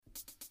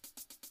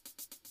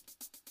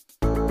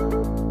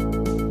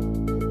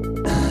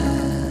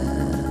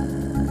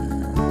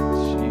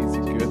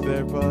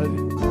there, bud?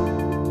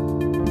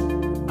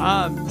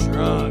 I'm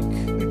drunk.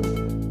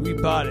 We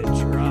bought it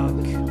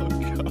drunk. Oh,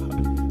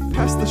 God.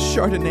 Pass the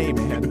Chardonnay,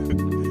 man.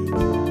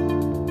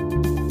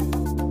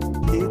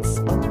 It's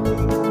a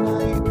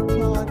late night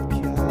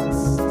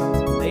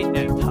podcast. Late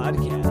night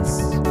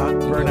podcast. Not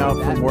burn out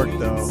what that from work, means.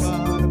 though.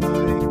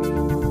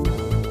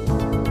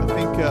 I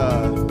think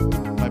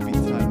might be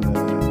time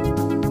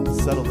to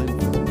settle in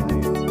for the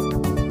night.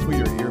 Put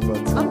your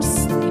earbuds on. I'm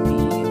sleepy.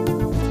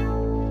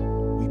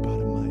 We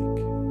bought a mic.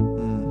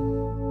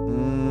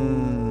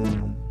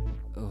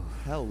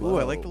 Hello. Ooh,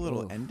 I like the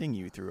little Oof. ending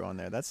you threw on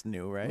there. That's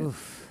new, right?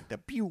 Oof. The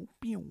pew,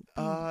 pew,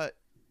 pew.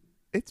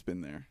 It's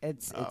been there.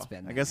 It's Oh,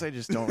 been. I guess I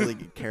just don't really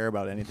care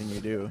about anything you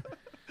do.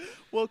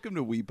 Welcome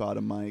to We Bought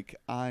a Mic.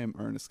 I am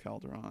Ernest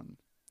Calderon.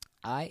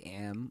 I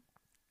am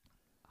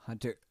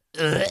Hunter.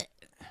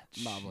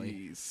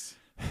 Mobley. Jeez.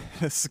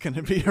 This is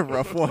gonna be a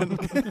rough one.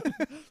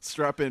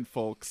 Strap in,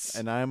 folks.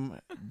 And I'm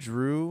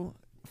Drew,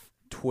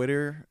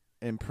 Twitter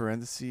in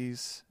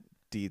parentheses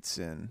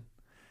Dietzen,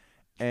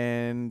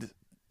 and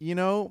you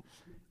know,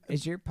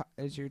 Is your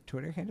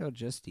Twitter handle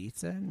just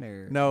Dietzen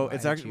or no, why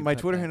it's did actually you my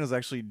put Twitter that? handle is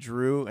actually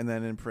Drew, and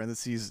then in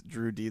parentheses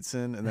Drew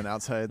Dietzen, and then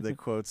outside the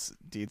quotes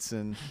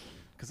Dietzen,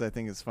 because I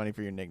think it's funny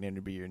for your nickname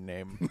to be your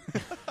name.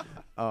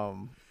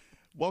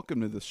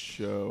 Welcome to the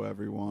show,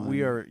 everyone.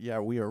 we are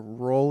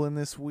rolling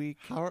this week.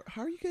 How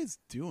are you guys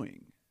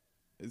doing?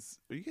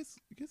 Are you guys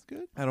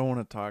good? I don't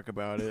want to talk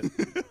about it.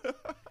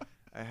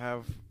 I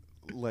have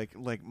like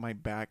my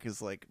back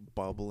is like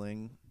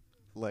bubbling,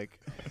 like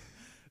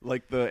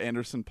Like the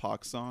Anderson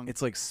 .Paak song.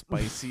 it's like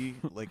spicy.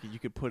 Like you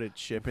could put a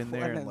chip in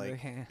there and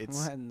like it's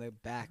one in the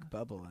back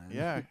bubbling.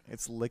 yeah,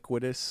 it's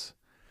liquidous.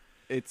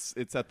 it's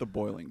at the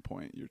boiling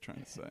point. You're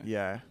trying to say.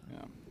 Yeah,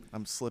 Yeah.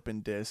 I'm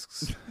slipping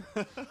discs.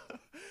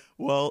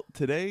 Well,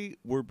 today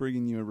we're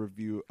bringing you a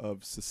review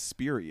of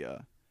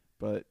Suspiria,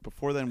 but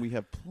before then we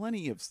have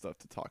plenty of stuff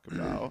to talk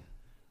about,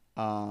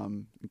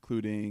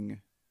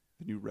 including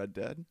the new Red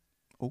Dead,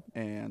 Oh.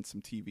 and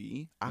some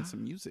TV and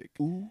some music.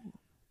 Ooh,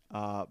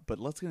 But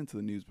let's get into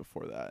the news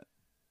before that.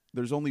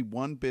 There's only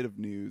one bit of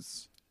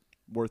news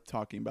worth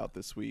talking about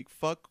this week.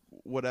 Fuck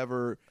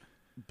whatever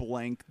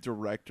blank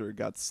director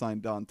got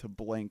signed on to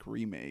blank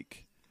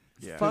remake.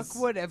 yeah. Fuck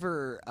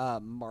whatever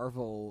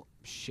Marvel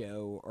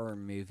show or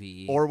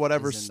movie Or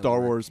whatever is in the Star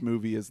work. Wars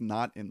movie is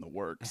not in the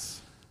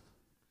works.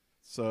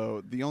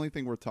 So the only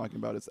thing we're talking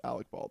about is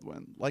Alec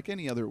Baldwin, like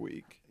any other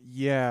week.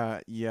 Yeah.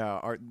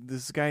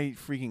 This guy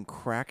freaking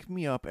cracked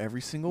me up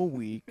every single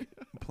week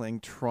playing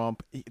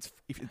Trump. It's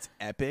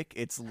epic.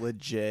 It's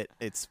legit.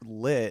 It's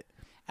lit.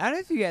 I don't know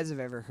if you guys have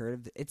ever heard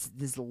of it's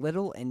this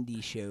little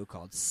indie show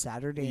called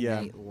Saturday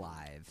Yeah. Night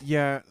Live.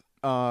 Yeah.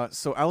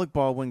 So Alec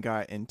Baldwin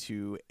got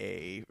into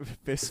a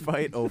fist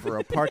fight over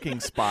a parking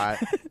spot.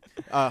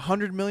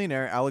 100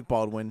 millionaire Alec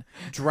Baldwin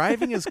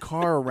driving his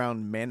car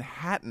around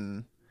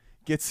Manhattan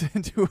gets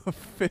into a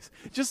fist.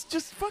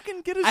 Just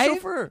fucking get a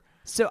chauffeur.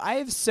 So I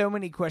have so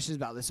many questions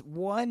about this.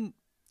 One,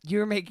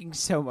 you're making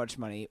so much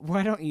money.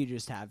 Why don't you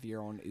just have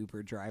your own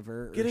Uber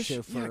driver or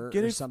chauffeur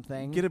or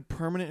something? Get a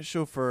permanent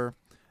chauffeur,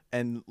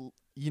 and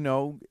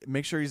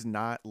make sure he's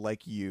not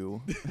like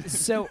you,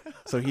 So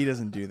so he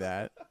doesn't do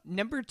that.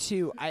 number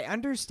two, I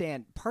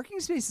understand parking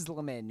space is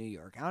limited in New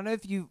York. I don't know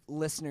if you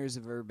listeners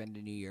have ever been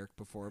to New York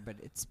before, but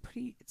it's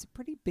a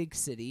pretty big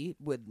city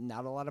with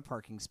not a lot of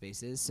parking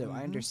spaces. So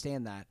I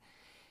understand that.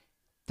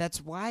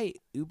 That's why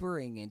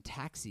Ubering and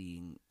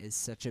taxiing is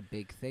such a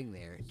big thing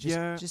there.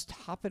 Just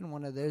hop in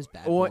one of those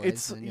bad Well, boys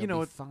it's and you'll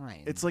be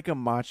fine. It's like a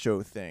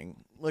macho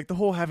thing. Like the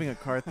whole having a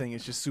car thing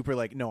is just super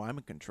like, no, I'm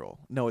in control.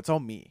 No, it's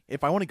all me.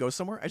 If I want to go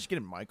somewhere, I just get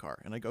in my car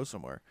and I go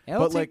somewhere. It'll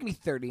but take me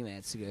 30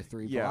 minutes to go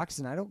 3 Yeah. blocks,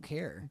 and I don't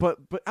care. But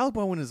Alec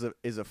Baldwin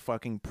is a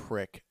fucking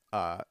prick.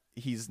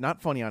 He's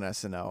not funny on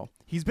SNL.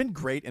 He's been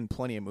great in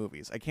plenty of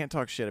movies. I can't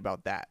talk shit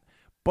about that.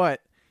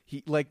 But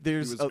he He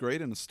was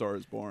great in A Star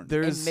Is Born.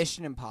 There's And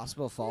Mission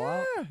Impossible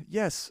Fallout,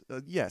 yes,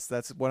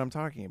 that's what I'm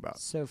talking about.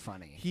 so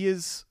funny. He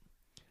is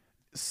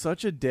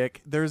such a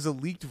dick. There's a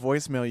leaked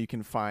voicemail you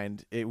can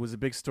find. It was a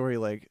big story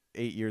like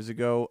 8 years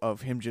ago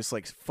of him just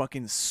like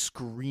fucking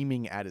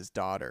screaming at his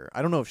daughter.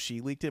 I don't know if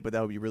she leaked it, but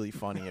that would be really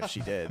funny if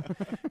she did.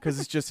 Because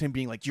it's just him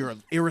being like, you're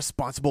an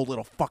irresponsible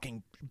little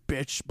fucking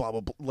bitch, blah,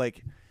 blah, blah.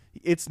 Like,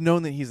 it's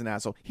known that he's an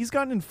asshole. He's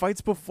gotten in fights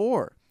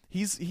before.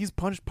 He's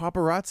punched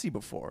paparazzi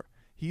before.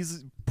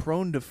 He's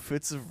prone to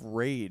fits of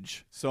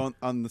rage. So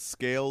on the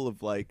scale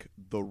of like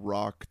The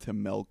Rock to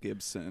Mel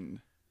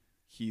Gibson,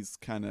 he's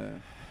kind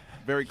of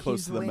very close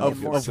He's to the leaning Mel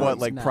Of, more Gibson. of what,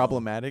 towards like Mel.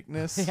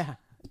 problematicness? Yeah.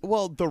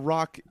 Well, The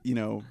Rock,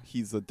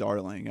 he's a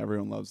darling.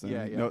 Everyone loves him.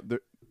 Yeah, yeah. No,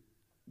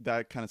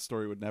 that kind of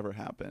story would never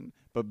happen.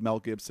 But Mel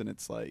Gibson,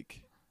 it's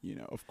like,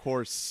 of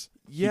course,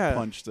 Yeah. he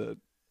punched a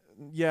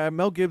Yeah,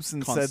 Mel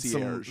Gibson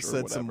Concierge or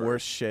said some whatever.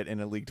 worse shit in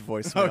a leaked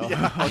voicemail.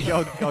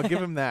 I'll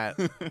give him that.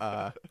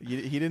 He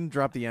didn't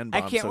drop the N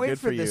bomb. I can't so wait good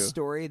for you. the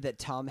story that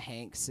Tom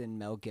Hanks and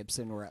Mel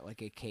Gibson were at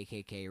like a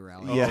KKK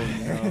rally.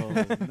 Yeah. Oh,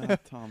 no,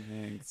 not Tom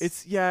Hanks.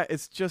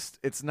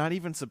 It's not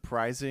even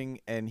surprising,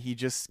 and he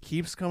just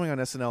keeps coming on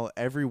SNL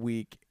every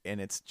week,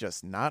 and it's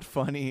just not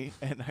funny,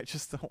 and I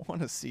just don't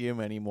want to see him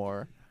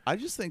anymore. I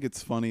just think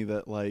it's funny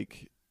that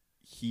like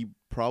he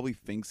probably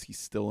thinks he's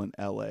still in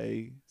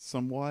LA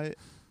somewhat.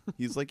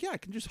 He's like, yeah, I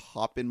can just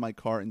hop in my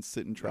car and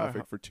sit in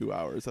traffic for 2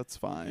 hours. That's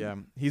fine. Yeah,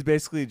 he's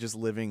basically just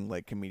living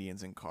like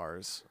comedians in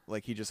cars.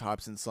 Like he just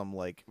hops in some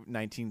like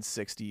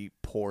 1960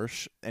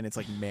 Porsche, and it's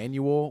like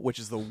manual, which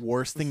is the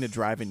worst thing to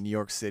drive in New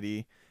York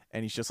City.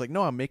 And he's just like,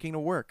 no, I'm making it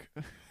work.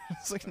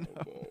 It's like,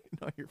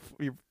 no,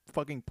 you're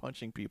fucking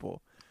punching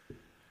people.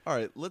 All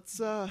right, let's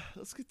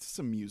get to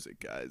some music,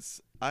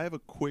 guys. I have a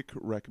quick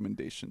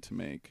recommendation to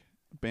make.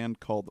 A band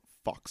called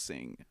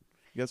Foxing.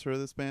 You guys heard of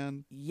this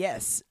band?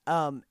 Yes.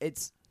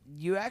 It's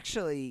you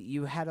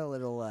had a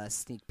little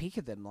sneak peek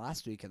of them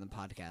last week in the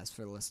podcast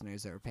for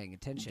listeners that were paying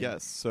attention.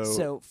 Yes.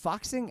 So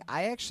Foxing,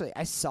 I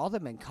saw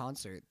them in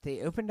concert.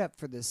 They opened up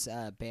for this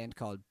band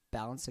called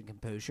Balance and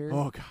Composure.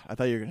 Oh god, I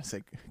thought you were gonna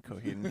say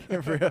Coheed and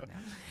Cambria.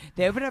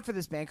 They opened up for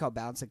this band called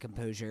Balance and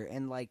Composure,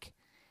 and like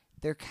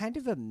they're kind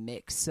of a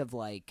mix of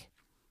like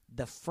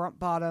the Front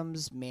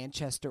Bottoms,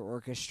 Manchester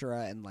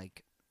Orchestra, and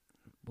like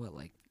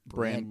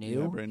brand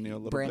new, yeah, brand new, a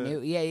little brand bit. new.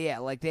 Yeah.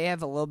 Like they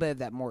have a little bit of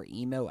that more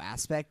emo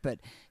aspect, but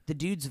the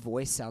dude's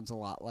voice sounds a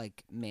lot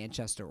like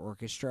Manchester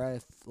Orchestra,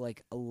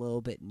 like a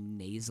little bit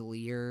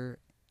nasalier.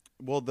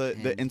 Well, the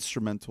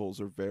instrumentals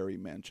are very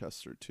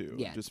Manchester too.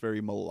 Yeah. Just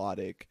very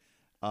melodic.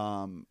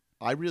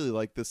 I really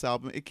like this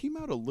album. It came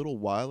out a little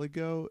while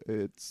ago.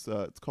 It's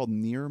called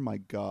Near My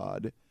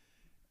God,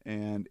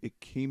 and it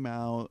came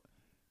out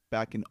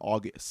back in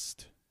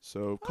August,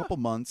 so a couple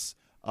months.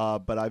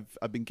 But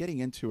I've been getting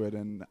into it,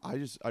 and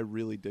I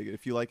really dig it.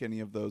 If you like any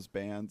of those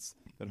bands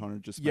that Hunter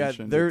just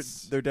mentioned,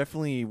 they're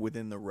definitely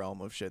within the realm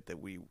of shit that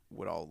we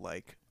would all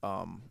like.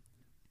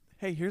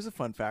 Hey, here's a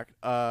fun fact.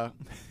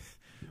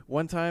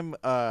 One time,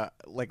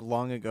 like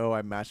long ago,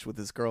 I matched with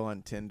this girl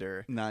on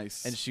Tinder.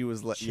 nice. And she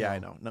was like, yeah, I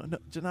know. No,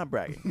 just not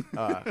bragging.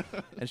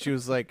 And she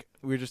was like,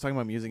 we were just talking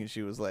about music, and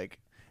she was like,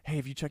 hey,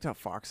 have you checked out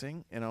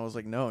Foxing? And I was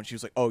like, no. And she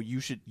was like, oh,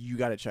 you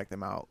got to check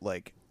them out.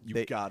 Like,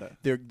 you gotta.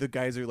 The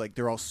guys are like,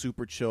 they're all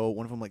super chill.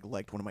 One of them like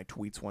liked one of my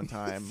tweets one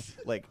time.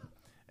 Like,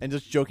 and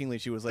just jokingly,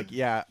 she was like,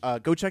 yeah,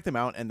 go check them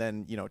out, and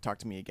then, talk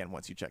to me again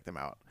once you check them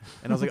out.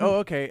 And I was like, oh,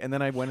 okay. And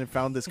then I went and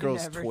found this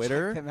girl's Never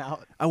Twitter. checked them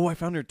out. Oh, I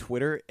found her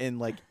Twitter, and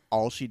like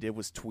all she did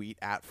was tweet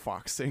at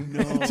Foxing.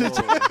 No.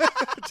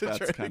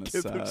 That's kind of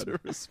get them sad. to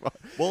respond.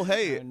 Well,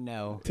 hey, Oh,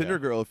 no. Tinder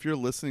girl, if you're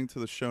listening to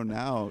the show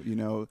now,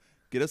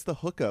 get us the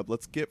hookup.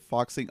 Let's get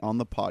Foxing on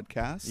the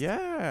podcast. Yeah.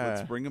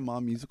 Let's bring him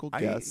on musical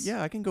guests.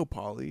 I can go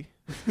poly.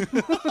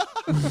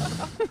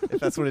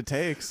 If that's what it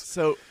takes.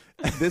 So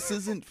this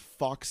isn't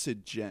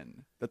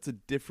Foxygen. That's a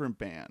different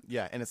band.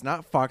 Yeah, and it's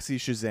not Foxy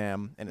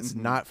Shazam, and it's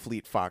not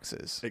Fleet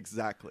Foxes.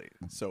 Exactly.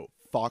 So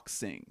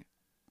Foxing.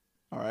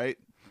 All right.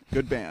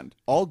 Good band.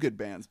 All good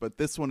bands, but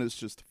this one is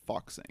just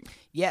Foxing.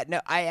 Yeah,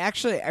 no, I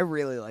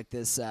really like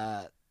this.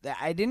 I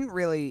didn't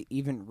really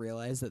even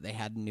realize that they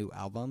had a new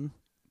album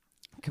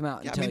come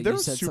out Yeah, I until mean, they're you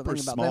a said super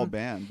something about small them.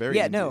 band. Very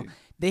Yeah, indie. no,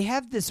 they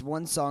have this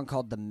one song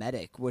called "The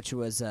Medic," which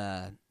was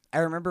I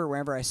remember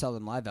whenever I saw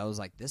them live, I was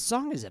like, "This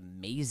song is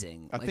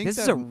amazing. I Like, think this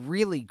is that- a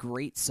really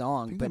great I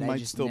song." think But that I might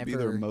just still never. be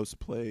their most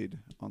played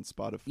on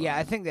Spotify. Yeah,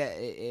 I think that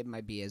it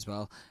might be as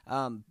well.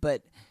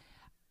 But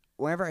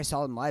whenever I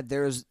saw them live,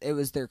 it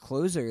was their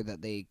closer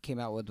that they came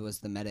out with was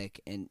 "The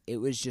Medic," and it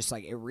was just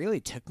like it really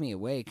took me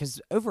away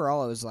because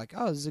overall I was like,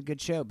 "Oh, this is a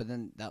good show," but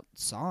then that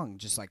song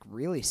just like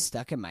really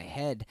stuck in my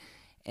head.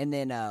 And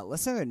then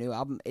listen to their new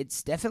album.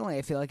 It's definitely,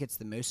 I feel like it's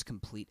the most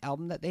complete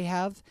album that they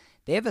have.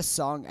 They have a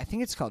song, I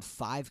think it's called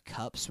 5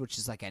 Cups, which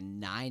is like a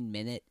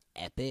 9-minute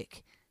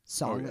epic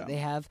song that they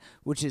have,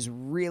 which is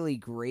really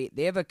great.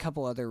 They have a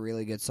couple other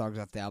really good songs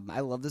off the album.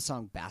 I love the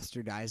song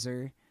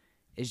Bastardizer.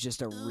 It's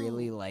just a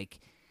really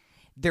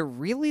they're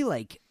really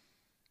like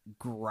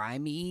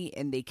grimy,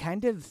 and they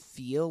kind of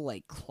feel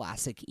like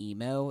classic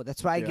emo.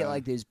 That's why I get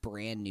like those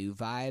Brand New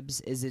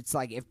vibes. It's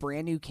like if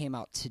Brand New came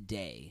out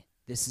today,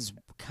 this is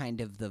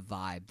kind of the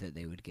vibe that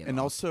they would give. And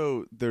off.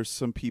 also, there's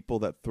some people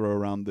that throw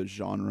around the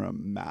genre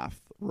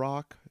math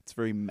rock. It's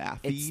very mathy.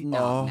 It's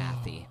not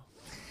mathy.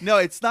 No,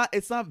 it's not.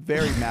 It's not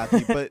very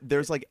mathy, but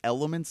there's like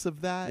elements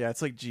of that. Yeah,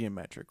 it's like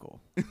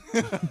geometrical.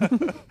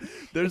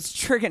 It's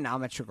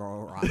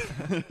trigonometrical rock.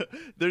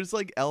 There's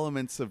like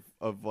elements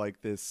of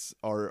like this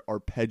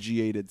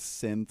arpeggiated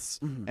synths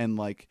and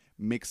like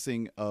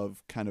mixing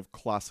of kind of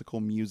classical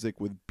music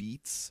with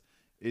beats.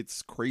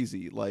 It's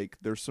crazy. Like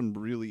there's some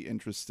really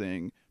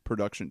interesting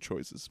production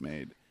choices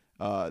made.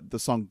 The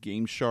song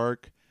Game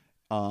Shark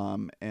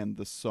and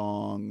the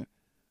song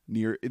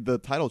the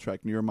title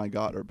track Near My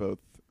God are both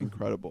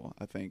incredible.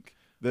 I think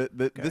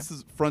this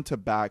is front to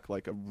back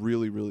like a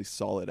really, really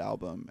solid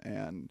album,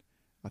 and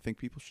I think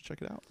people should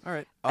check it out. All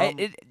right.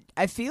 I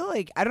I feel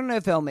like I don't know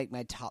if it'll make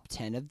my top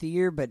 10 of the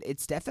year, but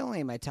it's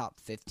definitely in my top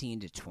 15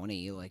 to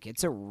 20. Like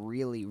it's a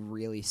really,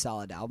 really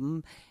solid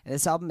album, and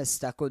this album has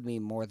stuck with me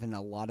more than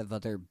a lot of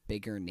other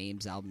bigger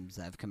names albums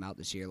that have come out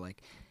this year.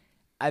 Like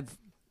I've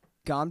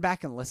gone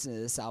back and listened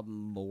to this album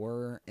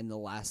more in the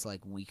last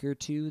like week or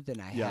two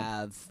than I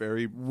have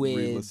very with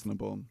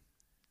re-listenable.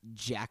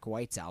 Jack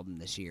White's album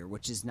this year,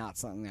 which is not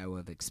something I would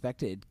have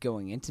expected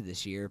going into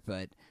this year,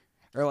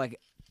 or like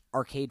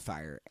Arcade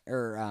Fire,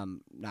 or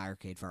not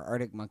Arcade Fire,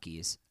 Arctic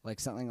Monkeys, like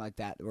something like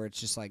that, where it's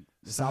just like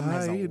this album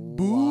has a lot.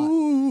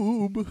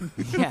 boob.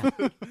 Yeah,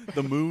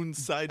 The moon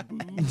side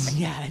boobs.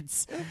 yeah,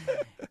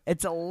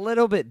 it's a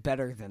little bit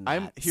better than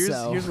that. Here's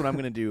what I'm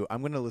gonna do.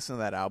 I'm gonna listen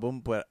to that album,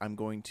 but I'm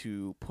going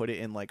to put it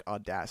in like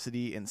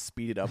Audacity and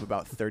speed it up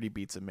about 30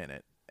 beats a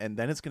minute, and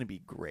then it's gonna be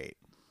great.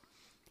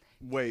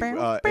 Wait,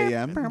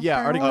 AM?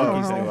 Yeah, Arctic Oh,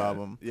 Monkeys' okay. new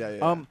album.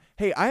 Yeah.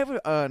 Hey, I have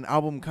an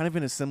album kind of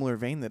in a similar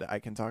vein that I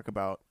can talk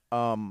about.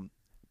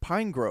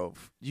 Pine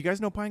Grove. Do you guys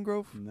know Pine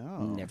Grove?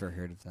 No. Never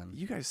heard of them.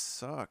 You guys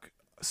suck.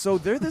 So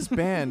they're this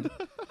band.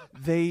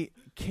 They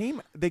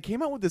came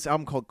out with this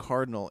album called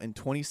Cardinal in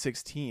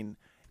 2016.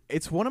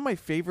 It's one of my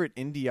favorite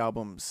indie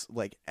albums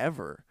like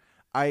ever.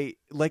 I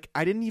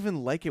didn't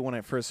even like it when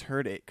I first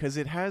heard it because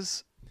it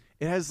has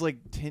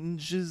like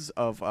tinges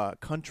of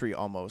country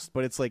almost,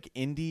 but it's like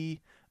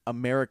indie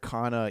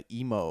Americana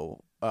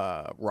emo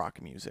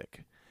rock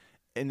music.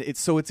 And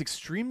it's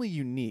extremely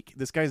unique.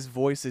 This guy's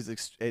voice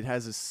it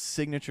has a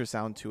signature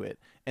sound to it,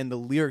 and the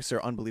lyrics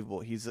are unbelievable.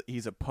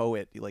 He's a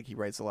poet. Like he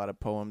writes a lot of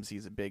poems.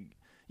 He's a big,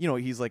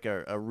 he's like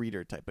a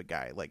reader type of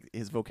guy. Like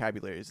his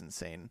vocabulary is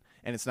insane,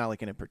 and it's not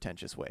like in a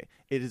pretentious way.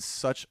 It is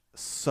such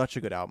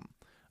a good album.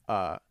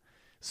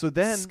 So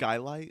then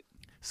Skylight?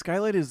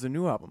 Skylight is the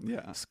new album.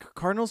 Yeah.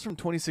 Cardinals from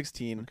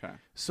 2016. Okay.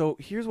 So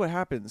here's what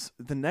happens.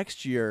 The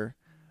next year,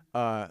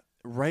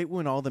 right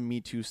when all the Me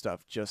Too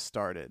stuff just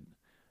started,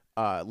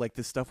 like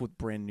the stuff with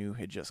Brand New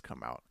had just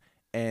come out.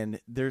 And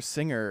their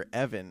singer,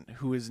 Evan,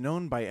 who is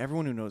known by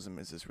everyone who knows him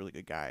as this really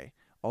good guy,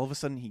 all of a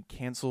sudden he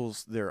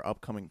cancels their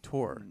upcoming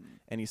tour.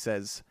 And he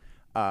says,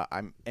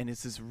 and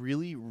it's this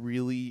really,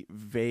 really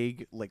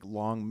vague, like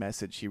long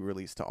message he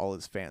released to all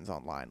his fans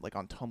online, like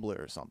on Tumblr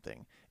or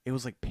something. It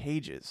was like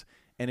pages.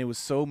 And it was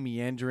so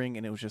meandering,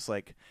 and it was just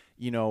like,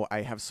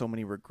 I have so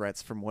many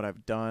regrets from what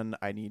I've done.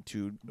 I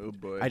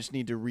just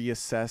need to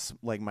reassess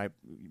like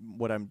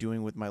what I'm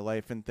doing with my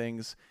life and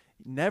things.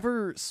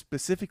 Never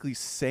specifically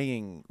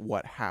saying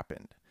what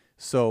happened.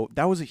 So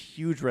that was a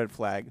huge red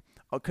flag,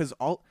 because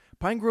all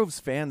Pine Grove's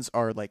fans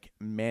are like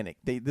manic.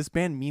 This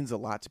band means a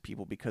lot to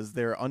people because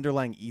their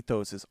underlying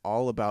ethos is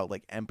all about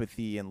like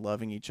empathy and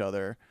loving each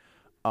other.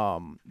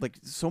 Like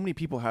so many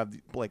people have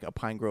like a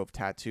Pine Grove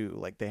tattoo.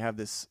 Like they have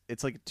this,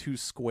 it's like 2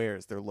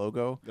 squares, their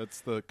logo.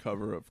 That's the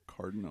cover of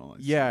Cardinal.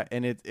 Yeah,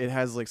 and it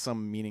has like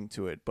some meaning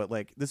to it. But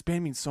like this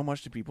band means so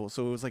much to people,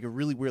 so it was like a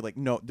really weird, like,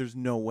 no, there's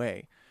no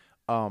way.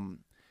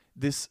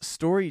 This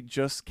story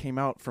just came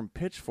out from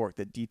Pitchfork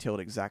that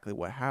detailed exactly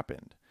what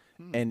happened.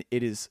 And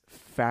it is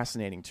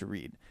fascinating to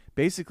read.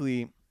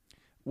 Basically,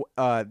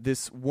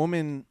 this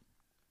woman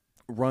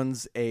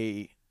runs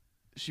a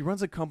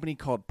company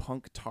called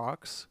Punk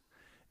Talks.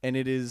 And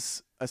it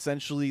is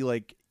essentially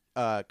like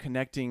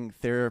connecting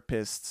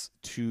therapists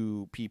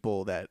to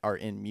people that are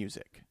in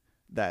music.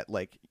 That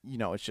like,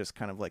 it's just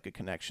kind of like a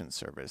connection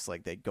service.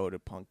 Like they go to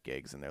punk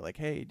gigs and they're like,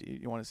 hey, do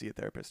you want to see a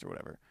therapist or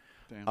whatever?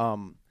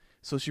 Damn.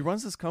 So she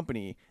runs this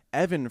company.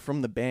 Evan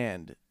from the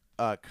band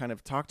kind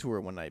of talked to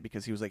her one night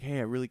because he was like, hey,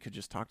 I really could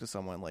just talk to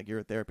someone. Like, you're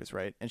a therapist,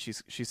 right? And she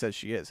says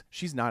she is.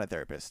 She's not a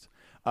therapist.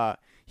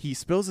 He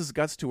spills his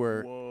guts to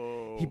her.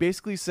 Whoa. He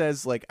basically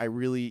says like, I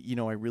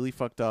really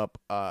fucked up.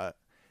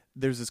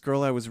 There's this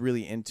girl I was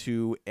really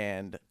into,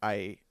 and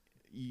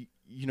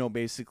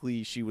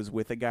basically she was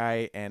with a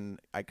guy, and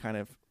I kind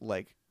of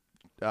like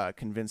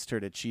convinced her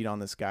to cheat on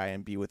this guy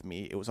and be with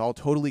me. It was all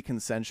totally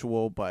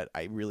consensual, but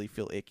I really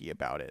feel icky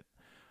about it.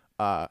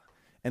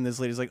 And this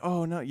lady's like,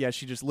 oh no, yeah,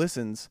 she just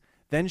listens.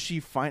 Then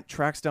she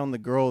tracks down the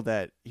girl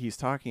that he's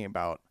talking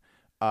about,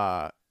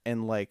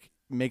 and like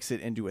makes it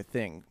into a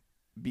thing.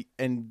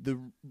 And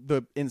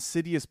the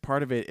insidious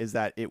part of it is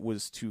that it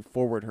was to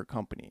forward her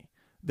company.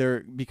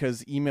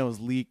 Because emails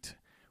leaked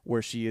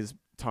where she is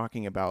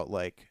talking about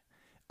like,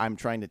 I'm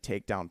trying to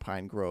take down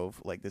Pine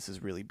Grove, like this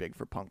is really big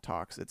for Punk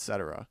Talks,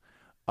 etc.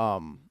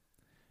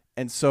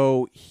 And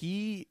so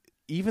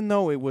even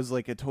though it was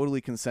like a totally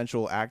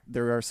consensual act,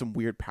 there are some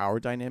weird power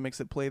dynamics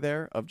at play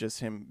there of just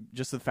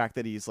the fact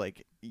that he's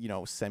like,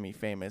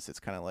 semi-famous. It's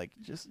kind of like,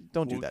 just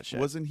don't do that shit.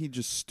 Wasn't he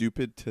just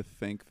stupid to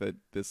think that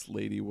this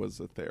lady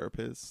was a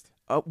therapist?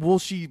 Well,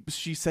 she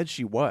said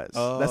she was.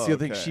 Oh, that's the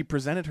other okay. thing. She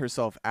presented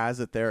herself as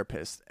a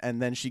therapist,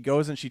 and then she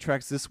goes and she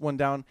tracks this one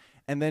down,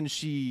 and then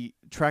she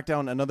tracked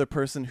down another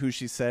person who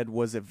she said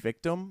was a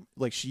victim.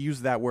 Like she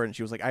used that word, and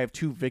she was like, I have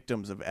 2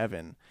 victims of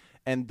Evan.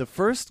 And the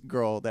first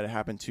girl that it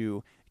happened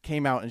to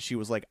came out, and she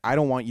was like, I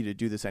don't want you to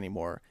do this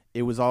anymore.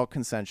 It was all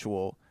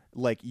consensual.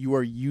 Like, you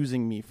are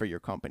using me for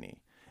your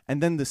company.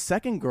 And then the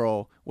second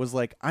girl was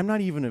like, I'm not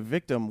even a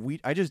victim.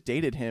 I just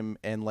dated him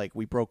and like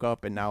we broke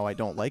up and now I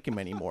don't like him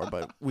anymore,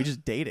 but we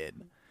just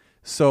dated.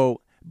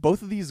 So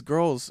both of these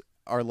girls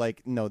are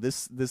like, no,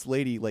 this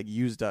lady like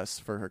used us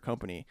for her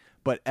company.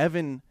 But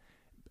Evan,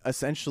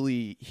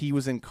 essentially, he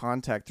was in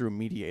contact through a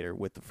mediator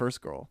with the first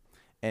girl,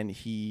 and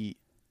he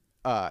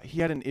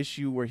had an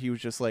issue where he was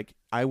just like,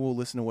 I will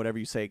listen to whatever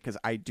you say because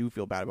I do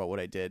feel bad about what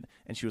I did.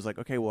 And she was like,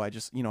 okay, well, I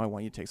just, I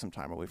want you to take some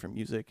time away from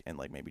music and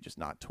like maybe just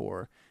not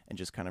tour and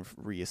just kind of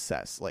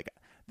reassess. Like,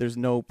 there's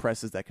no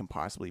presses that can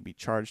possibly be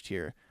charged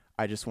here.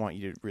 I just want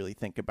you to really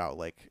think about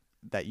like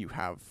that you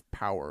have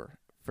power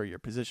for your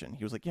position.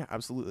 He was like, yeah,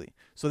 absolutely.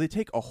 So they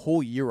take a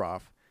whole year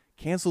off,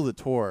 cancel the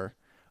tour.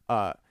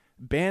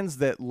 Bands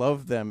that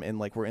love them and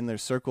like were in their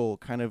circle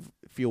kind of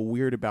feel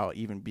weird about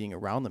even being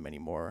around them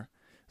anymore.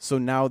 So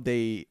now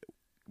they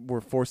were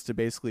forced to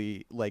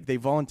basically like they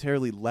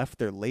voluntarily left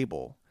their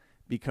label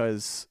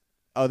because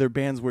other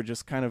bands were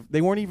just kind of,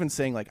 they weren't even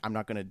saying like, I'm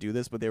not going to do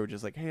this, but they were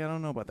just like, hey, I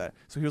don't know about that.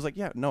 So he was like,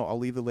 yeah, no, I'll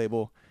leave the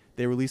label.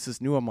 They released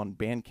this new album on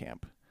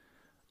Bandcamp.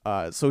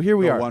 So here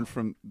we are. One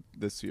from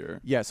this year.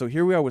 Yeah, so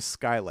here we are with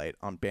Skylight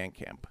on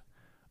Bandcamp.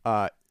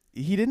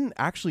 He didn't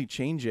actually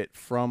change it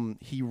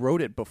he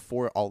wrote it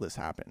before all this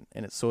happened.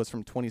 And it's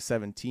from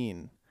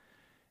 2017.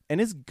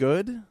 And it's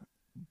good,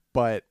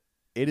 but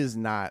it is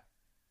not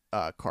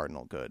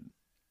Cardinal good.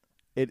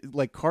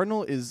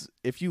 Cardinal is,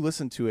 if you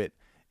listen to it,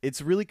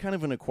 it's really kind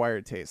of an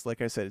acquired taste.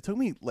 Like I said, it took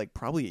me like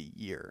probably a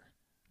year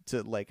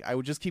to like, I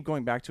would just keep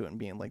going back to it and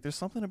being like, there's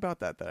something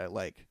about that I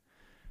like.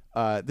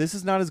 This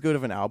is not as good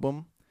of an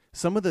album.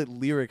 Some of the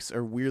lyrics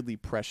are weirdly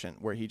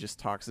prescient where he just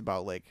talks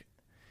about like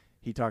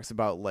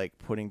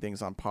putting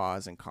things on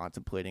pause and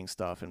contemplating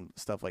stuff and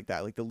stuff like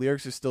that. Like the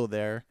lyrics are still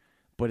there,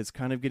 but it's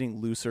kind of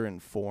getting looser in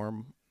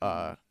form.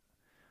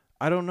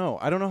 I don't know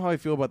how I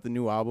feel about the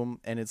new album,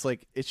 and it's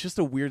just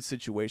a weird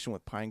situation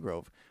with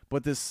Pinegrove.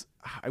 But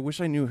I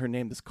wish I knew her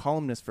name, this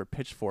columnist for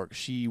Pitchfork,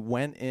 she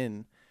went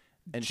in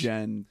and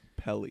Jen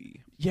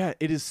Pelly. Yeah,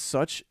 it is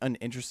such an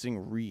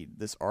interesting read,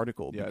 this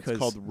article. Yeah, because, it's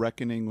called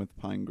Reckoning with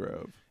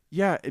Pinegrove.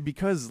 Yeah,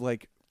 because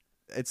like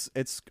it's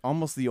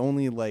almost the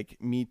only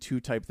like Me Too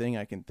type thing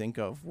I can think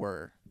of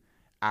where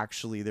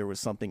actually there was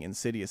something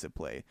insidious at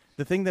play.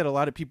 The thing that a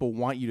lot of people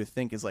want you to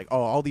think is like,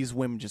 oh, all these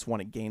women just want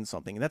to gain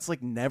something. And that's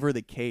like never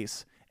the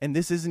case. And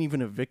this isn't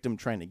even a victim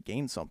trying to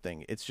gain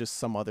something. It's just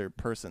some other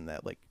person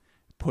that like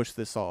pushed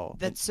this all.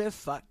 That's so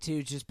fucked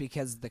too, just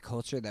because of the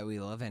culture that we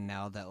live in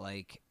now that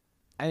like,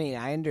 I mean,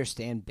 I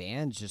understand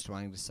bands just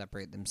wanting to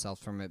separate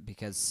themselves from it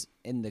because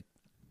in the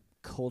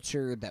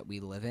culture that we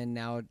live in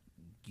now,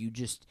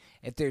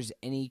 if there's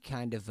any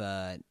kind of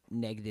a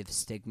negative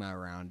stigma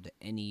around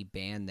any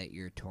band that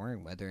you're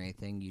touring with or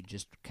anything, you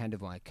just kind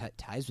of want to cut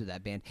ties with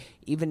that band.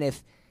 Even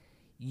if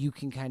you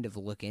can kind of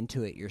look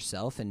into it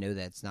yourself and know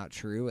that's not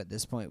true. At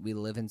this point, we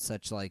live in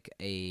such like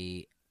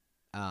a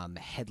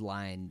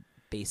headline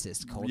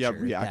basis culture. Yeah,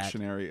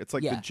 reactionary. It's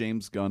like the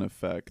James Gunn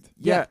effect.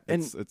 Yeah,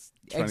 it's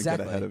trying to get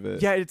ahead of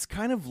it. Yeah, it's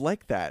kind of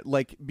like that.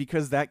 Like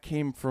because that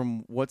came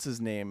from what's his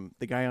name,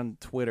 the guy on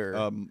Twitter,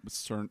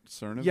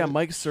 Cernovich. Yeah,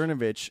 Mike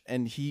Cernovich,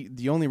 and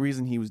the only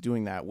reason he was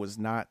doing that was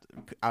not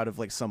out of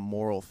like some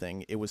moral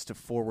thing. It was to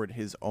forward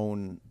his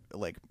own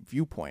like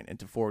viewpoint and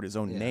to forward his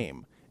own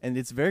name, and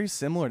it's very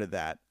similar to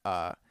that.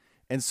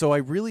 And so I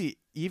really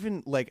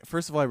even like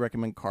first of all, I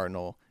recommend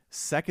Cardinal.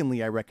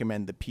 Secondly, I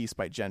recommend the piece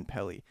by Jen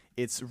Pelly.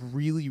 It's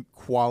really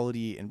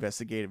quality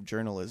investigative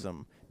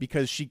journalism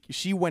because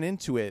she went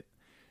into it.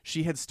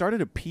 She had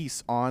started a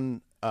piece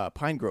on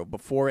Pinegrove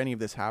before any of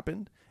this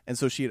happened, and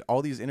so she had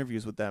all these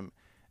interviews with them.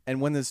 And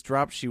when this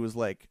dropped, she was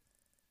like,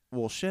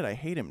 well, shit, I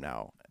hate him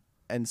now.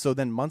 And so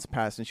then months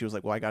passed, and she was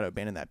like, well, I got to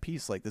abandon that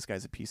piece. Like, this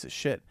guy's a piece of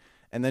shit.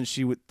 And then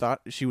she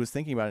was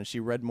thinking about it, and she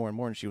read more and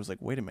more, and she was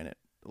like, wait a minute,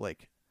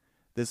 like,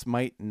 this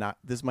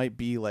might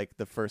be like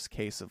the first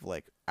case of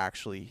like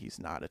actually he's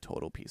not a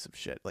total piece of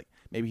shit. Like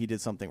maybe he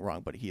did something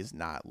wrong, but he is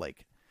not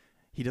like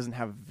he doesn't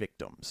have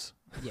victims.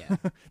 Yeah.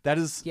 that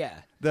is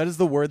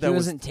the word that he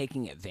wasn't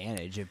taking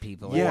advantage of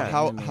people. Yeah.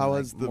 How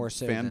has the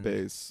fan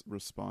base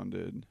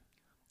responded?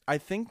 I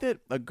think that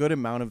a good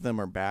amount of them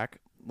are back.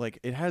 Like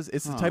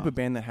it's the type of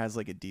band that has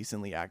like a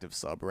decently active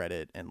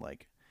subreddit and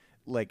like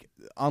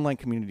online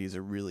communities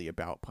are really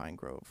about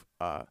Pinegrove.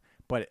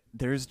 But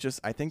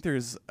I think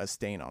there's a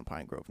stain on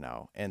Pinegrove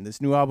now. And this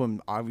new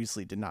album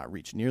obviously did not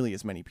reach nearly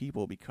as many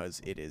people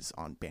because it is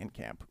on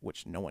Bandcamp,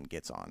 which no one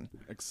gets on.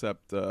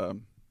 Except,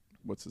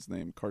 what's his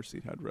name? Car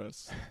Seat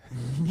Headrest.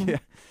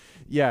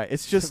 Yeah,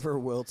 it's just... For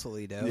Will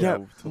Toledo. Yeah,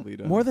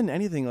 Toledo. More than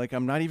anything, like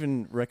I'm not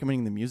even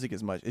recommending the music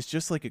as much. It's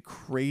just like a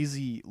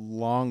crazy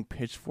long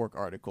Pitchfork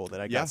article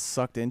that I got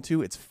sucked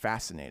into. It's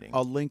fascinating.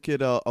 I'll link it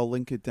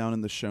down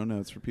in the show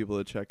notes for people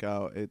to check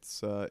out.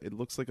 It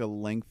looks like a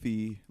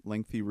lengthy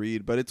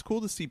read, but it's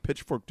cool to see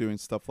Pitchfork doing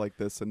stuff like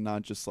this and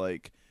not just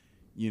like,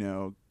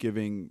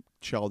 giving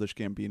Childish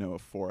Gambino a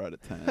 4 out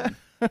of 10.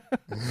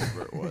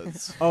 Whatever it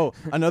was. Oh,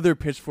 another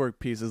Pitchfork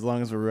piece, as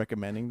long as we're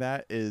recommending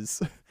that,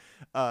 is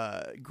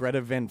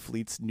Greta Van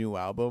Fleet's new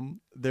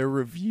album. Their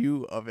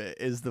review of it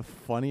is the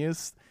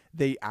funniest.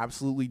 They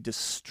absolutely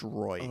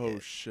destroy Oh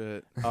it.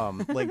 shit.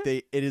 Like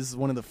it is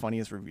one of the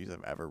funniest reviews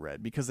I've ever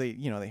read because they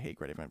hate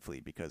Greta Van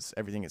Fleet because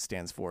everything it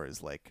stands for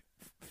is like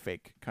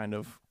fake kind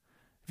of.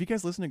 Have you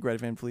guys listened to Greta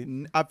Van Fleet?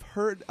 I've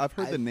heard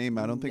the name.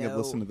 I don't think I've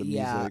listened to the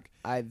music.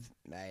 I have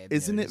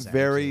Isn't no it desire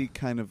very to.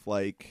 kind of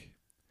like,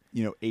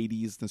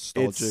 80s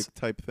nostalgic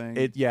type thing?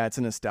 It's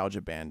a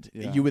nostalgia band.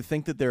 Yeah. You would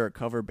think that they're a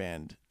cover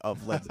band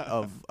of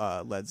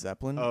Led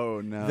Zeppelin.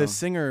 Oh no. The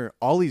singer,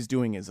 all he's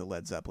doing is a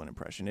Led Zeppelin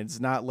impression. It's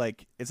not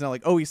like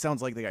oh, he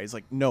sounds like the guy. He's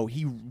like, no,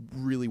 he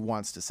really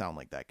wants to sound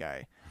like that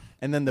guy.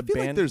 And then the I feel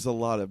band, like there's a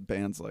lot of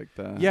bands like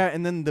that. yeah,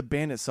 and then the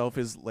band itself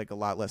is like a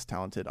lot less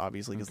talented,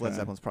 obviously, because Led Okay.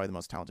 Zeppelin's probably the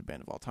most talented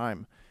band of all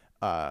time.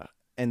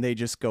 And they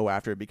just go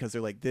after it because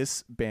they're like,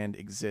 this band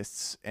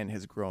exists and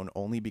has grown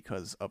only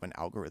because of an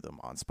algorithm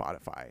on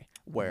Spotify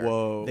where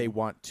Whoa. they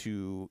want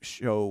to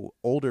show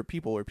older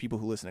people or people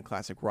who listen to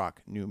classic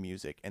rock new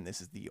music, and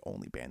this is the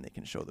only band they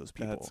can show those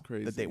people That's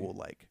crazy. that they will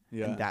like.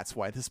 Yeah. And that's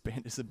why this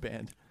band is a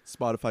band.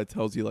 Spotify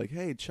tells you like,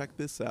 hey, check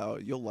this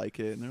out. You'll like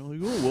it. And they're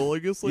like, oh, well, I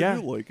guess I Yeah.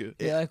 do like it.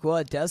 You're like, well,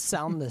 it does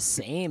sound the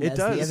same It as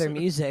does. the other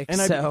music.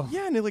 And so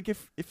and like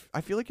if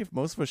I feel like if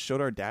most of us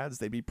showed our dads,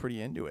 they'd be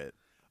pretty into it.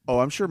 Oh,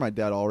 I'm sure my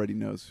dad already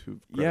knows who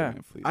Greta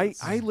Van Fleet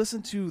is. I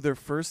listened to their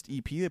first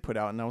EP they put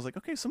out, and I was like,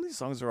 okay, some of these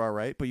songs are all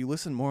right, but you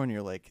listen more, and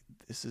you're like,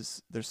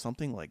 there's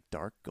something like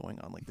dark going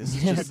on. Like this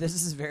is yeah, just this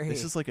is very.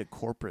 this is like a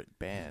corporate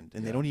band,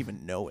 and they don't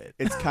even know it.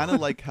 It's kind of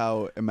like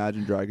how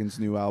Imagine Dragons'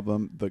 new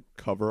album, the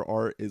cover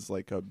art is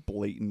like a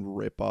blatant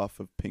ripoff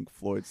of Pink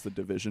Floyd's The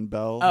Division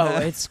Bell. Oh,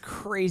 it's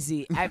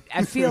crazy.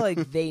 I feel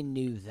like they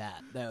knew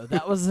that though.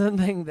 That was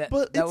something that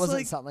But that it's wasn't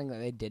like- something that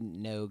they didn't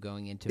know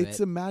going into It's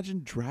it.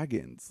 Imagine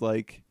Dragons.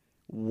 Like,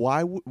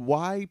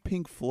 why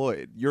Pink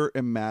Floyd? You're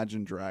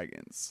Imagine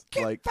Dragons.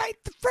 Like, Fight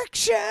the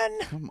friction.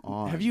 come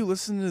on. Have you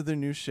listened to their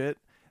new shit?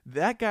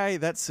 That guy,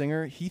 that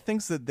singer, he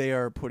thinks that they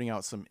are putting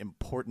out some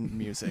important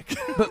music.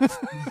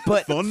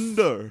 But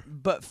Thunder?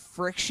 but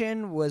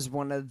Friction was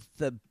one of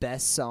the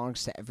best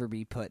songs to ever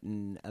be put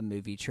in a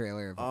movie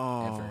trailer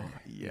ever.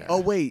 yeah.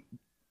 Oh wait,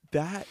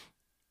 that.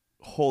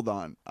 Hold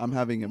on, I'm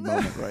having a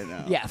moment right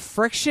now. Yeah,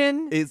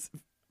 Friction. Is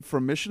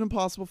from Mission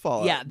Impossible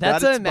Fallout. Yeah,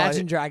 that's That a it's by-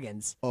 Imagine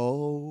Dragons.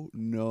 Oh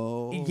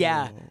no.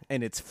 Yeah.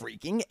 And it's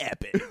freaking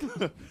epic.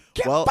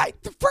 Can't Well,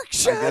 fight the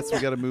friction. I guess we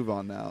got to move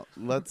on now.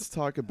 Let's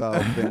talk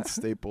about Vince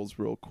Staples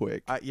real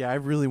quick. I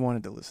really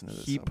wanted to listen to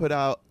this. He so put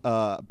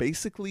out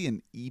basically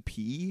an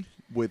EP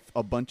with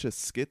a bunch of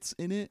skits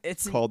in it.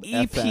 It's called an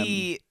EP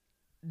FM.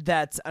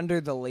 that's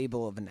under the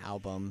label of an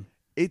album.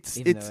 It's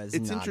even it's though it's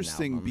it's not an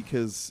interesting album.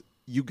 because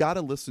you got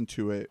to listen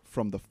to it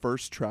from the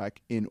first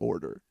track in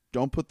order.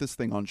 Don't put this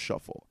thing on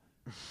shuffle.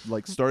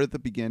 Like start at the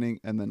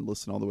beginning and then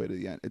listen all the way to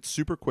the end. It's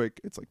super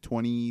quick. It's like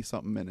 20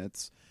 something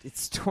minutes.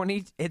 It's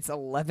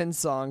 11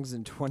 songs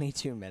in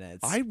 22 minutes.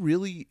 I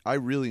really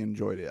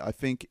enjoyed it. I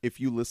think if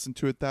you listen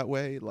to it that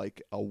way,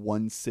 like a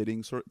one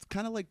sitting sort, it's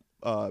kind of like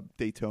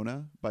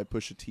Daytona by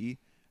Pusha T,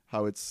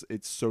 how it's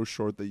so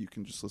short that you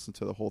can just listen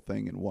to the whole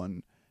thing in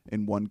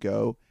one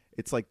go.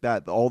 It's like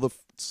that. All the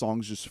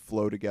songs just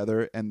flow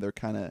together, and they're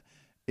kind of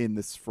in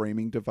this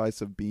framing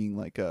device of being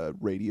like a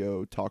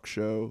radio talk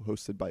show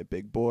hosted by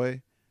Big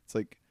Boy. It's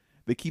like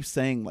they keep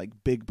saying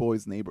like Big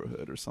Boy's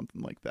Neighborhood or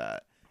something like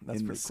that That's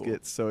in the pretty cool.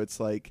 skits. So it's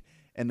like,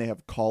 and they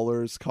have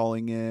callers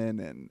calling in,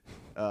 and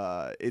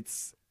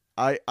it's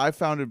I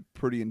found it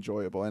pretty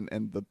enjoyable,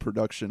 and the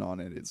production on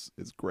it is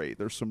great.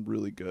 There's some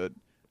really good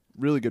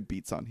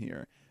beats on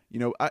here. You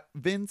know,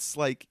 Vince,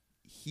 like,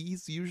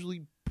 he's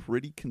usually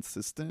pretty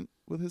consistent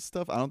with his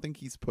stuff. I don't think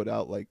he's put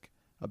out like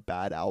a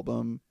bad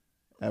album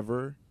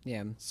ever.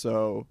 yeah.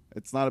 So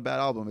it's not a bad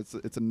album.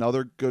 It's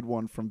another good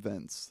one from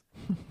Vince.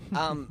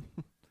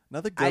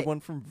 Another good one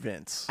from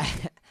Vince.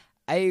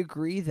 I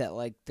agree that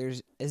like there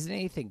isn't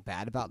anything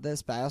bad about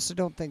this, but I also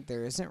don't think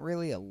there isn't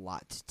really a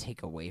lot to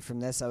take away from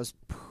this. I was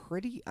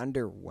pretty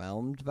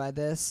underwhelmed by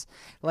this.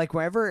 Like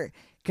whenever,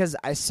 because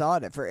I saw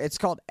it it's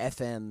called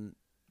FM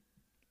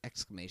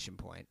exclamation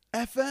point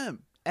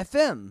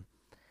FM,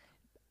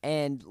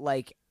 and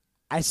like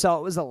I saw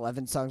it was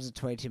 11 songs in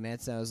 22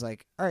 minutes, and I was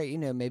like, all right, you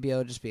know, maybe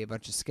it'll just be a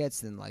bunch of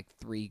skits and like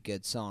 3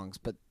 good songs.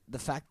 But the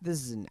fact that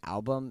this is an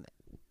album,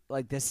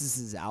 like this is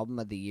his album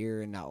of the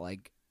year and not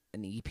like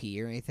an EP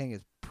or anything,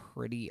 is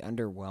pretty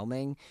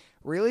underwhelming.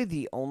 Really,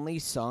 the only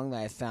song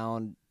that I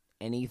found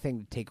anything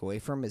to take away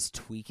from is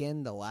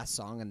Tweakin', the last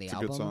song in the It's a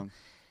album. good song.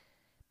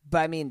 But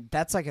I mean,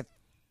 that's like a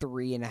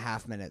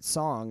 3.5 minute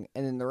song,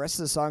 and then the rest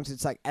of the songs,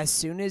 it's like as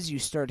soon as you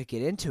start to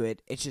get into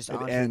it, it's just It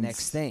on to the ends.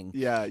 next thing.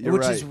 Yeah, you're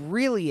which right. is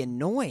really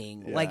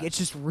annoying. Yeah. Like it's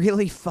just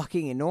really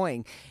fucking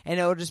annoying, and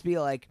it'll just be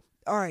like,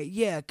 all right,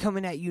 yeah,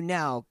 coming at you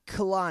now,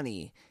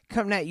 Kalani.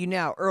 Coming at you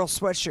now, Earl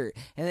Sweatshirt.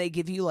 And they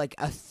give you like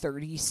a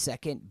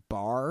 30-second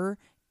bar,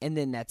 and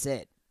then that's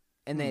it.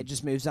 And then it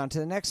just moves on to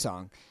the next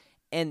song.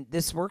 And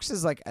this works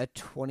as like a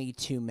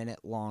 22-minute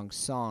long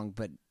song,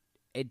 but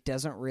it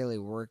doesn't really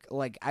work.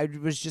 Like, I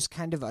was just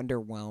kind of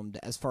underwhelmed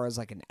as far as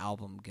like an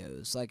album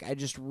goes. Like, I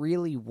just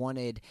really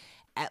wanted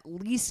at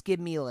least give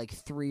me like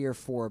 3 or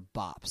 4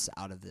 bops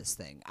out of this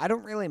thing. I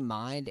don't really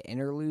mind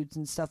interludes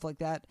and stuff like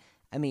that.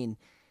 I mean,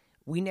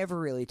 we never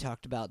really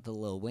talked about the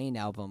Lil Wayne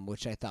album,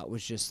 which I thought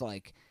was just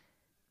like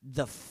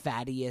the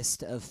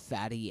fattiest of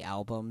fatty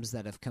albums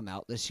that have come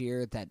out this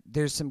year. That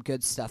there's some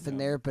good stuff in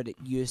there, but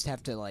you just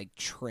have to like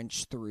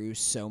trench through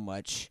so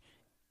much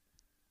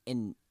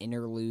in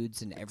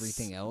interludes and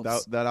everything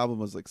else. That album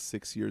was like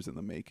 6 years in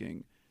the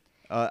making.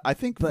 I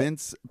think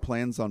Vince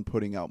plans on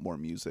putting out more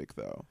music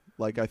though.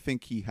 Like I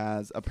think he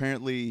has.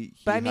 Apparently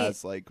he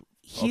has like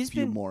a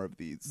few more of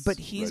these. But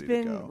he's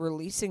been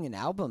releasing an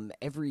album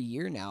every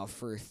year now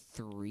for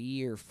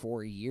 3 or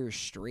 4 years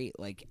straight.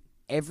 Like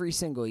every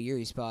single year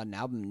he's put out an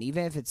album, and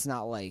even if it's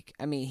not like,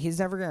 I mean, he's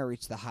never gonna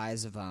reach the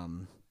highs of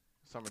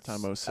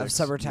Summertime 06. Of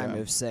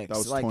Summertime 06. That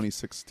was like,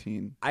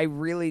 2016. I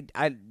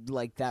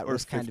like that or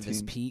was 15. kind of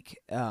his peak.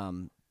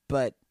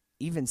 But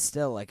even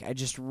still, like I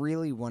just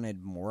really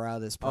wanted more out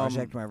of this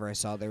project. Whenever I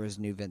saw there was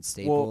new Vince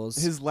Staples,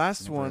 well, his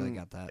last never really one,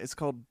 got that. it's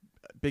called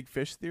Big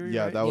Fish Theory.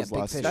 Yeah, right? that was Big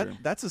last Fish. year.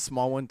 That's a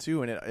small one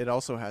too, and it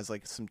also has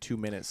like some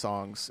 2-minute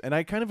songs. And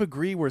I kind of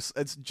agree. Where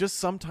it's just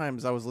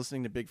sometimes I was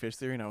listening to Big Fish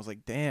Theory and I was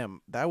like,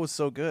 "Damn, that was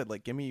so good!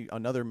 Like, give me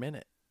another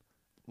minute."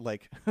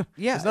 Like,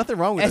 yeah, there's nothing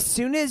wrong with as it.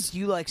 soon as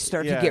you like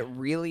start to get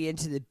really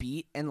into the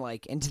beat and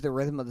like into the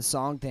rhythm of the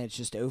song, then it's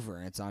just over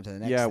and it's on to the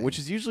next thing. Which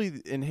is usually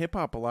in hip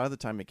hop. A lot of the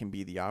time, it can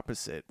be the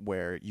opposite,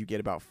 where you get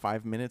about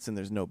 5 minutes and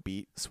there's no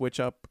beat switch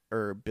up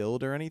or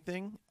build or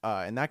anything,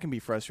 and that can be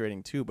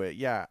frustrating too. But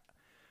yeah,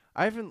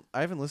 I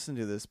haven't listened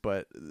to this,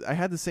 but I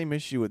had the same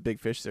issue with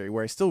Big Fish Theory,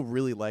 where I still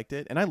really liked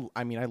it, and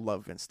I mean I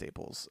love Vince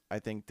Staples. I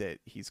think that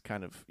he's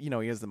kind of, he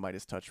has the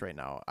Midas touch right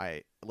now.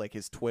 I like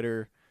his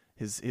Twitter,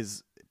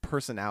 his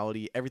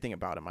personality, everything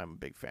about him I'm a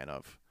big fan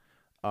of.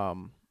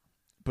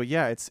 But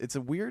yeah, it's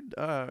a weird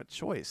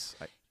choice,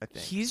 I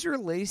think. He's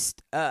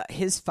released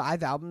his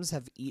 5 albums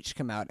have each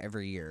come out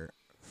every year.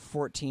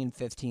 14,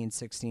 15,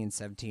 16,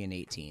 17, and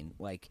 18.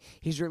 Like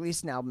he's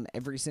released an album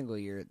every single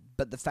year,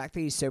 but the fact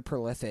that he's so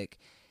prolific,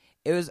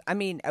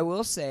 I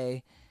will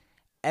say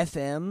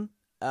FM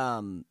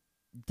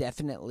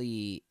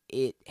definitely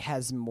it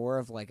has more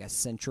of like a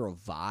central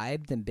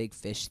vibe than Big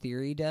Fish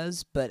Theory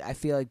does, but I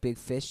feel like Big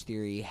Fish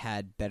Theory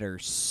had better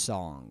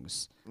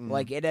songs.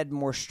 Like it had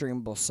more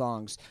streamable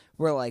songs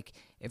where like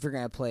if you're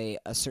going to play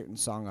a certain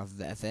song off of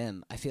the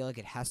FM, I feel like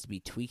it has to be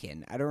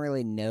Tweakin'. I don't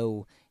really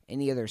know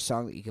any other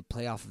song that you could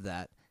play off of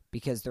that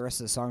because the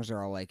rest of the songs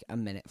are all like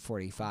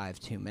 1:45,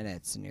 2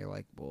 minutes, and you're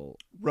like, well,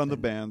 Run the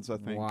Bands, I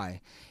think. Why?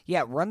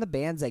 Yeah, Run the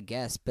Bands, I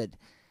guess, but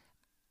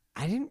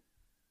I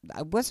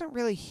wasn't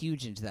really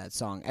huge into that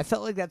song. I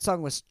felt like that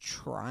song was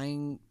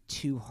trying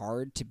too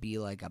hard to be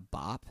like a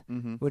bop,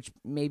 which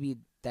maybe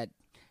that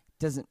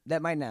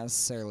might not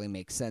necessarily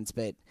make sense,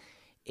 but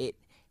it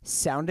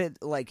sounded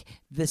like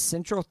the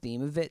central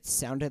theme of it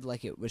sounded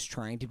like it was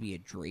trying to be a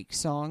Drake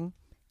song,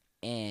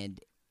 and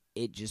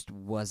it just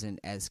wasn't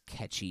as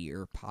catchy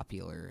or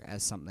popular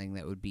as something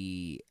that would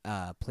be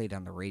played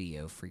on the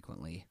radio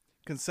frequently.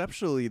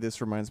 Conceptually, this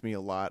reminds me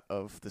a lot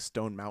of the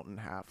Stone Mountain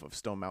half of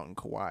Stone Mountain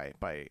Kauai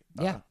by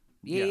Yeah.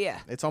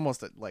 It's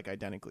almost like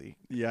identically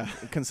It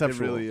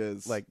conceptual. really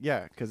is. Like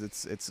because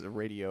it's a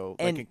radio,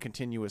 And like a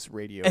continuous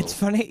radio. It's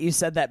funny you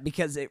said that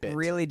because it bit.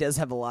 really does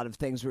have a lot of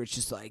things where it's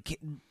just like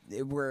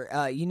where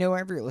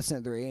whenever you're listening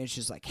to the radio, it's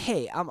just like,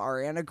 hey, I'm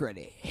Ariana Grande.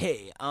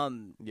 Hey,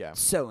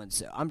 so and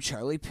so. I'm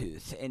Charlie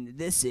Puth, and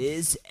this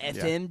is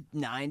FM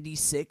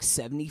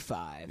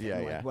 96.75. Yeah,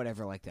 and yeah.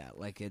 whatever like that.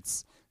 Like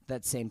it's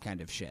that same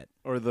kind of shit.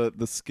 Or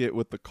the skit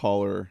with the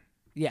caller.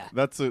 Yeah.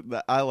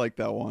 I like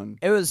that one.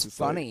 It was It's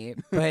funny,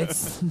 but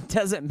it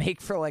doesn't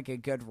make for like a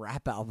good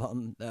rap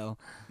album though.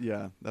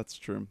 Yeah, that's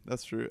true.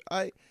 That's true.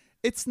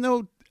 It's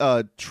no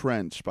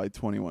Trench by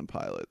 21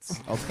 Pilots.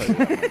 I'll tell you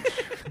that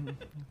much.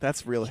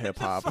 That's real hip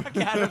hop. Fuck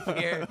out of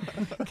here.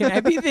 Can I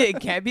be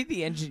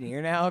the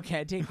engineer now? Can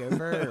I take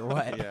over or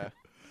what? Yeah.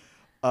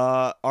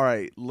 All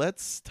right,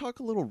 let's talk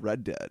a little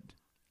Red Dead.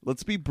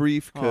 Let's be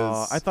brief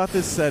because I thought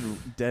this said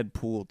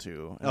Deadpool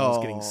too, and I was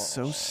getting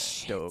so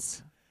shit.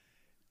 stoked.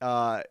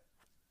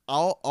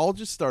 I'll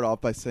just start off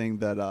by saying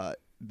that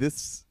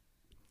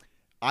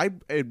I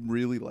am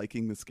really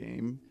liking this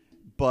game,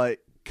 but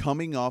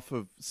coming off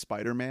of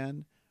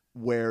Spider-Man,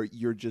 where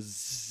you're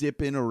just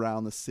zipping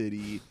around the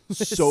city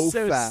so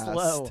fast,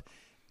 slow.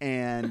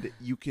 and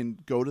you can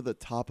go to the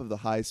top of the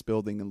highest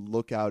building and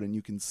look out, and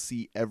you can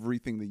see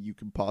everything that you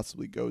can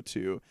possibly go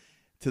to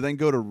then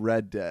go to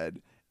Red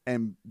Dead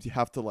and you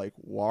have to like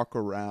walk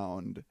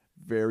around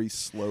very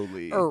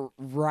slowly Or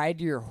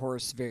ride your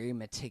horse very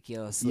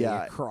meticulously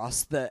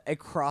across the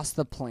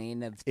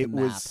plane of the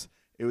map.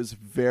 It was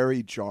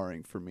very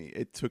jarring for me.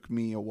 It took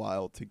me a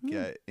while to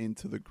get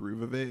into the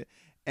groove of it,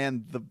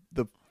 and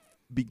the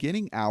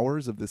beginning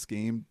hours of this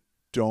game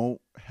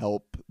don't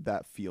help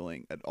that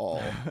feeling at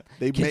all.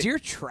 Because you're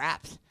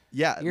trapped.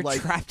 Yeah, You're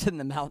like, trapped in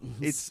the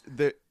mountains.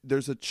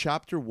 There's a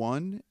chapter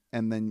 1,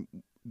 and then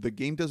the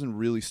game doesn't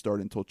really start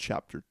until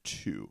chapter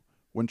 2.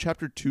 When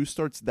chapter 2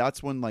 starts,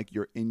 that's when like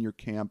you're in your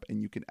camp and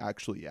you can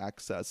actually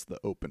access the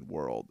open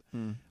world.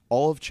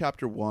 all of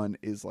chapter 1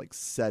 is like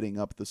setting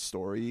up the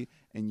story,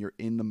 and you're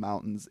in the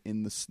mountains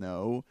in the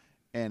snow,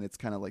 and it's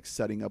kind of like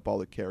setting up all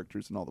the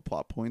characters and all the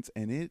plot points,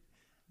 and it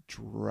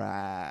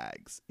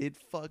drags. It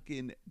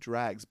fucking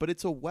drags, but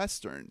it's a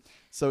Western,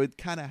 so it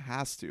kind of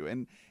has to.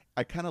 And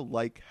I kind of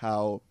like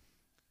how,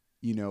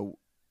 you know,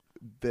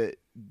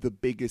 the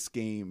biggest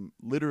game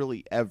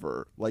literally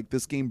ever, like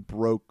this game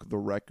broke the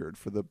record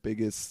for the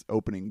biggest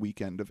opening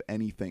weekend of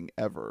anything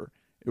ever.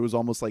 It was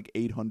almost like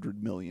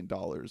 $800 million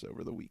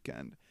over the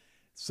weekend.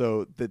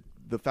 So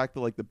the fact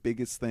that like the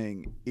biggest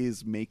thing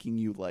is making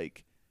you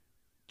like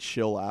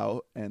chill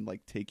out and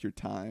like take your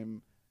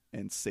time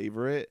and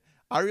savor it,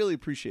 I really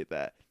appreciate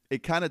that.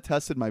 It kind of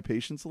tested my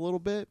patience a little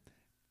bit.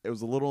 It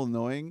was a little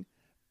annoying,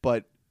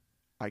 but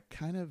I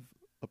kind of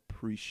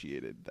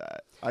appreciated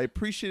that. I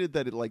appreciated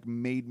that it like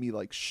made me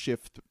like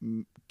shift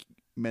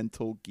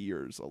mental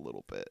gears a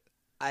little bit.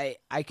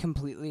 I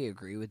completely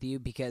agree with you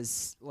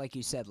because, like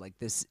you said, like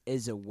this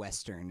is a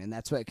Western, and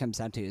that's what it comes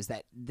down to, is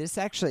that this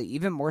actually,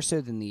 even more so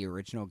than the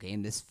original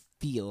game, this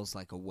feels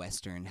like a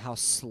Western, how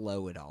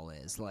slow it all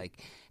is.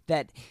 Like,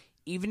 that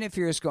even if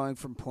you're just going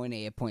from point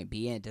A to point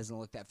B and it doesn't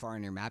look that far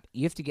on your map,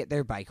 you have to get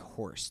there by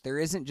horse. There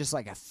isn't just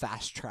like a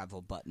fast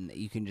travel button that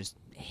you can just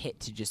hit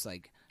to just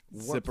like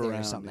warp there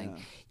or something.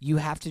 Yeah. You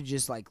have to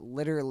just like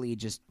literally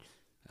just,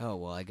 oh,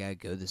 well, I gotta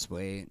go this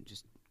way and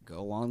just go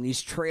along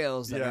these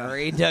trails that are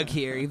already dug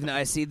here. Even though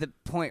I see the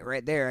point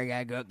right there, I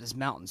gotta go up this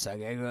mountain, so I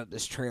gotta go up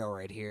this trail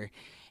right here.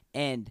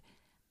 And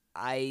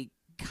I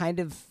kind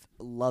of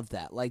love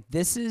that. Like,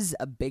 this is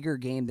a bigger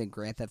game than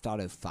Grand Theft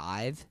Auto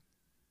 5,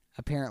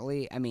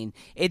 apparently. I mean,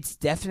 it's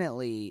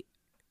definitely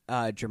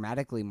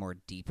dramatically more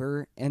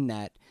deeper in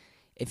that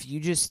if you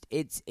just,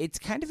 it's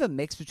kind of a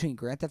mix between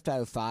Grand Theft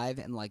Auto 5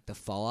 and like the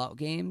Fallout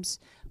games,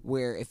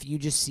 where if you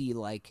just see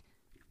like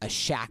a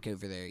shack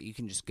over there, you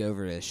can just go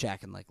over to the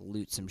shack and like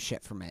loot some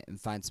shit from it and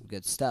find some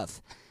good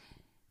stuff.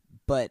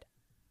 But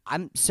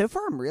I'm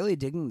really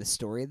digging the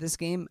story of this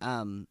game.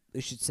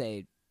 We should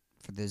say,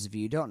 for those of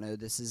you who don't know,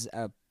 this is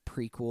a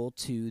prequel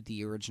to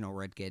the original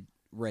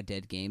Red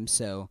Dead game.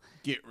 So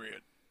Get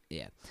rid.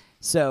 yeah.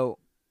 So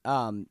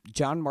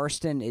John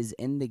Marston is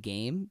in the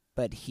game,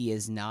 but he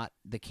is not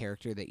the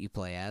character that you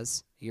play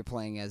as. You're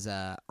playing as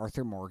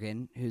Arthur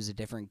Morgan, who's a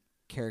different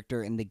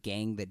character in the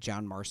gang that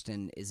John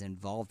Marston is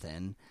involved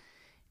in,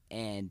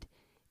 and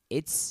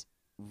it's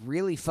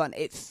really fun.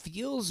 It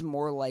feels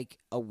more like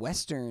a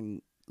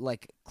Western,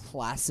 like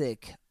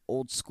classic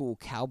old school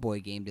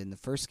cowboy game than the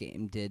first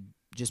game did,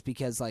 just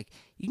because like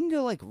you can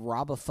go like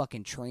rob a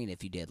fucking train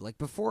if you did. Like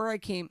before I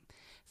came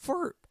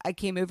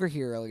over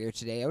here earlier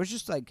today, I was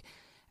just like,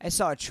 I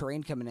saw a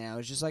train coming in. I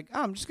was just like,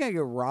 oh, I'm just going to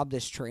go rob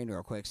this train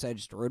real quick. So I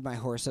just rode my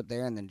horse up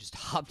there and then just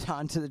hopped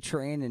onto the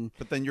train. And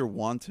But then you're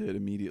wanted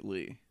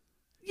immediately.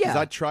 yeah, Because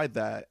I tried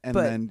that, and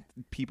then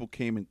people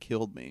came and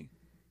killed me.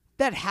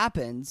 that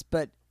happens.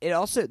 But it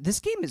also,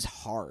 this game is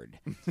hard.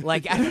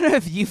 Like, I don't know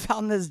if you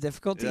found this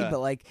difficulty, Yeah.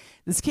 but like,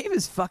 this game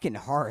is fucking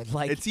hard.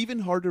 Like, It's even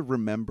hard to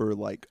remember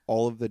like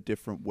all of the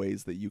different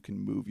ways that you can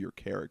move your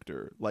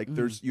character. Like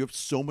you have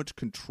so much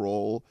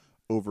control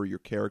over your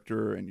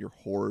character and your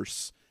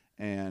horse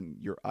and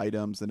your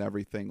items and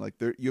everything. Like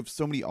you have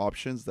so many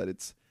options that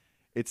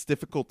it's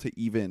difficult to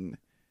even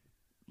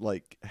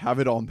like have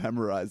it all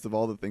memorized of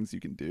all the things you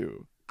can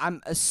do. I'm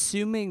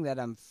assuming that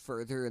I'm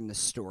further in the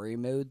story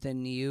mode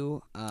than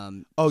you. Oh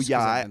just 'cause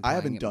yeah, I've been I playing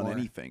haven't it done more.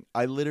 anything.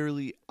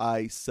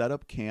 I set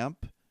up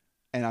camp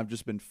and I've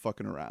just been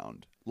fucking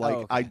around. Like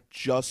okay. I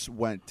just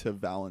went to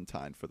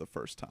Valentine for the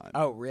first time.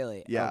 Oh,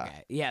 really? Yeah.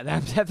 Okay. Yeah,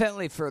 I'm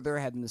definitely further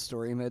ahead in the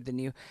story mode than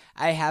you.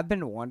 I have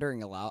been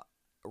wandering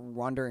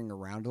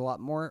around a lot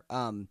more.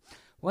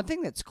 One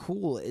thing that's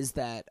cool is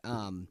that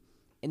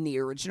in the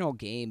original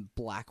game,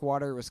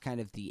 Blackwater was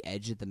kind of the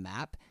edge of the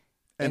map.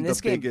 and in the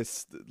this game,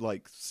 biggest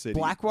like city.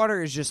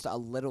 Blackwater is just a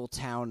little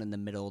town in the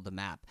middle of the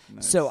map.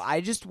 Nice. So I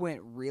just went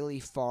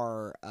really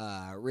far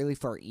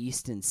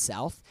east and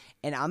south,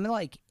 and I'm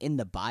like in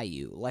the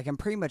bayou. Like I'm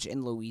pretty much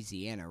in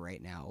Louisiana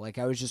right now. Like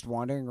I was just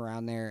wandering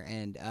around there,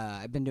 and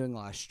I've been doing a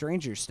lot of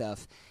stranger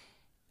stuff,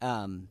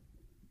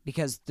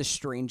 because the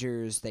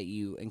strangers that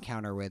you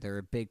encounter with are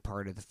a big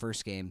part of the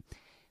first game.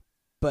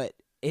 But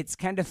it's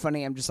kind of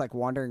funny. I'm just like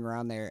wandering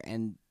around there,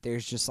 and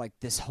there's just like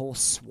this whole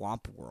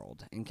swamp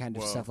world and kind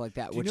of Whoa. stuff like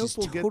that, Do you which know is if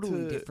we'll get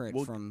totally to- different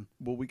we'll- from.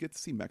 Will we get to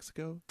see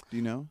Mexico? Do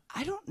you know?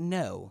 I don't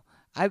know.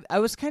 I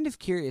was kind of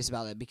curious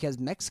about that because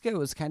Mexico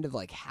was kind of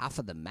like half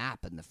of the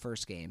map in the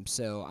first game,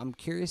 so I'm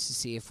curious to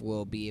see if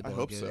we'll be able I to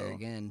hope go so. there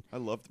again. I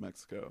loved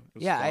Mexico. It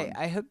was Yeah, fun.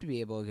 I hope to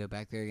be able to go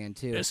back there again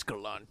too.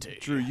 Escalante.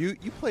 Drew, you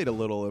played a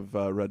little of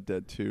Red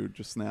Dead 2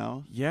 just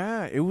now.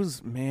 Yeah, it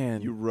was,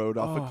 man. You rode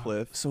off a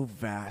cliff. So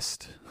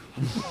vast.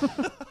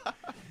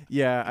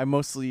 Yeah,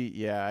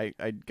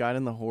 I got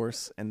in the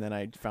horse and then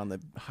I found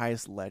the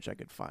highest ledge I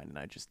could find and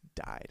I just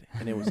died.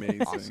 And it was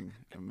Amazing. awesome.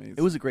 Amazing.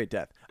 It was a great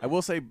death. I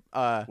will say,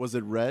 Was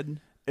it red?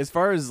 as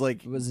far as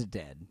like, Was it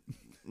dead?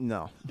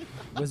 no,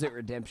 Was it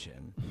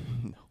redemption?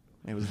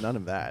 it was none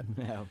of that.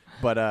 No.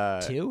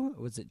 But 2?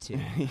 Was it 2?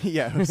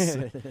 yeah, it was,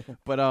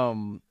 but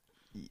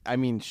I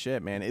mean,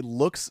 shit, man.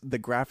 The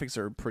graphics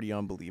are pretty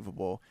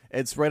unbelievable.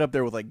 It's right up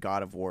there with like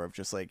God of War, of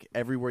just like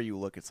everywhere you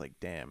look, it's like,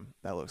 damn,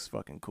 that looks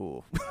fucking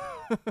cool.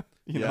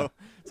 you know,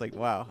 it's like,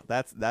 wow,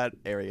 that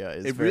area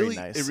is very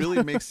nice. It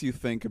really makes you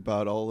think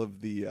about all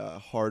of the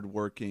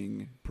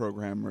hardworking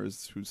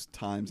programmers whose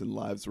times and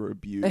lives were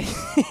abused.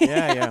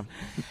 yeah.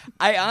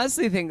 I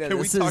honestly think that Can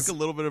we this talk is. a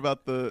little bit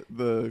about the?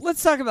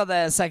 Let's talk about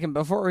that in a second.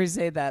 Before we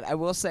say that, I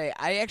will say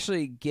I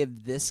actually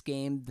give this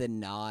game the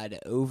nod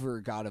over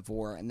God of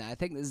War, and I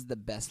think this is the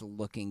best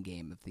looking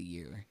game of the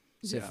year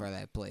so Yeah. far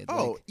that I played.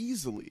 Oh, Like,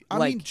 easily. I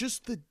like- mean,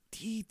 just the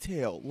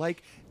detail.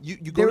 Like you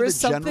go There to the was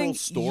something general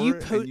store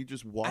you and you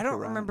just walk I don't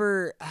around.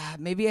 remember.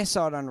 Maybe I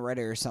saw it on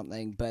Reddit or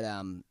something, but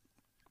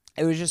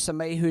it was just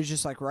somebody who was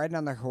just like riding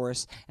on their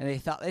horse, and they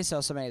thought they saw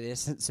somebody at a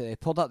distance, so they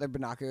pulled out their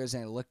binoculars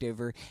and they looked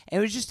over, and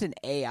it was just an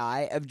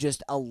AI of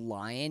just a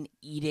lion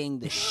eating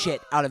the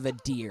shit out of a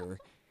deer.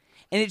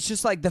 And it's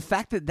just like the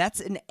fact that that's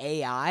an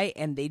AI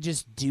and they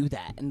just do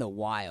that in the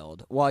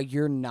wild while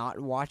you're not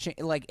watching.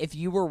 Like, if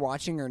you were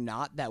watching or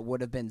not, that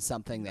would have been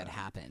something that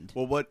happened.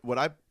 Well, what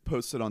I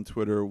posted on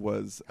Twitter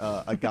was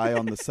a guy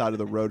on the side of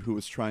the road who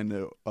was trying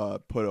to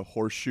put a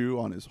horseshoe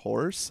on his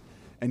horse,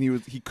 and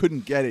he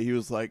couldn't get it. He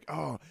was like,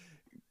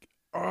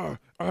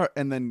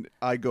 and then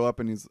I go up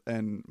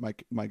and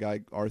my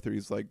guy Arthur,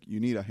 he's like, "You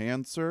need a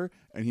hand, sir?"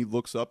 And he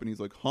looks up and he's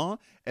like, "Huh?"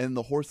 And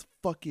the horse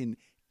fucking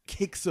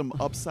kicks him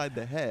upside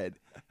the head,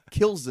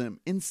 kills him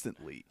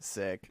instantly,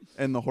 Sick.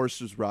 and the horse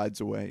just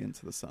rides away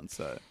into the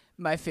sunset.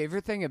 My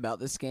favorite thing about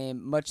this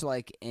game, much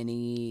like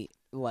any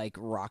like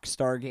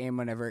Rockstar game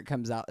whenever it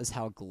comes out, is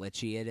how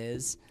glitchy it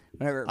is.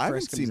 Whenever it I haven't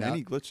first comes seen out.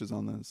 any glitches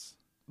on this.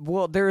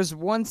 Well, there's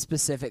one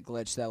specific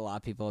glitch that a lot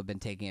of people have been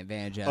taking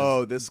advantage of.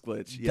 Oh, this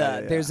glitch.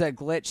 Yeah, There's a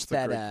glitch a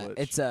that great glitch.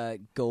 it's a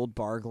gold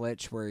bar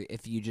glitch where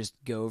if you just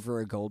go over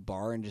a gold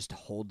bar and just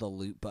hold the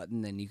loot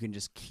button, then you can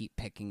just keep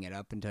picking it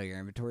up until your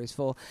inventory is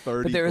full.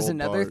 30 But there was gold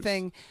another bars.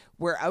 thing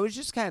where I was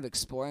just kind of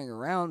exploring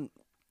around,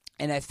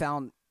 and I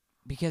found,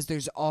 because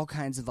there's all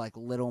kinds of like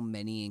little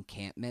mini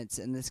encampments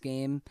in this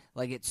game,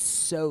 like it's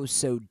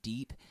so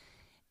deep,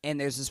 and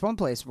there's this one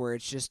place where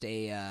it's just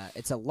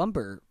it's a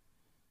lumber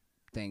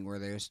thing where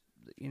there's,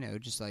 you know,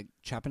 just like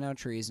chopping down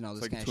trees and all It's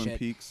this like kind of Twin shit.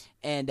 Peaks.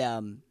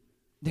 And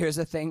there's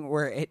a thing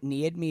where it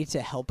needed me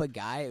to help a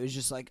guy. It was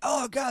just like,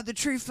 "Oh God, the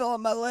tree fell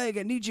on my leg.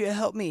 I need you to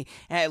help me."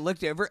 And I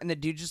looked over, and the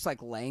dude just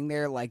like laying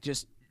there, like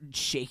just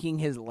shaking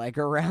his leg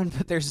around,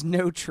 but there's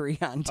no tree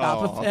on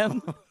top of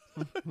him.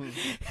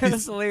 It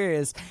was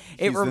hilarious.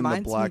 He's in the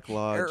reminds Black me.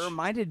 Lodge. It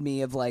reminded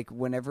me of like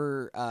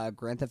whenever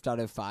Grand Theft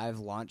Auto 5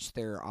 launched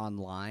their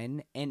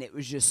online, and it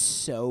was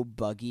just so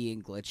buggy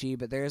and glitchy.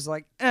 But there's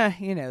like,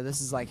 you know, this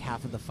is like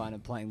half of the fun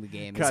of playing the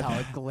game is God,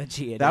 how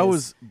glitchy it is. That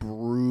was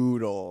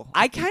brutal.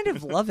 I kind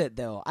of love it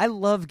though. I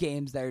love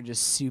games that are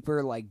just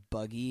super like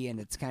buggy, and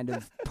it's kind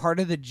of part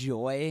of the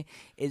joy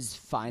is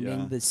finding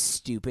Yeah. the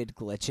stupid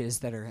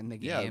glitches that are in the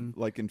Yeah, game.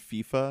 like in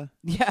FIFA,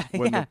 Yeah,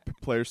 when yeah. the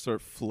players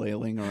start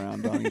flailing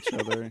around on each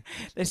other.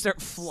 They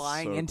start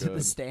flying So into the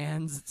good.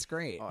 stands. It's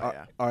great. Oh,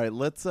 yeah. All right,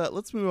 let's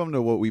move on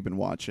to what we've been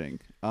watching.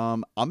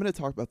 I'm going to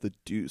talk about the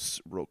Deuce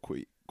real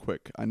quick.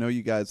 I know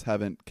you guys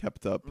haven't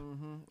kept up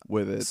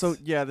with it. So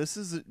yeah, this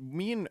is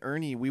me and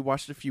Ernie. We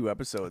watched a few I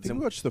episodes. think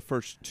we watched the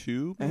first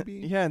two, and-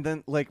 maybe. yeah, and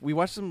then like we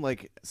watched some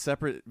like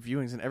separate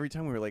viewings, and every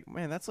time we were like,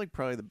 "Man, that's like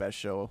probably the best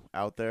show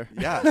out there."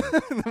 Yeah,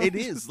 it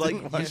is. Like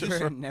didn't watch you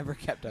just- Never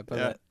kept up with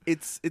Yeah.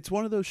 it. it's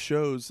one of those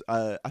shows.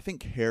 I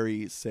think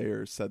Harry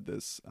Sayer said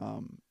this.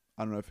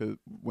 I don't know if it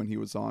when he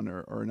was on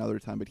or another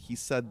time, but he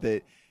said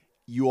that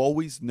you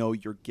always know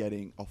you're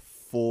getting a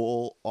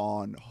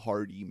full-on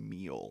hearty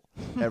meal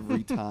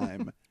every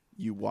time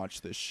you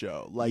watch this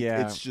show. Like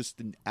Yeah. it's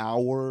just an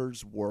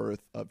hour's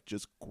worth of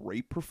just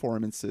great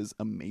performances,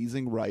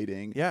 amazing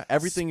writing. Yeah,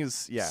 everything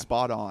is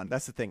spot on.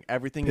 That's the thing.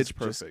 Everything Pitch is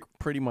just perfect.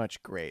 pretty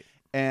much great.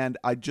 And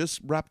I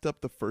just wrapped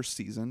up the first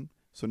season,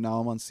 so now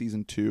I'm on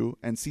season 2,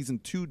 and season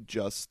 2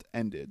 just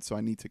ended, so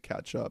I need to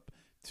catch up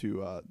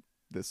to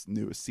this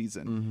newest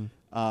season.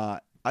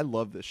 I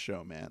love this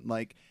show, man.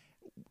 Like,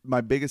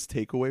 my biggest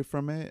takeaway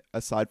from it,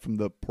 aside from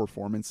the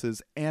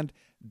performances and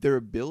their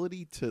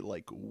ability to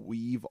like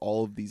weave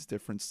all of these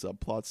different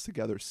subplots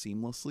together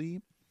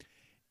seamlessly,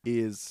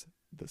 is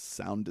the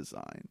sound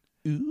design.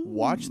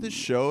 Watch this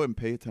show and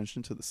pay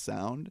attention to the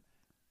sound.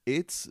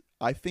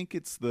 I think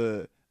it's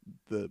the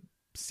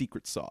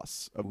secret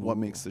sauce of what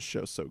makes the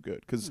show so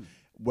good. Because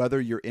whether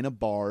you're in a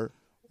bar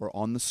or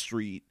on the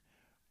street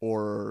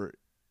or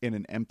in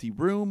an empty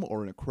room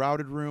or in a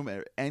crowded room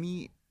or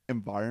any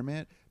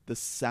environment, the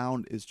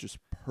sound is just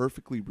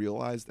perfectly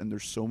realized, and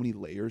there's so many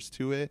layers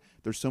to it.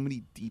 There's so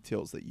many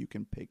details that you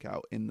can pick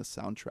out in the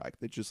soundtrack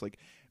that just like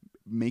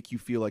make you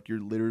feel like you're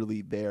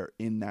literally there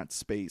in that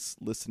space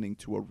listening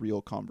to a real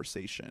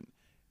conversation.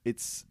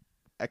 It's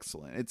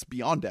excellent. It's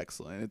beyond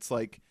excellent. It's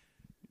like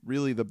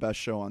really the best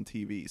show on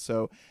TV.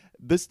 So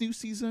this new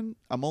season,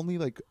 I'm only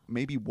like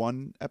maybe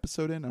one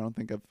episode in. I don't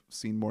think I've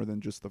seen more than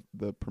just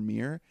the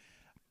premiere.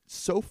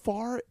 So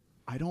far,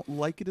 I don't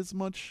like it as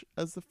much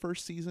as the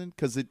first season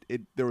because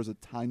there was a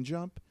time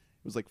jump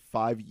was like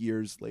 5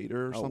 years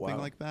later or Oh, something wow.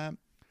 like that.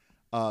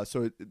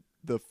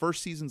 The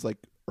first season's like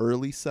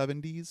early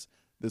 70s.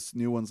 This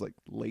new one's like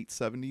late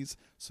 70s.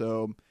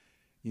 So,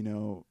 you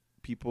know,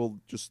 people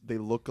just they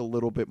look a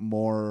little bit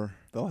more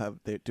Do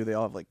they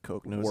all have like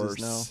Coke noses worse.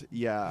 now?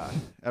 Yeah,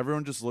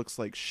 everyone just looks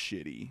like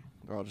shitty.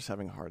 They're all just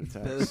having heart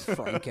attacks. Those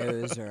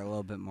Francos are a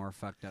little bit more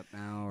fucked up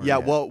now. or- Yeah,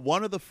 well,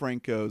 one of the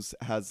Francos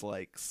has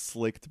like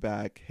slicked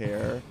back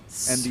hair,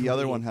 and the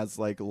other Sweet. one has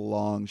like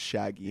long,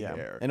 shaggy Yeah,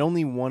 hair. and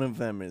only one of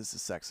them is a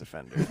sex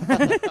offender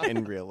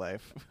in real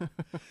life.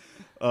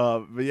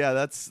 But yeah,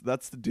 that's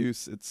the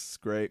Deuce. It's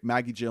great.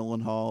 Maggie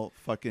Gyllenhaal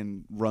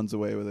fucking runs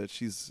away with it.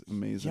 She's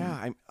amazing.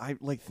 Yeah, I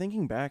like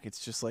thinking back. It's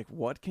just like,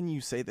 what can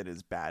you say that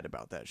is bad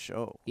about that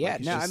show? Yeah, Like,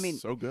 it's no, just- I mean,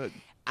 so good.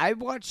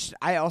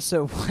 I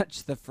also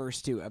watched the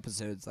first 2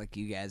 episodes like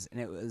you guys, and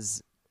it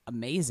was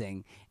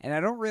amazing. And I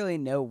don't really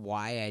know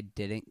why I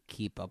didn't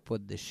keep up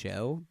with the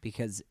show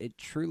because it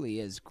truly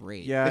is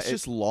great. yeah, It's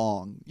just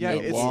long. yeah,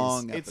 You know, it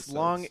long. It's episodes.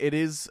 long. It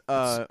is.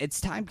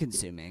 It's time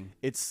consuming.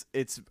 It's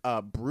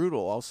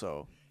brutal.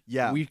 Also,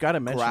 Yeah, we've got to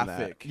mention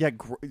graphic. that. Yeah,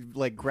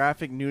 like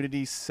graphic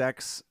nudity,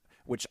 sex,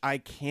 which I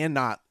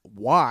cannot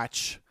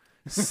watch.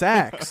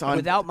 Sex on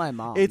Without my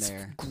mom it's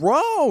there.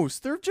 gross.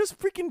 They're just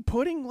freaking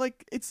putting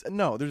like it's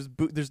no. There's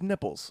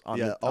nipples on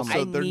Yeah, the.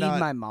 also- I they're need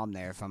not- my mom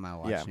there if I'm gonna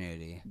watch Yeah.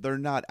 nudity. They're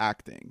not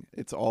acting.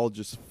 It's all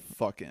just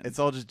fucking. It's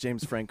all just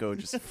James Franco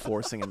just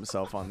forcing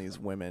himself on these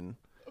women,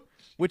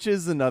 which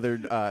is another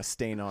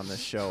stain on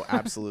this show,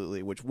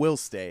 absolutely, which will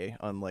stay,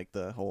 unlike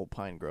the whole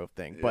Pine Grove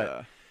thing.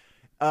 But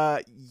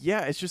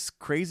yeah, it's just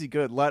crazy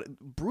good.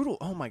 Brutal.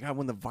 Oh my god,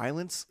 when the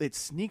violence it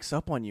sneaks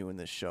up on you in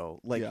this show,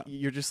 like Yeah.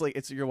 you're just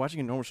like you're watching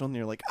a normal show and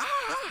you're like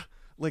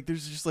like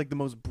there's just like the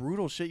most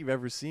brutal shit you've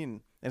ever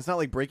seen. And it's not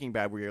like Breaking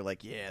Bad where you're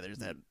like, yeah,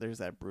 there's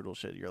that brutal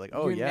shit. You're like,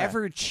 oh You're yeah,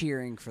 never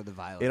cheering for the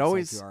violence. It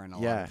always- like you are in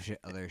a yeah. lot of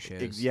other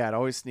shows. yeah, it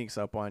always sneaks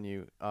up on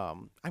you. I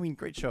mean,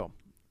 great show.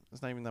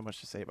 There's not even that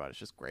much to say about it. It's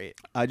just great.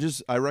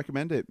 I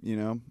recommend it. You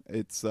know,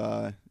 it's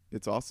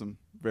awesome.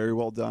 Very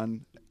well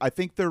done. I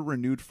think they're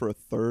renewed for a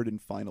 3rd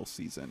and final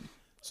season,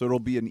 so it'll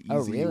be an easy Oh,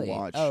 really?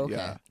 watch. Oh, okay.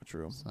 Yeah,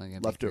 True. It's like every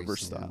leftover 3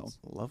 style. seasons.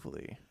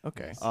 Lovely.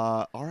 Okay.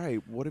 All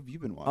right. What have you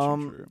been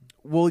watching, Drew?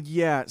 Well,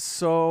 yeah.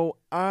 So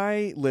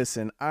I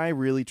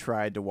really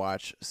tried to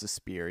watch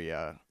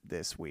Suspiria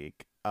this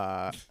week.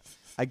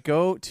 I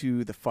go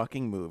to the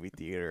fucking movie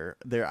theater.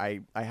 There,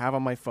 I have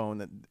on my phone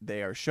that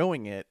they are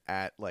showing it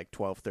at like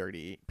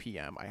 12:30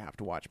 p.m. I have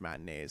to watch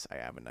matinees. I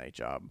have a night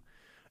job,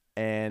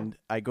 and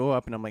I go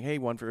up and I'm like, "Hey,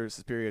 one for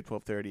Suspiria at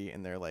 12:30,"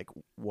 and they're like,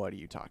 "What are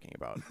you talking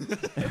about?"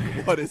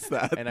 What is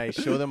that? And I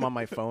show them on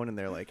my phone, and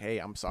they're like, "Hey,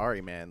 I'm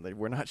sorry, man. Like,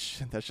 we're not.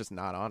 That's just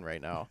not on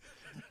right now."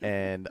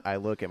 And I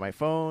look at my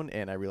phone,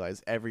 and I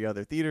realize every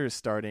other theater is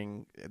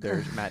starting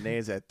their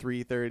matinees at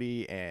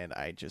 3:30, and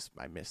I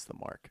missed the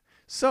mark.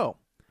 So,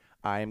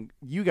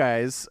 you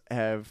guys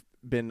have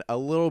been a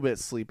little bit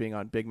sleeping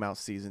on Big Mouth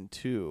season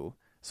 2,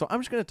 so I'm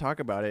just gonna talk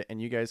about it, and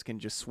you guys can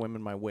just swim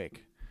in my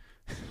wake.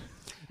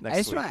 I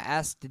just want to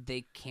ask: did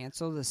they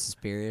cancel the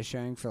Suspiria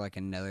showing for like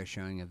another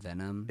showing of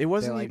Venom? It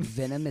wasn't They're like even-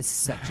 Venom is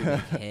such a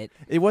big hit.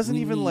 It wasn't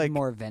We even need like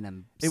more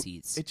Venom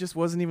seats. It just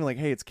wasn't even like,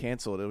 hey, it's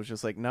canceled. It was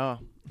just like, no,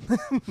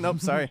 nope,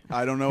 sorry.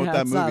 I don't know what Yeah,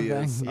 that it's not movie a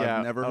is. thing. Yeah,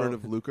 I've never heard oh.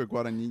 of Luca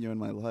Guadagnino in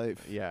my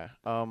life. Yeah.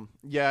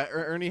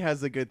 Ernie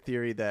has a good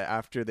theory that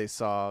after they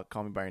saw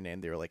Call Me by Your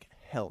Name, they were like,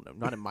 hell no,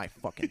 not in my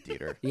fucking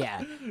theater.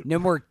 Yeah, no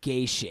more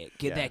gay shit.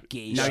 Get Yeah. that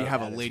gay Now shit you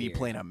have a out of lady here.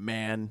 playing a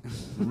man.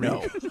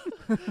 No.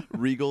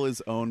 Regal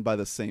is owned by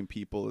the same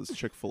people as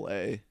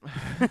Chick-fil-A.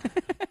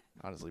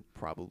 Honestly,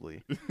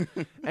 probably.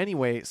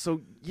 Anyway,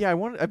 so yeah,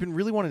 I've been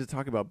really wanting to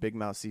talk about Big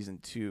Mouth season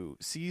 2.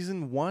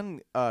 Season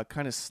 1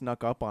 kind of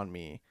snuck up on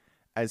me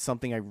as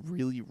something I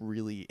really,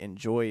 really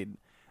enjoyed,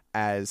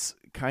 as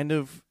kind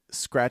of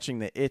scratching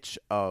the itch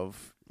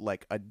of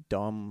like a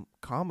dumb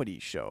comedy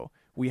show.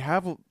 We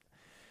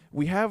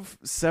have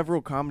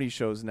several comedy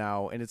shows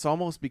now, and it's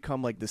almost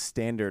become like the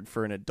standard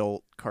for an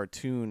adult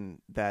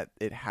cartoon that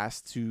it has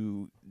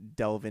to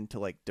delve into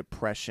like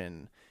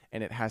depression,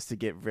 and it has to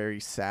get very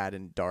sad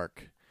and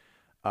dark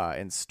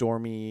and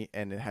stormy,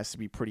 and it has to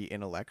be pretty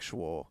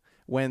intellectual,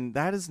 when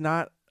that is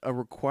not a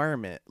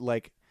requirement.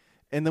 Like,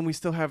 and then we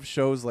still have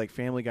shows like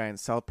Family Guy and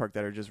South Park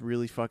that are just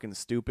really fucking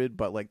stupid,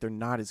 but like they're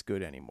not as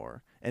good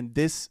anymore. And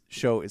this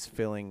show is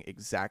filling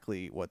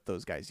exactly what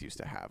those guys used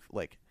to have.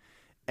 Like,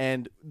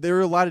 and there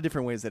are a lot of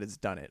different ways that it's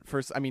done it.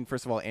 First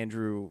of all,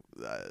 Andrew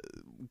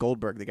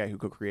Goldberg, the guy who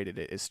co-created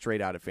it, is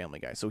straight out of Family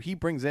Guy. So he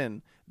brings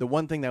in the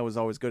one thing that was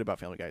always good about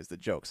Family Guy is the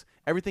jokes.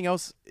 Everything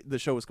else, the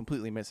show was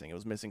completely missing. It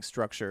was missing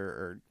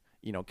structure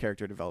or,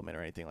 character development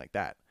or anything like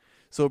that.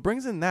 So it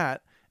brings in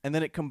that, and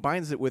then it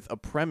combines it with a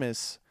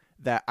premise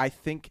that I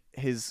think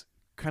has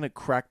kind of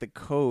cracked the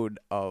code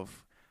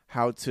of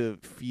how to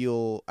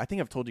feel. I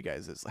think I've told you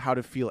guys this, how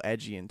to feel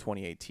edgy in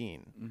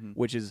 2018,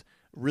 which is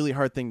really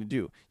hard thing to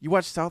do. You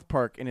watch South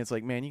Park and it's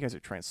like, man, you guys are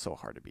trying so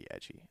hard to be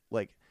edgy.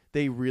 Like,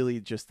 they really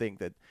just think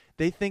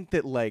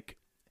that like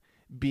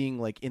being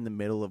like in the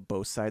middle of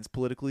both sides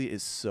politically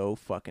is so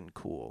fucking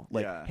cool.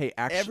 Like, Yeah. hey,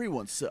 actually,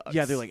 Everyone sucks.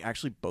 yeah, they're like,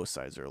 actually, both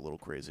sides are a little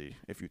crazy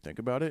if you think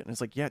about it. And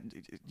it's like,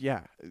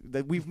 yeah,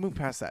 that we've moved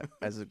past that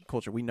as a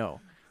culture. We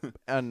know,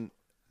 and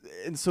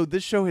so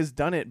this show has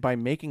done it by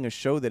making a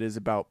show that is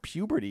about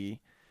puberty,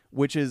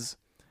 which is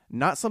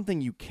not something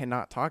you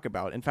cannot talk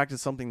about. In fact,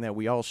 it's something that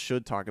we all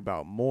should talk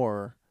about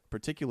more,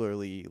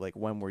 particularly like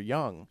when we're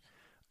young.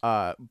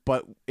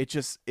 But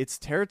it's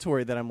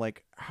territory that I'm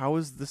like, how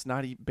has this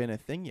not been a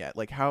thing yet?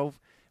 Like, how have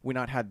we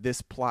not had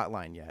this plot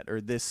line yet,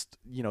 or this,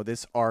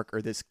 this arc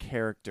or this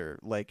character?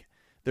 Like,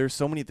 there's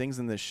so many things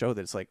in this show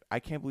that it's like, I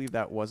can't believe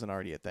that wasn't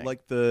already a thing.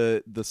 Like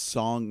the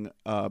song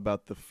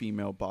about the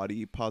female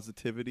body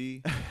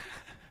positivity.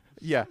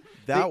 yeah,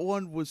 That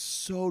one was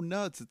so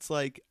nuts. It's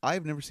like,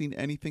 I've never seen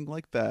anything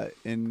like that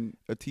in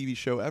a TV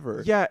show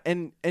ever. yeah,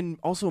 and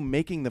also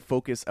making the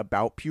focus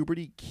about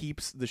puberty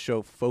keeps the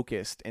show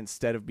focused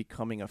instead of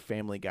becoming a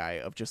Family Guy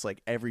of just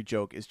like every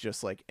joke is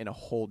just like in a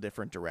whole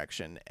different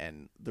direction,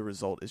 and the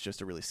result is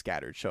just a really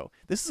scattered show.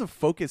 This is a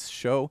focused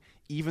show,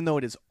 even though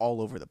it is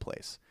all over the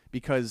place,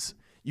 because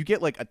you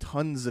get like a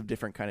tons of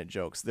different kind of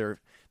jokes.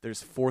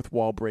 There's fourth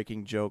wall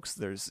breaking jokes.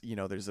 There's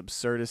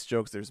absurdist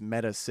jokes. There's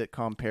meta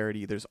sitcom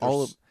parody. There's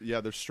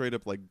straight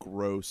up like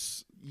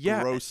gross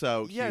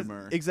out yeah,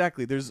 humor.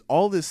 Exactly. There's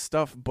all this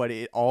stuff, but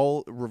it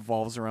all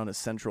revolves around a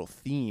central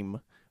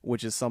theme,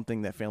 which is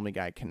something that Family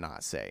Guy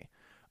cannot say.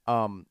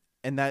 And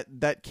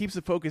that keeps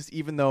it focused,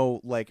 even though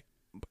like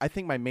I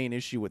think my main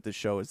issue with the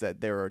show is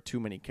that there are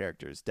too many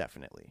characters,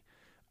 definitely.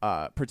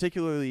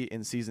 Particularly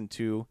in season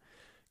 2.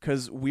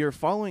 Because we are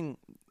following,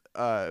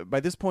 by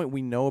this point,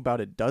 we know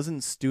about a dozen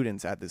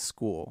students at this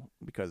school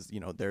because,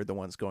 they're the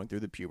ones going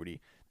through the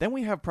puberty. Then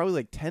we have probably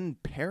like 10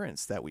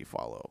 parents that we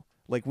follow.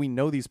 Like, we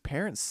know these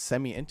parents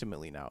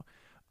semi-intimately now.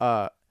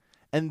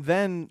 And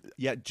then...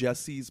 Yeah,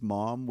 Jesse's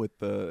mom with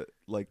the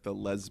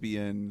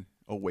lesbian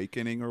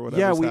awakening or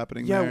whatever's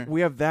happening there. Yeah,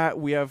 we have that.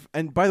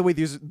 And by the way,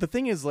 the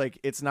thing is, like,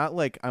 it's not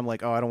like I'm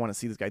like, oh, I don't want to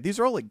see this guy. These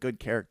are all like good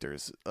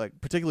characters,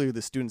 like particularly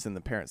the students and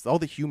the parents. All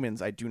the humans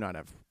I do not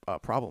have a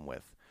problem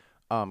with.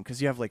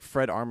 Because you have like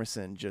Fred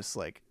Armisen just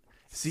like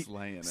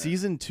slaying it.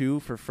 Season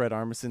 2 for Fred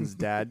Armisen's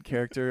dad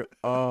character.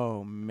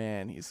 Oh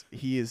man,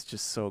 he is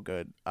just so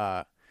good.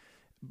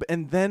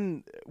 And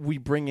then we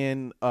bring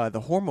in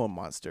the hormone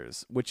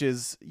monsters, which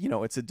is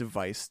it's a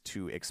device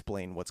to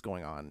explain what's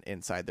going on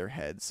inside their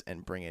heads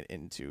and bring it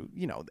into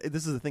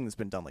this is a thing that's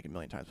been done like a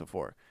million times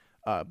before,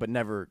 but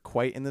never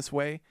quite in this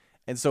way.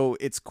 And so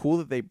it's cool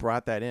that they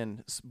brought that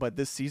in. But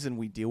this season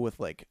we deal with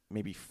like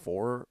maybe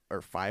 4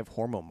 or 5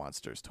 hormone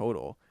monsters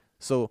total.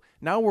 So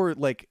now we're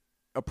like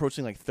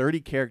approaching like 30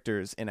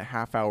 characters in a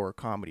half-hour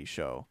comedy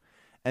show.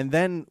 And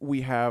then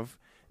we have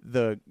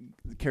the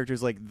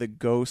characters like the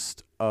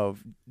ghost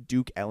of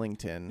Duke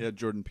Ellington. Yeah,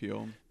 Jordan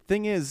Peele.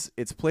 Thing is,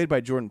 it's played by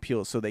Jordan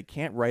Peele, so they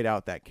can't write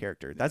out that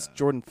character. That's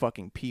Jordan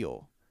fucking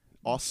Peele.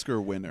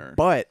 Oscar winner.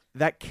 But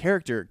that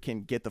character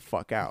can get the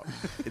fuck out.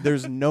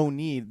 There's no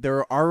need. There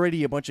are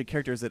already a bunch of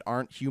characters that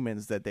aren't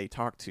humans that they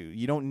talk to.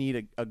 You don't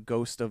need a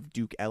ghost of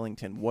Duke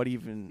Ellington. What?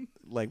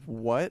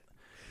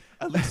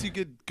 At least you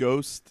get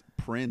Ghost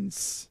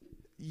Prince.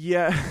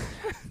 Yeah.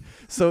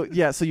 So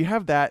you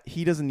have that.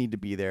 He doesn't need to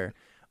be there.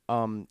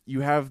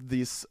 You have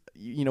these,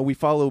 we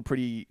follow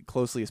pretty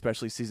closely,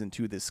 especially season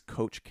 2, this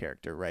coach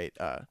character, right?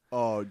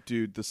 Oh,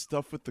 dude, the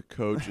stuff with the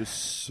coach is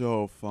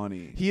so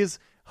funny. He is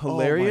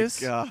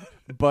hilarious. Oh my God.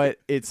 But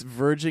it's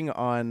verging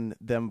on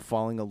them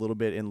falling a little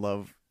bit in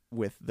love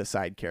with the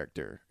side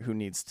character who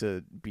needs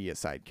to be a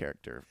side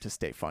character to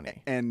stay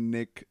funny. And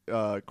Nick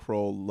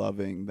Kroll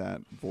loving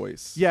that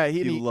voice. Yeah,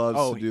 he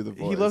loves to do the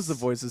voice. He loves the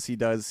voices he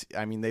does.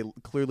 I mean, they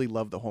clearly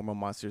love the hormone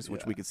monsters,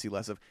 which we could see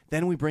less of.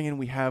 Then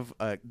we have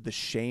the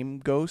Shame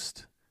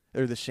Ghost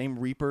or the Shame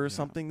Reaper or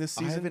something this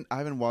season. I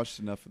haven't watched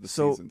enough of the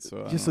season,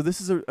 so so this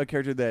is a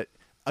character that,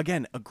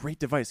 again, a great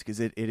device because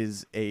it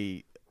is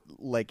the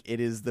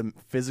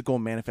physical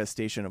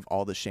manifestation of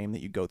all the shame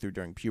that you go through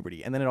during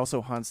puberty, and then it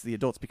also haunts the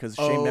adults because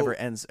shame never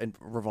ends and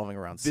revolving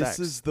around sex.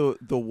 This is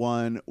the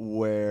one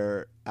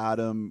where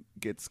Adam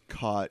gets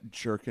caught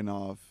jerking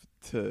off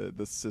to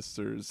the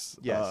sister's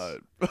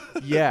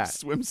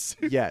swimsuit.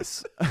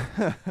 Yes.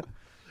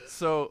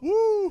 So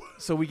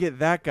we get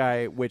that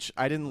guy, which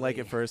I didn't like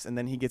at first, and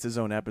then he gets his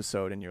own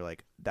episode, and you're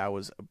like, that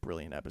was a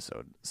brilliant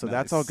episode. So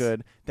that's all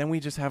good. Then we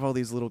just have all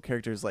these little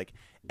characters, like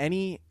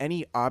any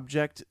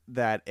object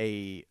that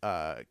a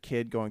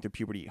kid going through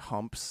puberty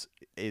humps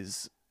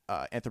is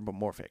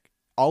anthropomorphic.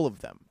 All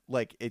of them.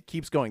 Like, it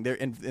keeps going. There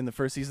in the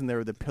first season, there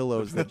were the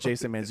pillows that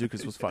Jason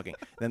Mantzoukas was fucking.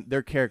 Then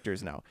they're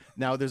characters now.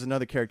 Now there's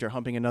another character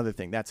humping another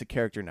thing. That's a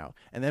character now.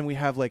 And then we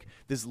have like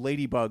this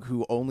ladybug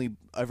who only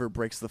ever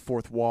breaks the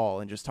fourth wall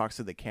and just talks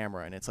to the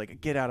camera. And it's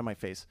like, get out of my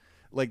face.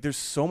 Like, there's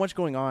so much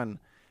going on,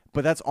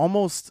 but that's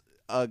almost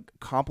a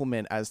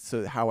compliment as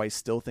to how I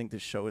still think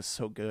this show is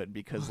so good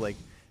because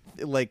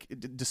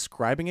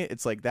describing it,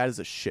 it's like that is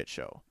a shit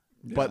show.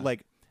 Yeah. But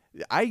like,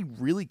 I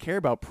really care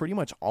about pretty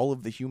much all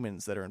of the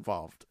humans that are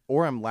involved,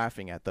 or I'm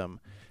laughing at them.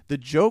 The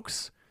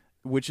jokes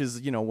which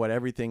is, what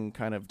everything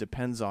kind of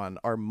depends on,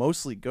 are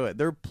mostly good.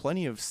 There are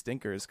plenty of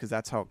stinkers because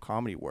that's how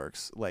comedy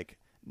works. Like,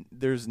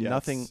 there's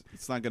nothing.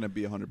 It's not going to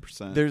be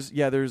 100%.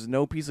 There's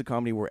no piece of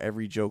comedy where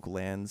every joke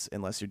lands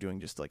unless you're doing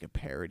just like a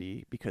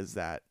parody, because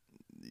that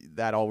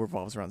all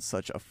revolves around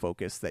such a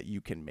focus that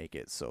you can make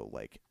it so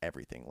like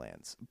everything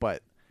lands.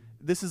 But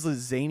this is a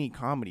zany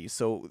comedy,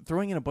 so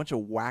throwing in a bunch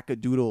of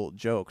wackadoodle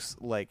jokes,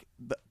 like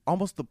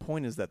almost the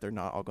point is that they're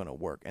not all going to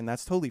work, and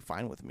that's totally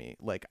fine with me.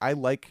 Like I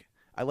like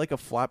a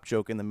flop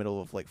joke in the middle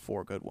of like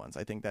 4 good ones.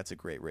 I think that's a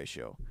great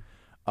ratio.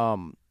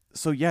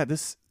 So yeah,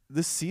 this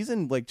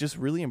season like just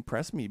really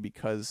impressed me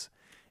because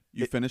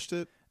you finished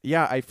it.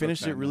 Yeah, I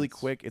finished Okay, it really nice.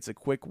 quick. It's a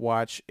quick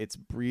watch. It's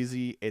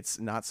breezy. It's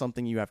not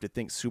something you have to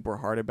think super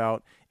hard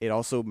about. It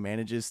also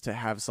manages to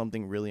have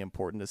something really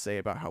important to say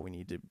about how we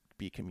need to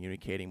be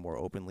communicating more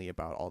openly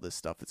about all this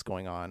stuff that's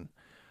going on.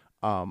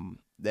 And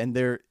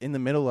they're in the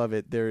middle of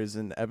it. There is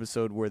an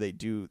episode where they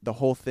do the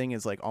whole thing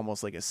is like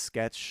almost like a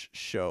sketch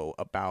show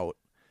about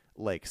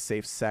like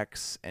safe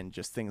sex and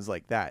just things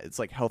like that. It's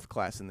like health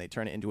class, and they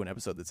turn it into an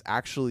episode that's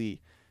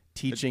actually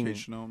teaching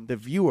Educational. the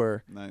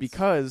viewer, Nice.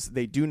 because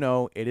they do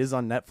know it is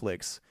on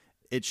Netflix.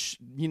 It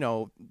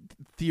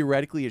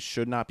theoretically it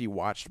should not be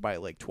watched by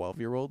like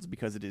 12-year-olds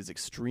because it is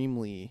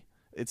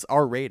it's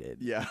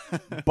R-rated. Yeah.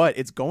 But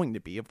it's going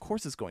to be. Of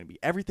course it's going to be.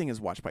 Everything is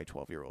watched by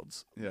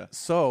 12-year-olds. Yeah.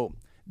 So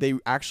they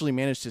actually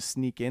managed to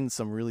sneak in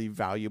some really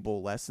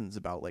valuable lessons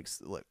about like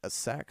a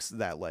sex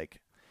that like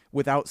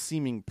without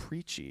seeming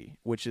preachy,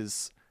 which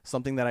is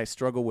something that I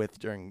struggle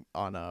with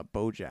on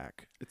BoJack.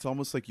 It's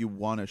almost like you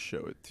want to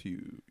show it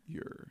to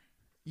your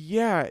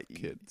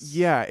kids.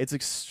 Yeah, it's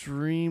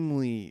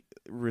extremely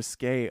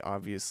risque,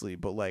 obviously,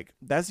 but like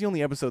that's the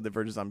only episode that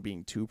verges on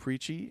being too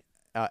preachy.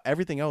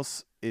 Everything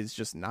else is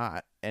just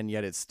not, and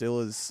yet it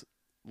still is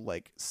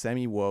like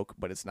semi woke,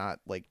 but it's not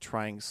like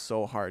trying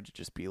so hard to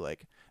just be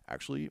like,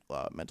 actually,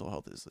 mental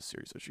health is a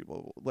serious issue. Blah,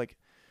 blah, blah. Like,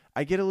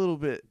 I get a little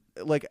bit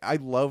like I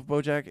love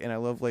BoJack and I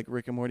love like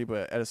Rick and Morty,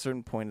 but at a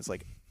certain point, it's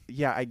like,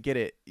 yeah, I get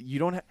it. You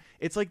don't.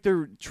 It's like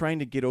they're trying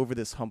to get over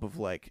this hump of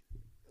like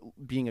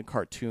being a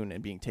cartoon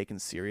and being taken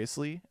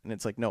seriously, and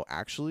it's like, no,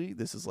 actually,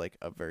 this is like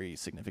a very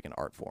significant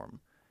art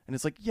form. And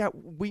it's like, yeah,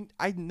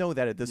 I know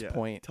that at this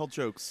point. Tell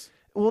jokes.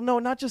 Well, no,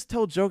 not just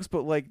tell jokes,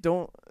 but like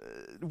don't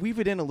weave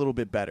it in a little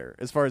bit better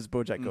as far as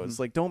BoJack goes.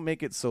 Like, don't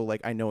make it so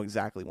like I know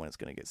exactly when it's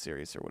gonna get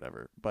serious or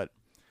whatever. But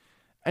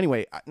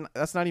anyway,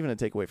 that's not even a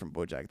takeaway from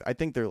BoJack. I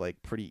think they're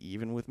like pretty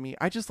even with me.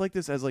 I just like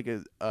this as like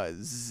a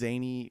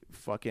zany,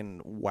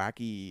 fucking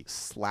wacky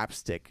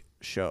slapstick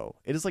show.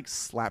 It is like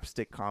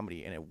slapstick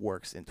comedy, and it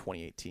works in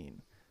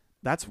 2018.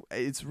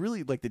 It's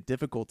really like the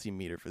difficulty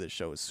meter for this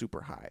show is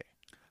super high.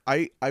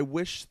 I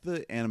wish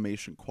the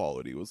animation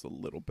quality was a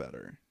little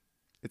better.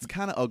 It's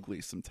kind of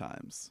ugly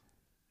sometimes.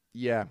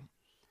 Yeah.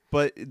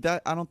 But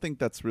I don't think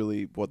that's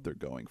really what they're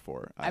going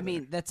for either. I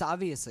mean, that's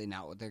obviously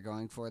not what they're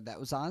going for. That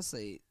was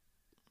honestly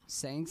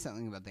saying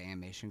something about the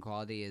animation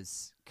quality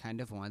is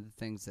kind of one of the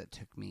things that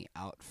took me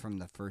out from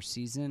the first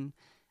season.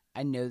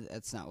 I know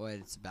that's not what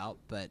it's about,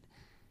 but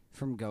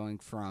from going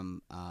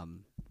from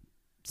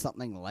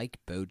something like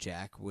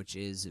BoJack, which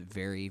is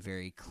very,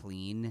 very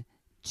clean,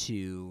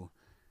 to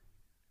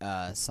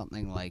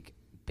something like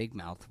Big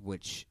Mouth,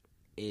 which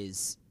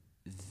is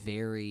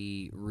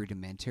very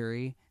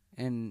rudimentary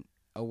in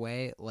a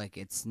way.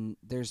 Like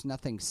there's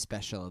nothing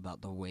special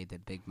about the way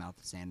that Big Mouth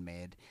is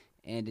animated,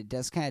 and it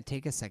does kind of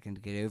take a second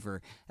to get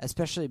over,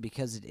 especially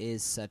because it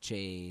is such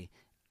a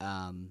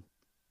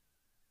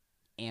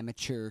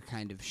amateur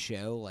kind of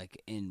show,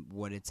 like in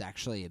what it's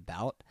actually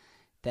about,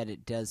 that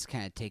it does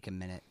kind of take a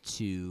minute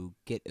to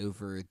get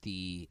over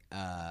the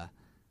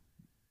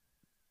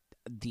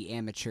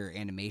amateur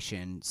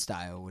animation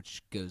style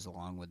which goes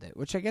along with it,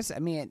 which I guess, I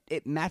mean,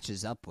 it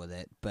matches up with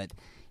it, but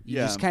you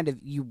just kind of,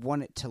 you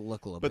want it to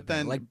look a little bit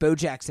better. Like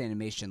BoJack's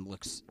animation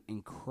looks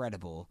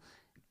incredible,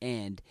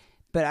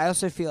 but I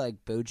also feel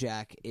like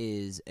BoJack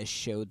is a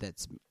show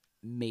that's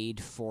made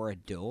for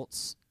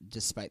adults,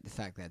 despite the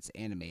fact that it's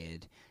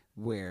animated,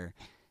 where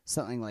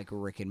something like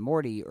Rick and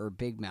Morty or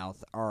Big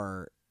Mouth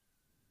are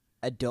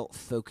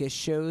adult-focused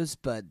shows,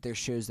 but they're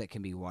shows that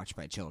can be watched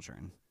by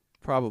children.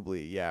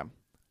 Probably, yeah.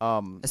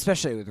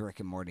 Especially with Rick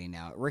and Morty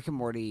now. Rick and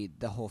Morty,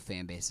 the whole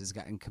fan base has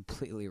gotten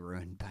completely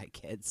ruined by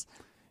kids.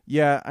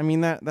 Yeah, I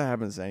mean that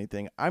happens to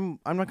anything. I'm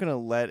not gonna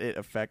let it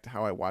affect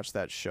how I watch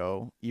that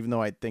show, even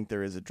though I think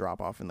there is a drop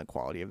off in the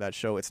quality of that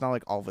show. It's not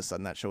like all of a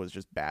sudden that show is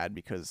just bad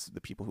because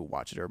the people who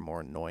watch it are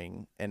more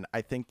annoying. And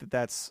I think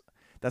that's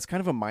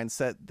kind of a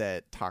mindset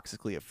that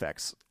toxically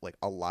affects like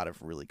a lot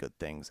of really good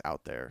things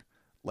out there.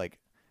 Like,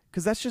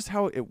 because that's just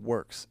how it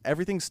works.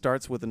 Everything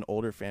starts with an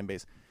older fan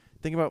base.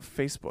 Think about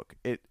Facebook.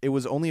 It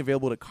was only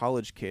available to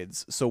college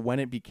kids, so when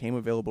it became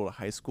available to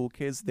high school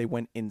kids, they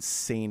went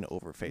insane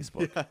over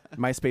Facebook. Yeah.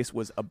 MySpace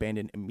was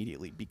abandoned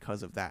immediately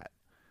because of that.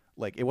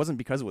 Like, it wasn't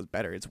because it was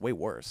better. It's way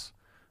worse.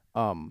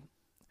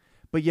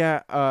 But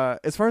yeah,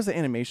 as far as the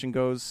animation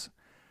goes,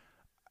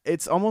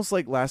 it's almost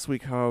like last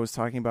week how I was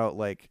talking about,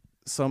 like,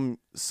 some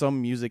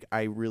music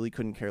I really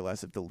couldn't care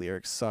less if the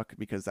lyrics suck,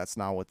 because that's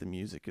not what the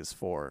music is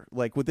for.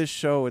 Like with this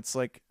show, it's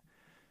like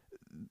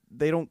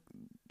they don't,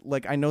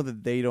 like, I know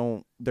that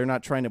they're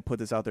not trying to put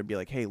this out there and be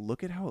like, hey,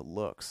 look at how it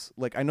looks.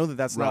 Like, I know that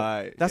that's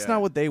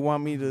not what they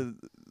want me to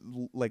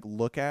like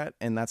look at,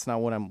 and that's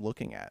not what I'm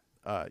looking at.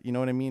 You know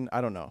what I mean?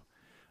 I don't know.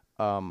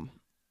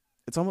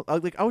 It's almost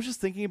like I was just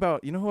thinking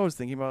about, you know who I was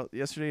thinking about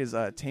yesterday is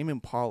Tame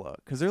Impala,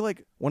 because they're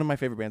like one of my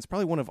favorite bands,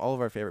 probably one of all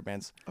of our favorite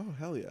bands. Oh,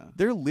 hell yeah.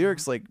 Their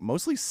lyrics like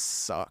mostly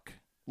suck.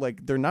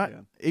 Like they're not,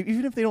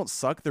 even if they don't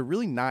suck, they're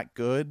really not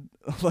good.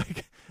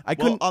 Like I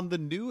couldn't. On the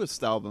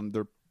newest album,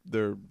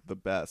 they're the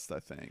best, I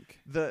think.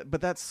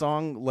 But that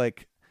song,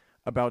 like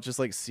about just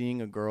like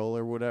seeing a girl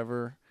or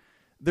whatever,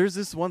 there's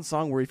this one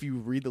song where if you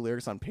read the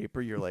lyrics on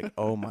paper, you're like,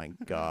 oh my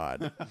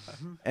god.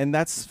 And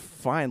that's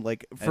fine.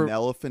 Like for an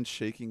elephant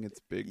shaking its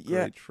big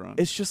gray trunk.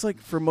 It's just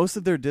like for most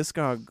of their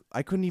discog,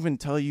 I couldn't even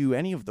tell you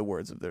any of the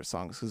words of their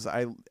songs, because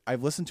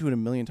I've listened to it a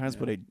million times,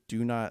 but I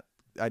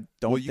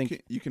don't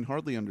think you can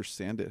hardly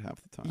understand it half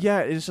the time. Yeah,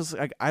 it's just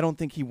like I don't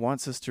think he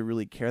wants us to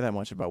really care that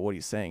much about what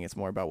he's saying. It's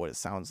more about what it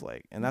sounds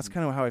like, and that's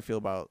kind of how I feel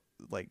about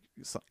like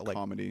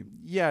comedy.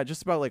 Yeah,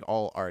 just about like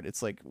all art.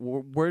 It's like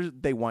where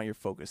they want your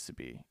focus to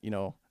be. You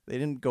know, they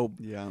didn't go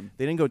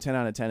 10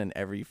 out of 10 in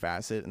every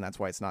facet, and that's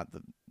why it's not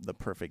the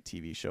perfect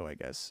TV show. I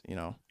guess, you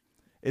know,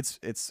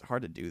 it's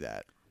hard to do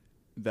that.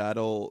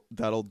 That'll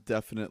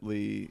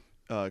definitely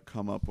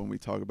come up when we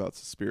talk about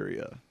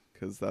Suspiria,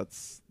 because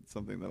that's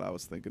something that I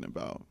was thinking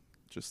about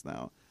just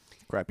now.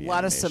 Crappy a lot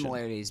animation. of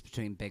similarities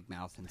between Big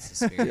Mouth and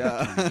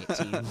Suspiria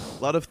 2018.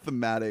 A lot of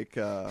thematic.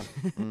 Both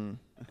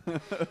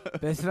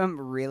of them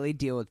really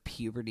deal with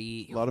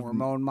puberty,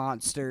 hormone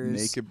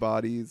monsters, naked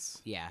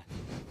bodies. Yeah.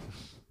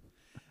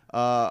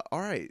 All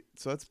right,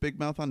 so that's Big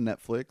Mouth on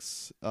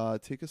Netflix.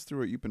 Take us through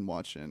what you've been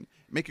watching.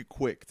 Make it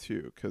quick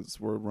too, because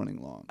we're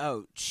running long.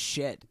 Oh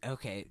shit.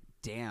 Okay.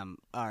 Damn.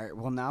 All right.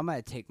 Well, now I'm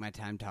gonna take my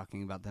time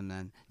talking about them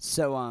then.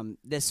 So,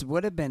 this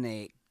would have been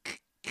a.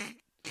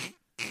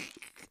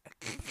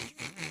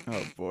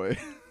 Oh boy.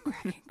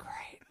 Great.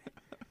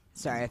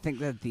 Sorry, I think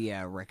that the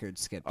record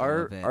skipped a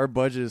little bit. Our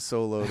budget is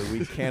so low that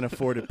we can't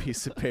afford a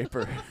piece of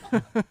paper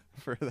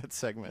for that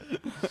segment.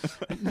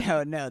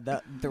 No,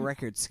 the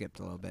record skipped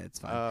a little bit. It's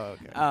fine. Oh,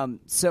 okay.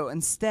 So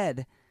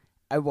instead,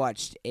 I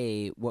watched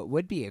what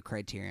would be a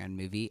Criterion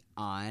movie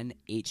on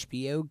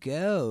HBO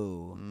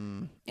Go,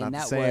 and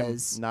that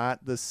was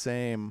not the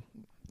same.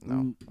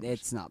 No,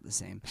 it's not the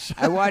same.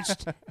 I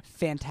watched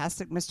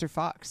Fantastic Mr.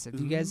 Fox. Have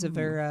you guys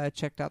ever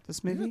checked out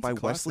this movie? By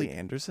Wesley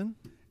Anderson?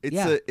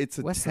 It's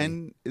a Wesley.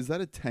 10. Is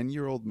that a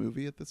 10-year-old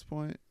movie at this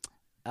point?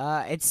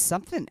 It's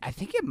something. I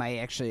think it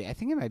might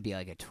be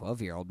like a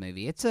 12-year-old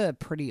movie. It's a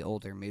pretty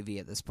older movie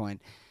at this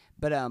point.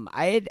 But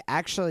I had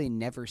actually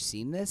never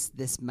seen this.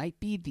 This might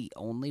be the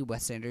only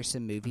Wes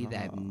Anderson movie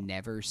that I've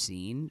never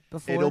seen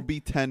before. It'll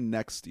be 10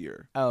 next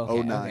year. Oh,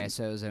 okay. 09. Okay,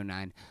 so it was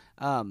 09.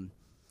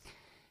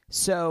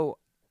 So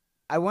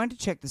I wanted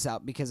to check this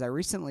out because I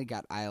recently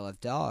got Isle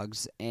of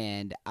Dogs,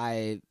 and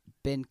I've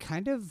been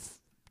kind of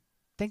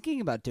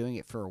thinking about doing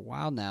it for a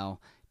while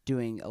now,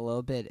 doing a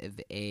little bit of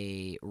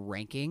a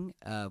ranking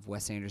of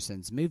Wes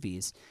Anderson's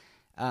movies.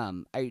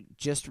 I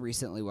just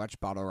recently watched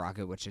Bottle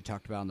Rocket, which I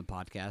talked about on the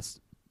podcast,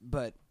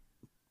 but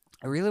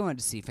I really wanted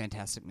to see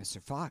Fantastic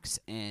Mr. Fox,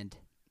 and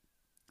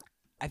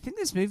I think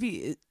this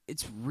movie,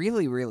 it's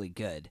really, really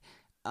good.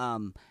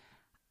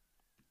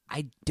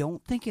 I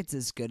don't think it's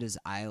as good as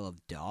Isle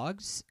of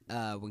Dogs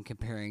when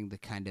comparing the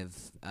kind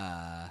of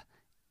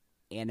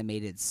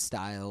animated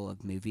style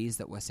of movies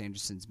that Wes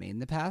Anderson's made in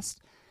the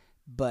past.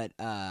 But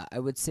I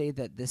would say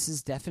that this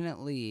is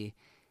definitely...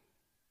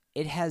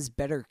 It has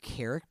better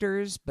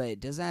characters, but it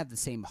doesn't have the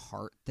same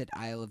heart that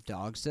Isle of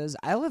Dogs does.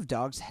 Isle of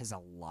Dogs has a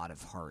lot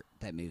of heart,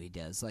 that movie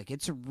does. Like,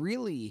 it's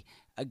really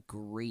a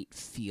great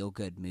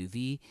feel-good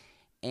movie,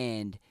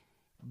 and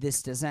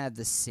this doesn't have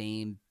the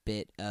same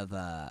bit of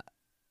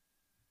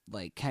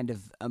like kind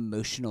of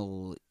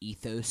emotional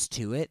ethos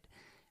to it.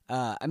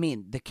 I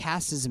mean, the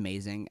cast is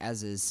amazing,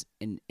 as is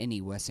in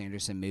any Wes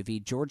Anderson movie.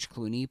 George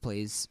Clooney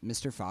plays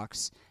Mr.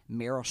 Fox.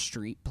 Meryl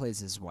Streep plays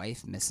his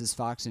wife, Mrs.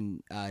 Fox,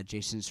 and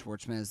Jason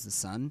Schwartzman is the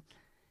son.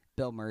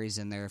 Bill Murray's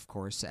in there, of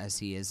course, as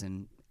he is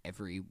in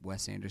every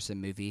Wes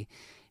Anderson movie.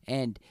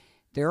 And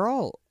they're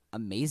all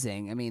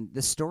amazing. I mean,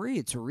 the story,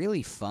 it's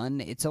really fun.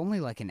 It's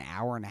only like an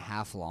hour and a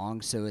half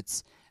long, so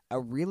it's a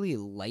really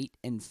light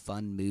and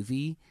fun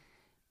movie.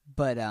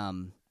 But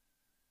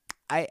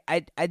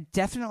I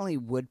definitely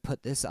would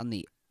put this on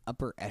the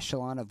upper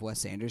echelon of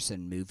Wes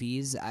Anderson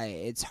movies.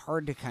 It's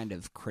hard to kind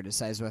of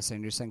criticize Wes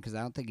Anderson because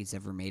I don't think he's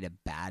ever made a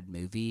bad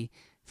movie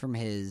from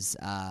his,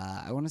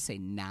 I want to say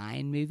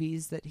 9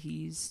 movies that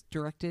he's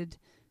directed,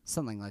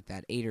 something like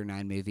that, 8 or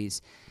 9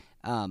 movies.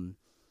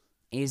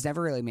 He's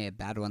never really made a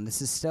bad one.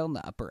 This is still in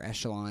the upper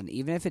echelon.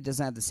 Even if it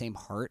doesn't have the same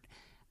heart,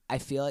 I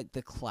feel like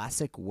the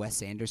classic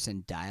Wes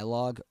Anderson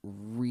dialogue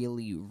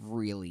really,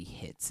 really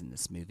hits in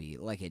this movie,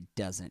 like it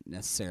doesn't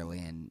necessarily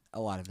in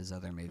a lot of his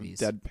other movies.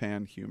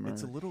 Deadpan humor.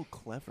 It's a little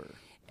clever.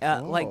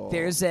 Like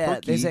there's an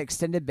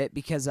extended bit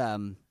because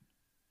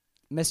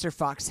Mr.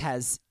 Fox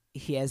has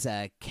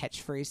a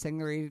catchphrase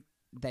thing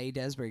that he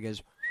does where he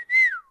goes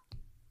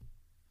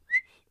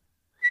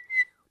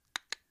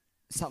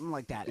something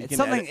like that. You It's can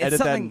something. edit It's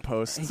that something. in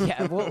post.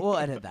 Yeah, we'll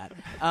edit that.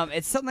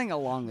 It's something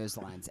along those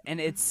lines, and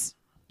it's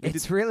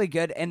really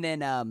good. And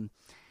then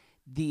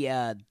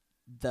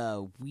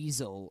the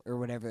weasel or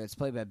whatever that's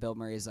played by Bill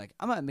Murray is like,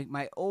 I'm gonna make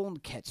my own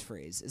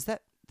catchphrase.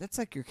 That's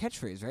like your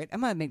catchphrase, right?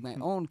 I'm gonna make my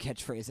own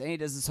catchphrase, and he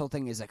does this whole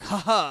thing. He's like, ha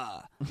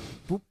ha,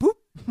 boop boop.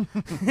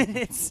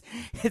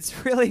 It's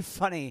really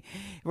funny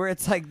where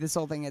it's like this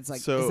whole thing. It's like,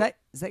 So-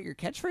 is that your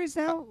catchphrase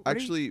now?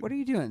 Actually, what are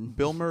you doing?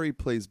 Bill Murray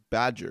plays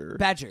Badger,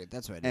 Badger,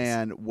 that's what it is.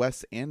 and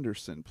Wes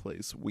Anderson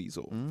plays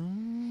Weasel.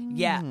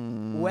 Yeah,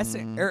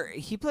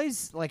 he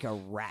plays like a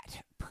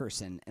rat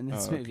person in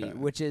this Oh, movie, okay.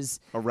 which is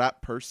A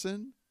rat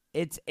person?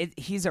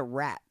 he's a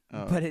rat,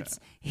 Oh, but okay.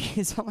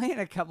 he's only in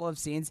a couple of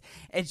scenes.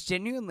 It's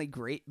genuinely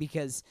great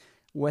because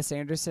Wes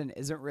Anderson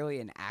isn't really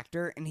an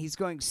actor, and he's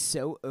going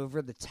so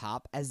over the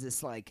top as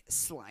this like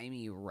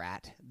slimy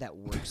rat that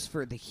works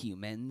for the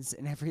humans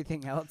and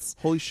everything else.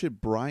 Holy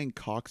shit, Brian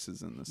Cox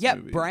is in this Yeah,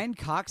 movie. Brian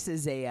Cox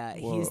is he's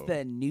Whoa.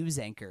 the news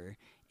anchor,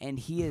 and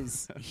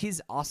he's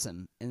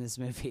awesome in this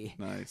movie.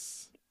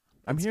 Nice.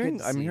 I'm It's good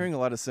to see. hearing a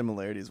lot of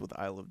similarities with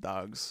Isle of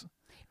Dogs.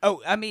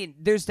 Oh, I mean,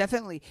 there's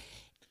definitely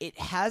it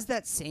has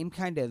that same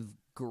kind of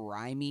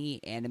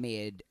grimy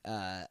animated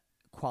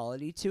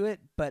quality to it,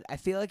 but I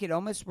feel like it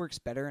almost works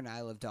better in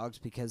Isle of Dogs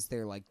because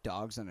they're like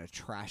dogs on a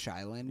trash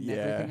island and Yeah.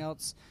 everything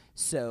else.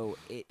 So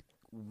it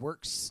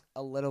works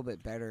a little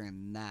bit better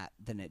in that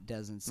than it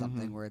does in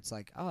something where it's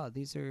like, oh,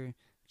 these are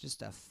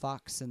just a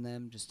fox and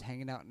them just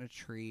hanging out in a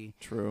tree.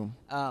 True.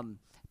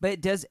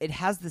 But it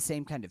has the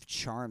same kind of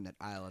charm that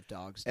Isle of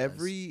Dogs does.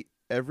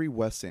 Every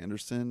Wes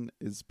Anderson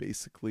is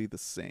basically the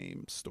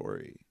same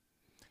story.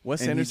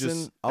 Wes And he Anderson,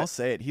 just- I'll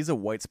say it, he's a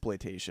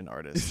whitesploitation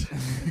artist.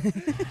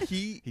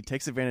 He He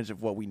takes advantage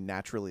of what we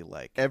naturally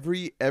like.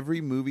 every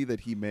movie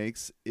that he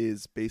makes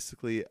is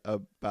basically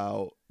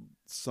about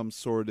some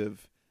sort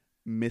of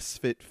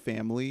misfit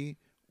family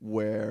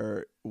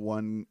where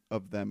one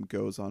of them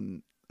goes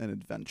on an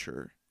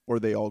adventure, or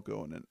they all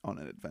go on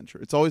an adventure.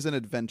 It's always an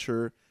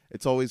adventure.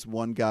 It's always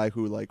one guy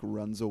who like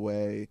runs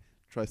away,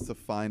 tries to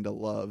find a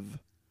love.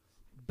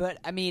 But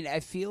I mean,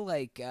 I feel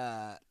like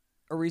a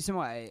reason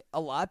why a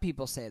lot of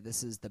people say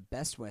this is the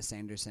best Wes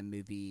Anderson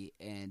movie,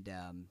 and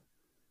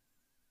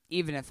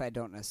even if I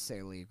don't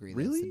necessarily agree, that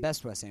it's Really? the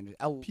best Wes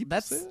Anderson. People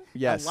That's say that?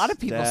 Yes, a lot of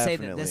people say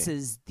that definitely. this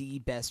is the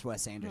best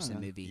Wes Anderson Huh.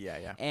 movie.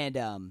 Yeah.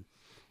 And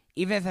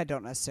even if I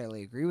don't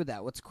necessarily agree with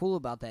that, what's cool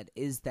about that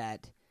is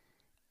that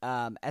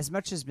as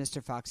much as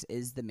Mr. Fox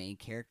is the main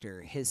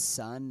character, his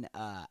son,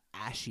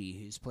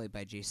 Ashy, who's played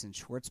by Jason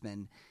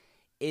Schwartzman,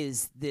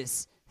 is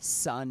this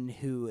son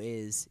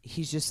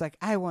he's just like,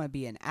 I want to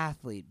be an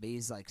athlete, but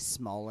he's like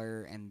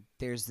smaller, and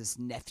there's this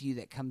nephew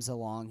that comes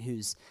along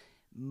who's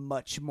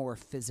much more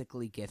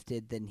physically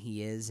gifted than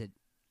he is in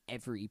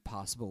every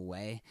possible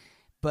way.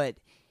 But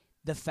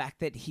the fact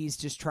that he's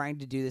just trying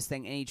to do this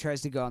thing, and he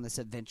tries to go on this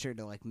adventure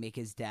to like make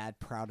his dad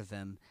proud of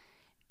him,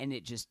 and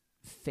it just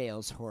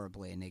fails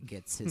horribly, and it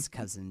gets his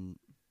cousin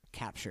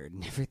captured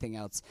and everything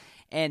else.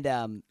 And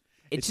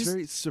It's just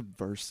very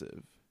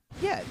subversive.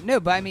 yeah, no,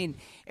 but I mean,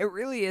 it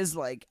really is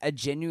like a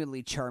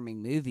genuinely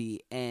charming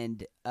movie,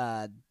 and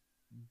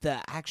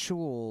the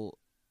actual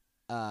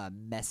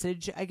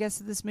message, I guess,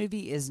 of this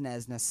movie isn't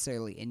as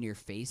necessarily in your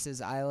face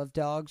as Isle of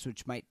Dogs,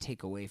 which might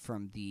take away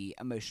from the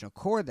emotional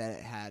core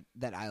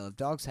that Isle of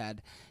Dogs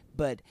had,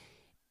 but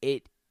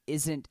it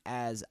isn't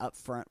as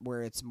upfront,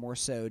 where it's more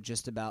so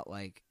just about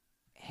like,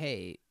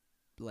 hey,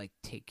 like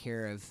take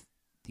care of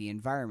the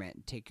environment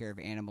and take care of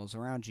animals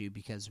around you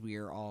because we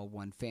are all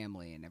one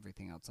family and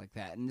everything else like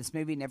that. And this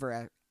movie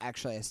never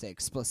actually has to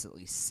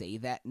explicitly say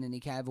that in any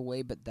kind of a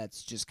way, but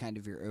that's just kind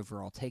of your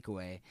overall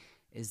takeaway,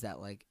 is that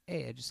like,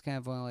 hey, I just kind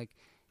of want to like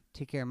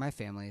take care of my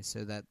family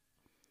so that,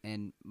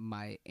 and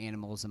my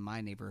animals in my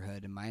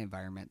neighborhood and my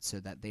environment, so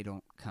that they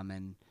don't come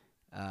in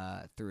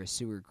through a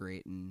sewer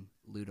grate and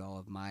loot all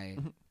of my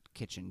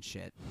kitchen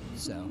shit.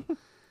 So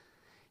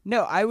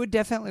no, I would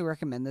definitely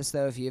recommend this,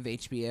 though, if you have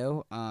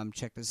HBO.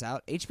 Check this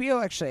out.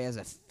 HBO actually has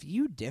a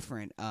few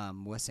different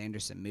Wes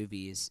Anderson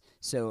movies.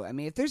 So, I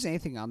mean, if there's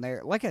anything on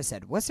there, like I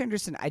said, Wes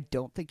Anderson, I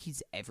don't think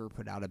he's ever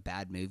put out a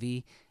bad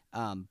movie.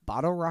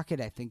 Bottle Rocket,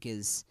 I think,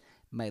 is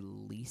my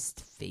least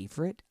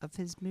favorite of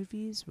his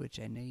movies, which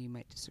I know you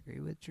might disagree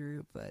with,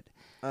 Drew, but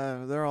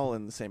They're all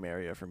in the same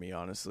area for me,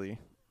 honestly.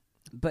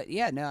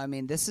 yeah, no, I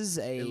mean, this is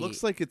It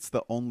looks like it's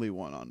the only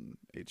one on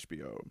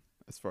HBO,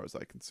 as far as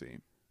I can see.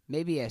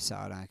 maybe I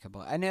saw it on a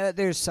couple. I know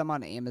there's some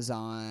on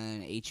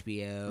Amazon,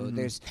 HBO.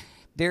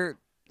 They're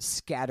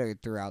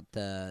scattered throughout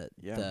the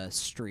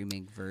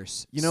streaming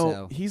verse. You know,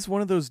 so. he's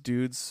one of those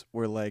dudes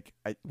where like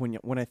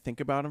when I think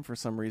about him, for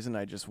some reason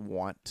I just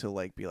want to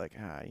like be like,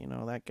 you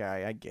know, that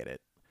guy, I get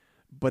it.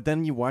 But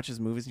then you watch his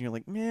movies and you're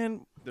like,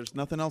 man, There's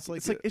nothing else like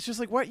it's it. like it's just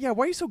like why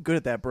are you so good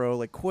at that, bro?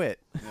 Like quit.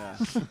 Yeah.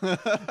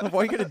 Why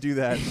are you gonna do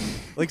that?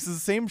 Like it's the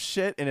same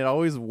shit and it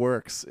always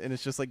works. And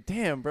it's just like,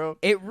 damn, bro.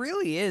 It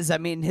really is. I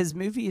mean, his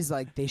movies,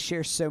 like, they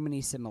share so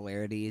many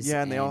similarities.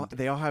 Yeah, and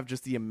they all have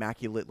just the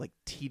immaculate, like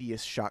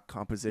tedious shot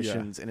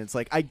compositions, Yeah. and it's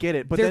like I get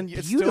it, but They're then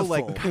it's still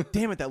like, beautiful. God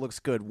damn it, that looks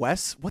good,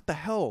 Wes. What the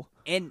hell?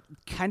 And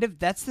kind of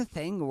that's the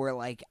thing where,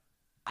 like,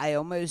 I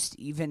almost,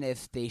 even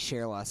if they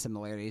share a lot of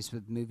similarities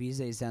with movies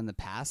that he's done in the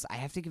past, I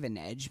have to give an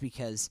edge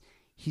because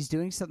he's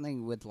doing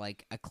something with,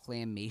 like, a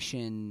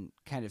claymation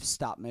kind of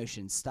stop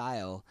motion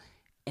style,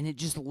 and it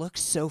just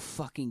looks so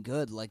fucking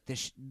good. Like,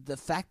 the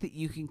fact that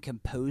you can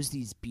compose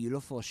these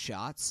beautiful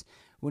shots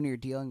when you're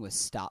dealing with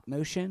stop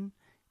motion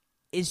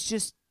is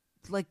just,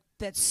 like,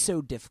 that's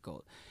so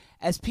difficult.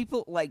 As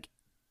people, like,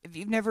 if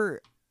you've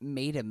never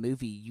made a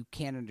movie, you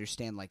can't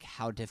understand, like,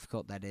 how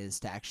difficult that is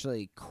to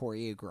actually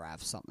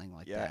choreograph something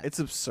like Yeah, that. it's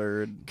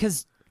absurd.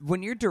 Because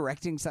when you're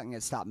directing something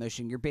at stop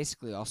motion, you're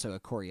basically also a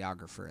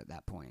choreographer at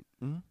that point.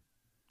 Mhm.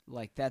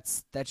 Like,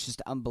 that's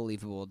just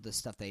unbelievable, the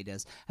stuff that he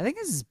does. I think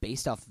this is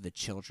based off of the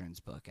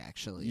children's book,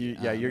 actually.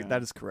 Yeah,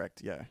 that is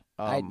correct. Yeah,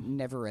 I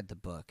never read the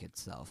book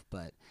itself,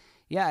 but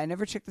yeah, I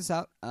never checked this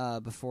out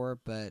before,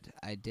 but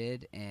I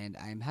did, and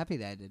I'm happy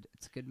that I did.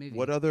 It's a good movie.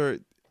 What other?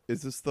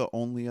 Is this the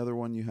only other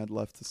one you had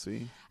left to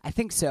see? I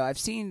think so. I've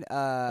seen.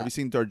 Have you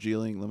seen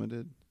Darjeeling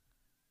Limited?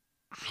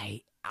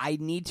 I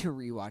need to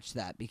rewatch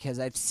that because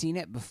I've seen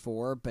it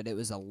before, but it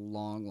was a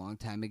long, long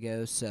time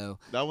ago. So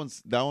That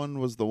one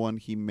was the one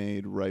he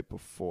made right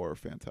before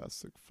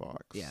Fantastic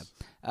Fox. yeah.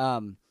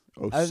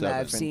 Oh, Other than that, 07.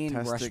 I've seen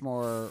Fantastic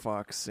Rushmore,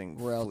 Foxing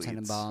Royal Fleets.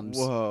 Tenenbaums.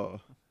 Whoa,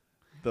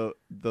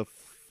 the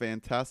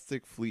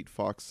Fantastic Fleet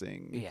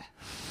Foxing. Yeah,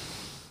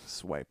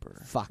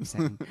 Swiper.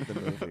 Foxing. The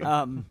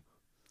movie.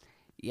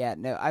 Yeah,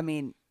 no, I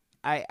mean,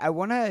 I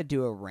want to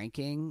do a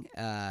ranking.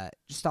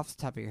 Just off the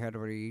top of your head,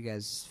 what are you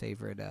guys'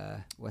 favorite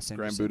Wes Anderson?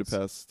 Grand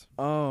Budapest.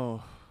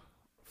 Oh,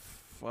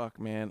 fuck,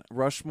 man.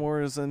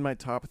 Rushmore is in my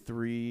top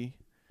 3.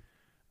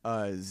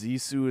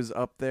 Zissou is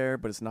up there,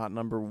 but it's not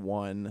number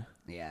 1.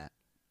 Yeah,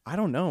 I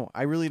don't know.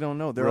 I really don't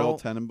know. Royal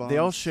Tenenbaums. They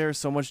all share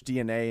so much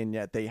DNA, and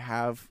yet they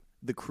have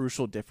the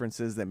crucial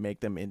differences that make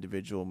them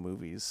individual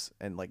movies.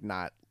 And like,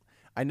 not.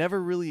 I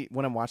never really,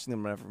 when I'm watching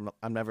them,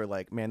 I'm never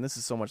like, man, this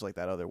is so much like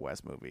that other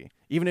Wes movie.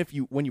 Even if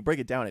when you break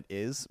it down, it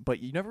is, but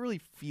you never really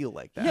feel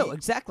like that. no,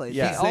 exactly.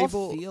 Yeah. They all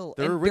Sable- feel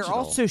they're and they're all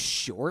original. so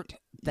short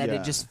that Yeah.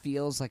 it just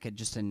feels like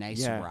just a nice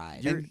Yeah.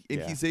 ride. You're- And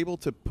yeah. he's able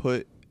to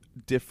put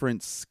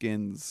different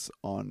skins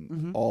on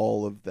Mhm.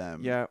 all of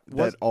them. Yeah,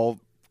 that all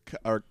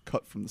are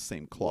cut from the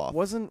same cloth.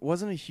 Wasn't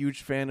a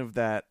huge fan of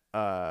that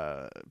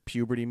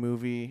puberty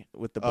movie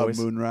with the boys.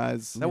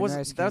 Moonrise. That was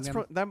Moonrise that's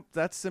Kingdom?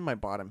 that's in my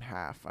bottom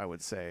half, I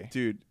would say.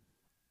 Dude,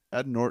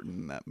 Ed Norton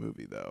in that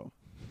movie though.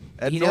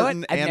 Ed You know what?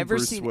 Norton I've and never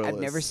Bruce seen. Willis. I've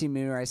never seen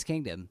Moonrise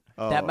Kingdom.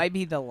 Oh. That might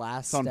be the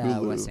last It's on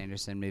Hulu. Wes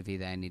Anderson movie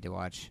that I need to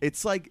watch.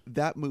 It's like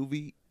that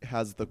movie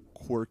has the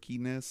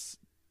quirkiness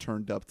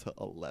turned up to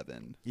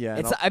 11. Yeah, and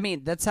It's. I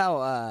mean, that's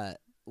how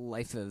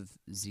Life of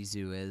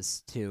Zissou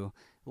is too.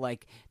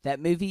 Like, that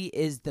movie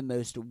is the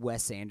most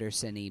Wes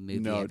Anderson-y movie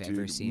No, I've dude,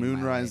 ever seen. in my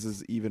Moonrise life.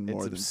 is even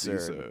more than absurd.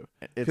 Zissou.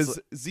 It's Because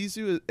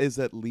Zissou is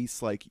at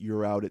least like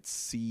you're out at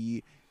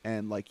sea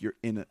and like you're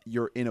in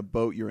a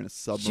boat, you're in a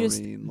submarine.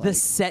 Just the like,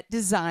 set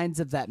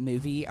designs of that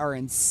movie are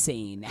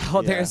insane.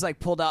 How Yeah. there's like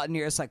pulled out and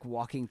you're just like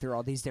walking through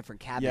all these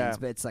different cabins, Yeah.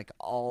 but it's like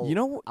all You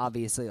know-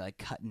 obviously like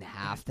cut in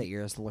half that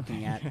you're just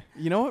looking at.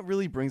 you know what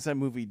really brings that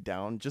movie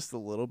down just a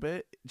little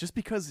bit? Just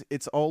because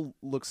it's all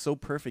looks so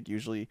perfect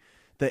usually.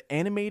 The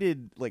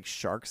animated like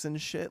sharks and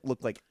shit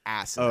look like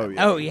ass. in Oh, that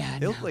yeah. movie. Oh, yeah,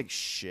 They look no. like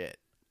shit.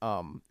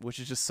 Which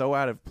is just so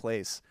out of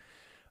place.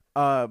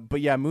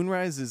 But yeah,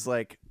 Moonrise is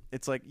like,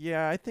 it's like,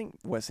 yeah, I think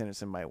Wes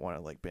Anderson might want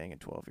to like bang a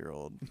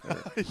 12-year-old.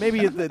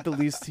 Maybe at the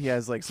least he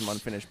has like some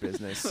unfinished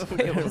business.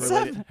 Wait, what's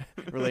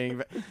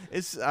relating.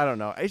 It's, I don't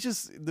know. It's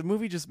just, the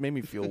movie just made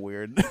me feel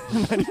weird.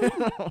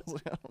 I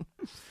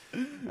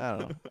don't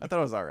know. I thought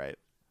it was all right.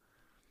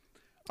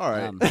 all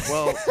right. Um,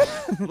 Well,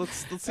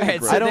 let's All take right, a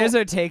break. so I don't- there's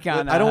our take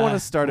on. I don't want to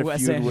start a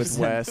Wes feud with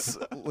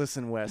Anderson. Wes.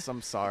 Listen, Wes,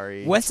 I'm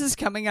sorry. Wes is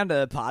coming onto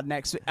the pod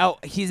next week. Oh,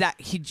 he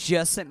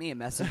just sent me a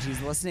message.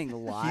 He's listeing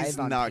live He's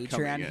on not Patreon.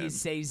 coming He in.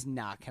 says he's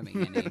not coming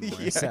in anymore.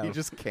 Yeah, so he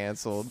just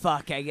canceled.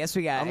 fuck. I guess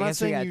we got. I'm I not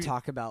guess we saying got to you-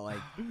 talk about like.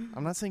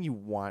 I'm not saying you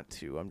want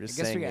to. I'm I just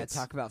guess saying we got to it's,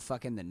 talk about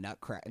fucking the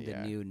Nutcracker,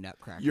 Yeah. the new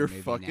Nutcracker. You're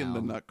movie fucking now.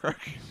 the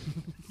Nutcracker.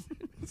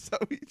 That's how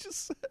he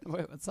just said.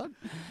 Wait, what's up?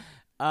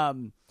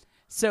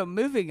 So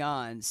moving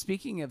on.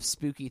 Speaking of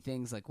spooky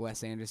things like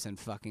Wes Anderson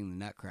fucking the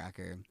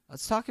Nutcracker,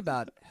 let's talk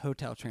about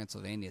Hotel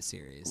Transylvania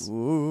series.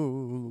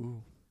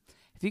 Ooh.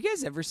 Have you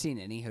guys ever seen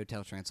any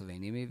Hotel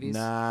Transylvania movies?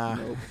 Nah.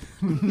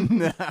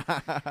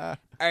 All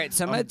right,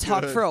 so I'm going to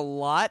talk good. for a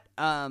lot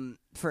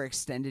for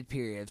extended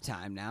period of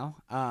time now.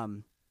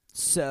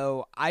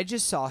 So I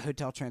just saw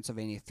Hotel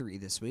Transylvania 3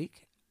 this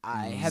week.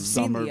 I have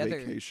seen Summer the other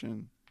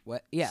vacation.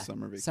 what? Yeah,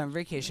 Summer Vacation. Summer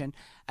Vacation.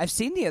 I've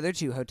seen the other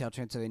two Hotel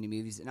Transylvania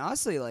movies, and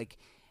honestly, like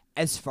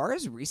as far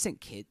as recent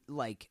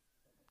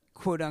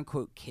quote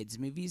unquote kids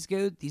movies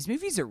go, these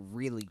movies are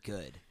really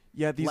good.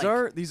 Yeah, these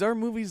Like- are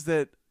movies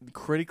that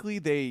critically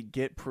they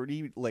get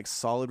pretty like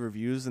solid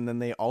reviews, and then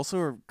they also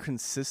are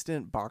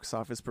consistent box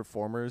office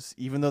performers,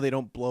 even though they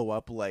don't blow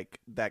up like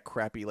that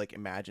crappy like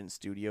Imagine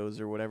Studios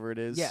or whatever it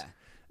is. Yeah.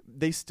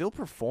 They still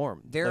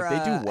perform. They're like,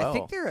 they do well. I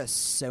think they're a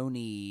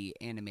Sony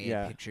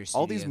animated picture studio.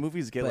 All these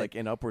movies get but- like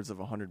in upwards of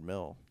 100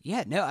 mil.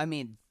 Yeah, no, I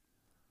mean,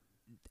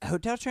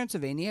 Hotel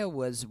Transylvania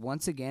was,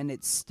 once again,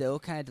 it's still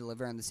kind of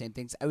delivering on the same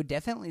things. I would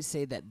definitely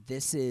say that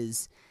this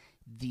is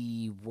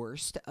the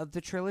worst of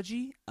the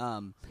trilogy.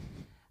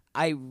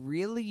 I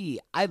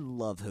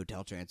love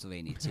Hotel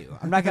Transylvania too.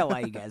 I'm not gonna lie,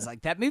 you guys.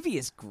 Like, that movie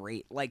is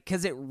great. Like,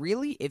 because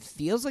it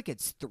feels like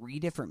it's 3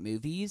 different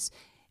movies.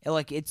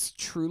 Like, it's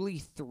truly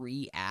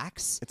 3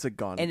 acts. It's a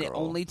Gone And Girl. it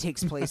only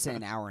takes place in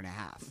an hour and a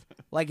half.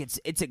 Like, it's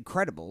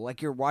incredible.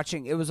 Like, you're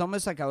watching. It was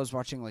almost like I was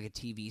watching like a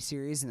TV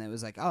series, and it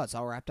was like, oh, it's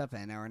all wrapped up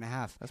in an hour and a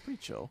half. That's pretty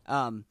chill.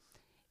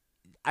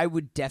 I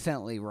would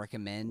definitely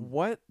recommend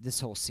What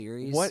this whole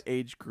series. what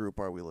age group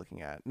are we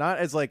looking at? Not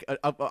as like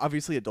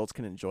obviously adults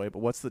can enjoy it, but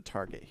what's the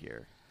target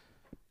here?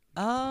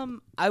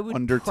 I would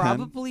Under 10?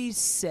 probably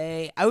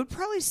say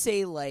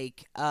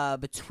like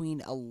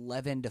between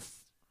 11 to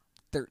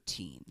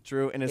 13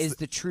 True, and it's is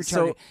the true so-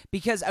 target.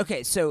 Because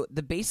okay, so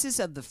the basis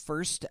of the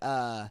first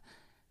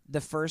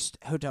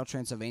Hotel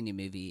Transylvania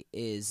movie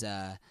is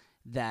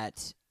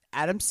that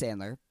Adam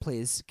Sandler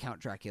plays Count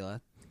Dracula.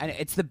 And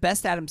it's the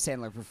best Adam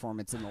Sandler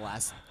performance in the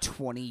last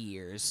 20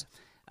 years.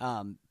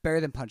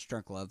 Better than Punch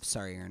Drunk Love.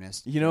 Sorry,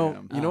 Ernest. You know,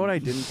 Yeah. you know what I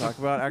didn't talk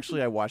about?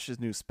 Actually, I watched his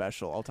new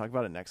special. I'll talk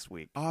about it next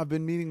week. Oh, I've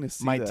been meaning to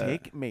see My that.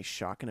 take may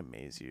shock and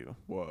amaze you.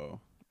 Whoa.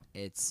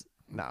 It's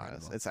No,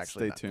 incredible. it's actually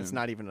Stay not, it's tuned.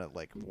 not even a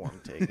like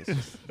warm take. It's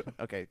just,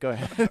 okay, go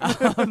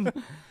ahead.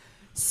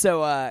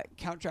 So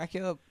Count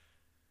Dracula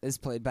is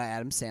played by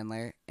Adam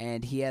Sandler,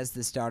 and he has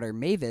this daughter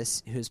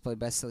Mavis, who's played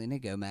by Selena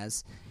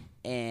Gomez,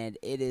 and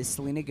it is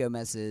Selena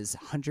Gomez's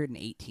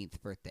 118th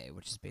birthday,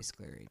 which is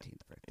basically her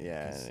 18th birthday.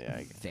 Yeah, 'cause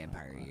yeah,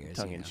 vampire years.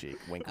 Tongue you in know. cheek,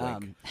 wink,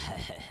 wink.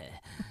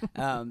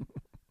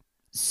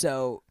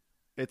 So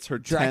It's her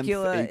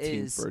Dracula 10th,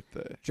 18th is-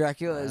 birthday.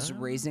 Dracula is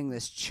raising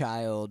this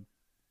child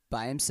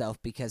by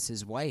himself because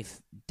his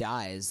wife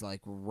dies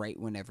like right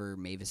whenever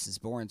Mavis is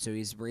born. So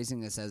he's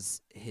raising this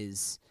as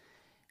his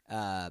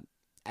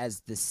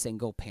as the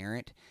single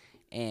parent,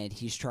 and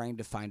he's trying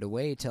to find a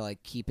way to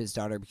like keep his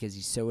daughter because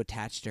he's so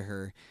attached to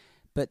her.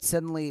 But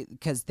suddenly,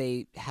 because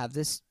they have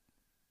this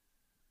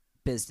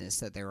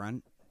business that they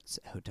run, it's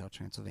Hotel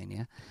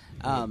Transylvania,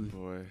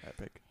 Boy.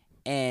 Epic.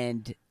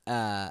 and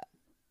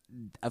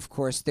of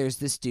course there's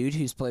this dude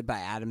who's played by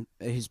Andy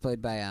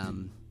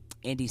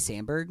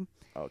Samberg,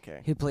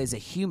 Okay. who plays a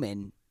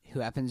human who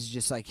happens to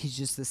just like, he's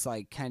just this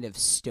like kind of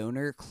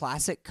stoner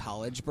classic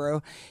college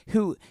bro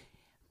who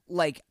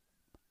like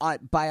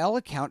by all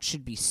accounts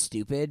should be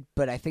stupid,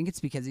 but I think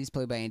it's because he's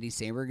played by Andy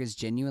Samberg is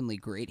genuinely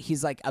great.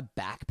 He's like a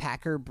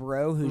backpacker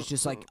bro who's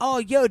just like, oh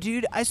yo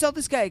dude, I saw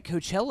this guy at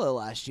Coachella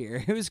last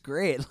year. It was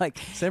great. Like,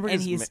 Samberg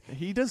and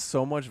he does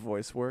so much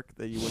voice work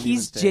that you wouldn't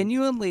he's even think.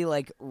 genuinely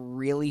like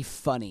really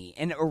funny,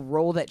 and a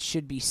role that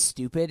should be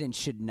stupid and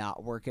should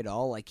not work at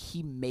all, like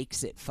he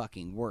makes it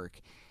fucking work.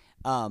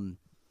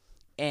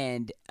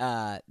 And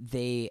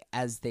they,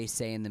 as they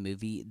say in the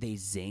movie, they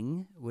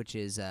zing, which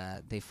is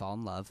they fall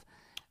in love.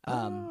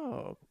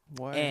 Oh,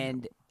 why?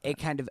 And it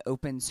kind of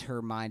opens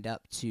her mind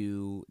up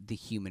to the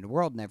human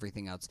world and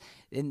everything else.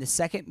 In the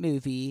second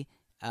movie,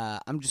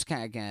 I'm just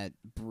kind of going to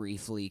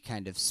briefly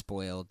kind of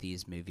spoil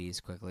these movies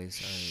quickly.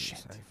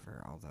 Sorry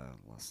for all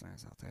the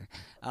listeners out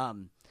there.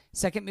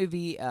 Second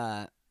movie,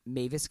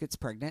 Mavis gets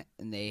pregnant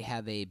and they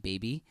have a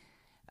baby.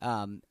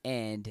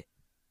 And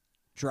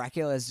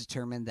Dracula has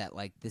determined that,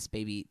 like, this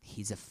baby,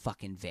 he's a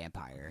fucking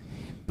vampire.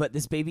 But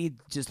this baby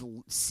just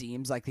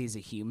seems like he's a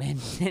human,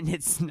 and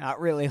it's not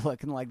really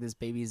looking like this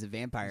baby's a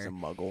vampire. He's a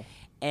muggle.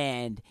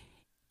 And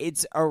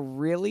it's a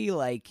really,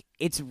 like,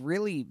 it's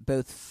really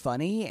both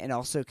funny and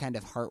also kind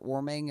of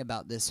heartwarming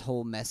about this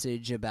whole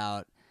message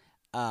about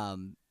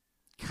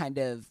kind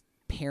of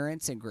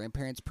parents and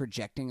grandparents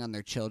projecting on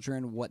their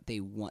children what they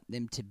want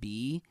them to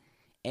be,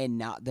 and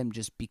not them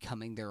just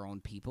becoming their own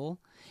people.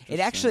 It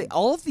actually,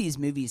 all of these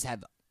movies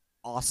have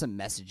awesome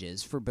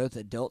messages for both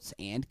adults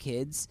and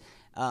kids,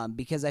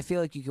 because I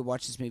feel like you could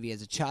watch this movie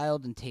as a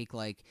child and take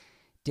like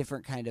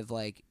different kind of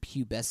like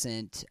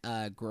pubescent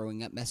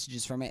growing up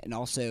messages from it, and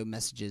also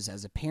messages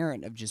as a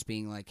parent of just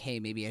being like, hey,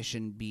 maybe I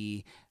shouldn't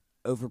be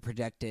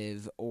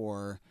overprotective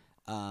or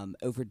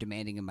over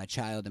demanding of my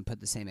child and put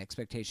the same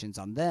expectations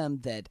on them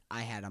that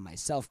I had on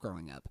myself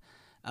growing up.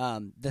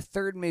 The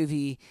third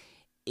movie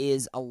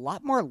is a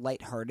lot more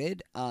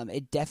lighthearted.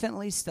 It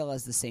definitely still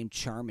has the same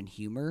charm and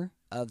humor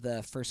of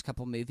the first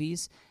couple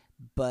movies,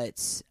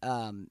 but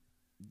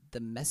the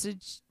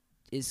message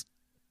is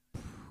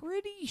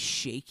pretty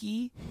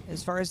shaky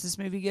as far as this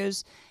movie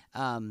goes.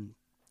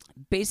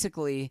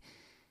 Basically,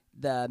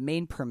 the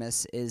main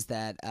premise is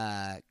that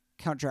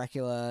Count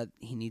Dracula,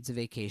 he needs a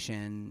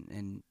vacation,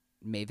 and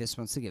Mavis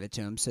wants to give it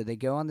to him, so they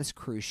go on this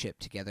cruise ship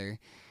together.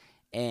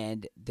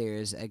 and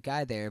there's a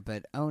guy there,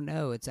 but oh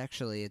no, it's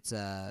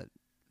a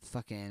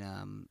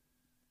fucking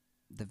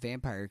the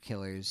vampire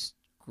killer's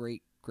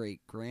great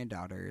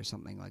granddaughter or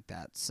something like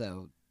that.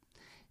 So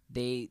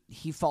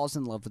he falls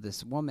in love with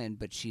this woman,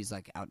 but she's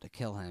like out to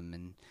kill him,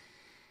 and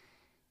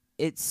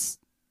it's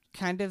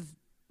kind of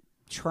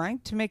trying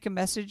to make a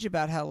message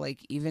about how,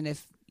 like, even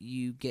if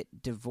you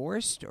get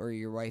divorced or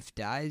your wife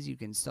dies, you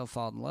can still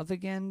fall in love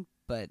again.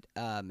 But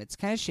it's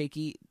kind of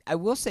shaky. I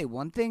will say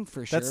one thing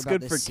for sure That's about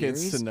good this for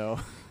series. kids to know.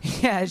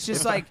 Yeah, it's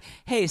just like,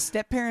 hey,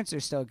 step parents are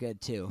still good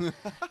too.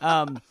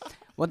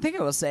 One thing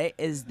I will say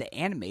is the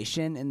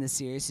animation in the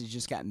series has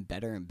just gotten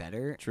better and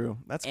better. True.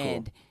 That's cool.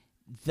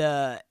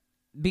 And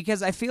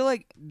because I feel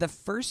like the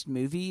first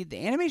movie,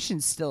 the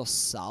animation's still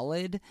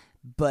solid,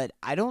 but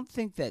I don't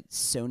think that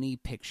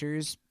Sony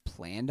Pictures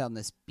planned on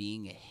this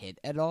being a hit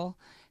at all.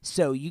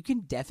 So you can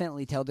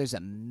definitely tell there's a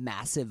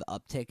massive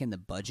uptick in the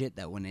budget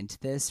that went into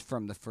this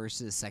from the first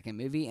to the second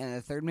movie. And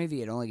the third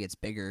movie, it only gets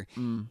bigger.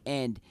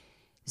 And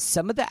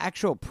some of the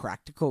actual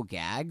practical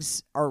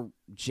gags are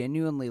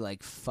genuinely,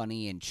 like,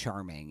 funny and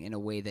charming in a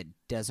way that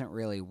doesn't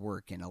really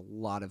work in a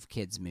lot of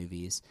kids'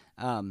 movies.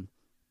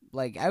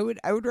 Like, I would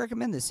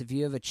recommend this if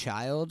you have a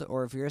child,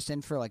 or if you're just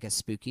in for, like, a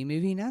spooky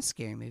movie, not a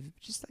scary movie,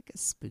 but just like a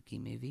spooky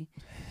movie.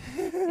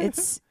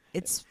 It's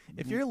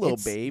if you're a little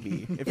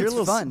baby, if you're a it's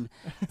little fun.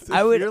 if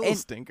I would. you're a little and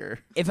stinker.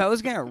 If I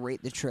was gonna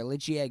rate the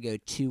trilogy, I go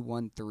 2,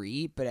 1,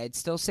 3. But I'd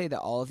still say that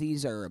all of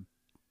these are,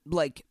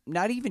 like,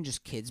 not even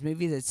just kids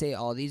movies. I'd say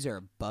all of these are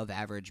above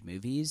average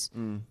movies.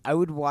 I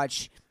would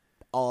watch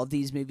all of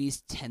these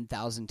movies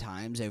 10,000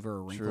 times over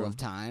A Wrinkle of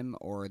Time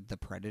or The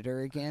Predator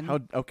again. How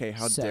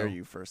dare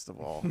you? First of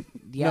all,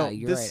 Yeah, No,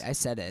 you're this- right. I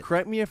said it.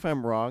 correct me if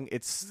I'm wrong.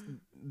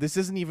 This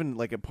isn't even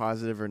like a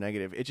positive or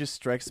negative. It just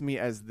strikes me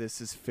as this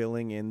is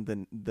filling in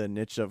the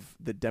niche of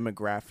the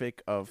demographic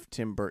of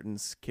Tim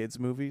Burton's kids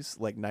movies,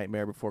 like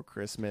Nightmare Before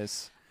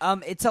Christmas.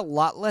 It's a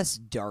lot less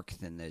dark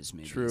than those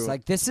movies. True.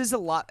 Like, this is a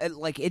lot.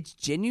 Like, it's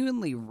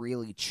genuinely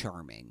really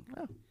charming.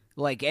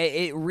 Like,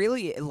 it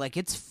really, like,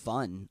 it's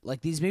fun. Like,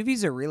 these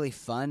movies are really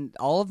fun.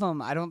 All of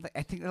them, I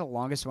think the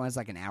longest one is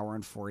like an hour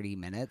and 40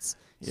 minutes.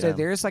 So Yeah.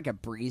 there's like a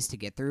breeze to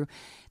get through.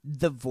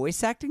 The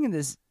voice acting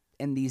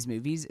in these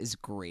movies is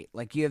great.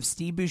 Like, you have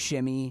Steve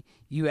Buscemi,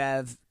 you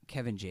have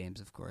Kevin James,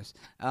 of course.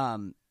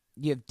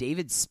 You have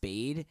David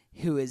Spade,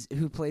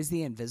 who plays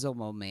the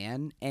Invisible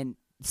Man, and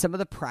some of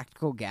the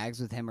practical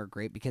gags with him are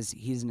great because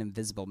he's an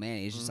invisible man.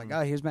 He's just like,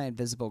 oh, here's my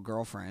invisible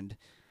girlfriend.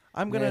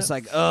 I'm It's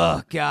like,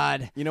 oh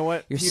God, You know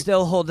what? you're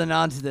still holding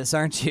on to this,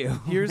 aren't you?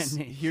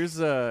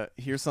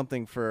 Here's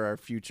something for our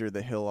future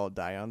The Hill I'll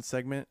Die On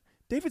segment.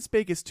 David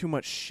Spade is too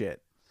much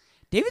shit.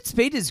 David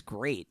Spade is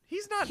great.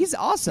 He's not. He's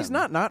awesome. He's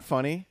not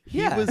funny.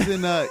 Yeah.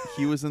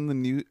 He was in the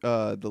new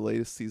the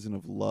latest season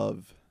of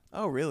Love.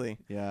 Oh, really?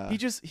 Yeah.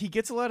 He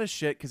gets a lot of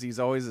shit because he's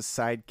always a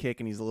sidekick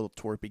and he's a little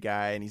torpy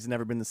guy and he's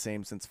never been the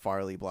same since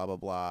Farley. Blah blah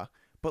blah.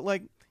 But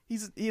like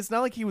it's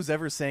not like he was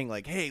ever saying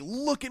like, "Hey,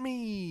 look at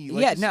me."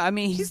 Like, Yeah, no, I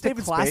mean he's the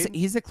David classic. Spade.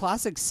 He's the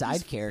classic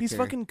side character. He's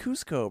fucking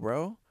Cusco,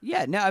 bro.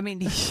 Yeah, no, I mean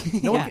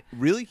No one yeah.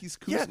 Really? He's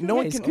Cusco? Yeah, no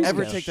one he's can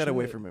ever Cusco. take that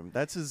away Shit. from him.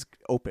 That's his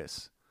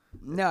opus.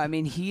 No, I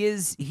mean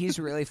he's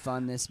really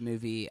fun. This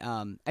movie.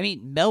 I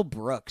mean Mel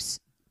Brooks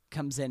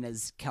comes in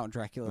as Count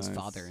Dracula's Nice.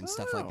 father and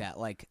stuff Oh. like that.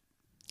 Like,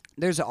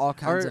 there's all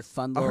kinds of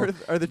fun little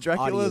Are the Draculas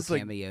audio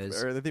like?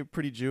 cameos. Are they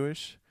pretty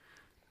Jewish?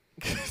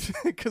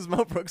 Because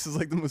Mel Brooks is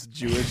like the most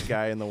Jewish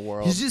guy in the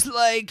world. He's just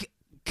like,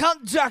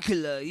 Count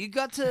Dracula, you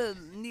got to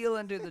kneel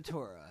under the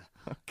Torah.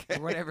 Okay.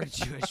 Or whatever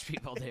Jewish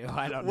people do.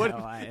 I don't What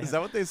know. is that?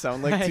 What they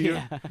sound like to you?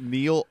 Yeah.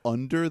 Kneel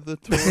under the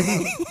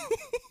Torah?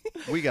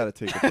 We got to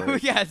take a We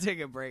break. gotta take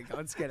a break.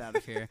 Let's get out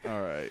of here.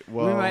 All right. We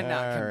Well, might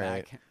not come all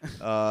right.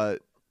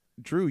 back.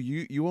 Drew,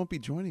 you won't be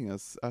joining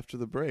us after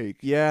the break.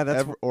 Yeah,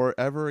 that's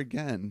ever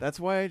again. That's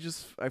why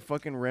I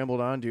fucking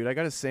rambled on, dude. I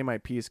gotta say my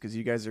piece because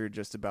you guys are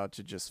just about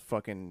to just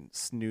fucking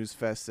snooze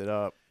fest it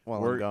up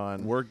while I'm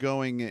gone. We're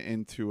going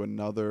into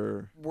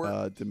another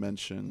We're-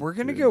 dimension. We're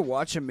gonna dude. go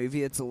watch a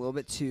movie that's a little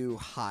bit too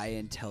high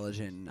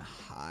intelligent,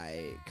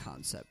 high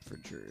concept for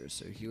Drew,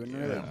 so he wouldn't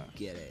really Yeah.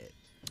 get it.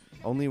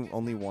 Only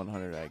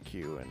 100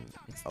 IQ and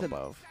It's the-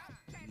 above.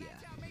 Yeah.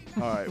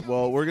 All right.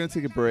 Well, we're gonna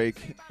take a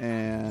break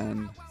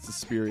and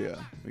Suspiria.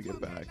 When we get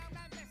back.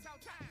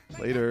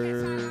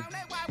 Later.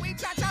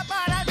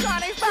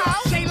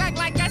 She look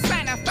like a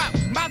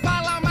centerfold. My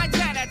ball on my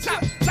genital.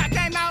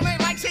 Sucking on it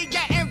like she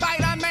getting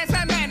vitamins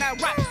and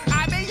minerals.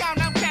 I be on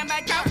no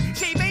chemicals.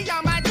 She be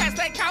on my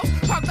testicles.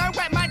 Poke her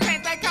with my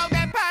tentacle.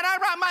 Then put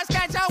her on my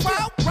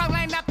schedule.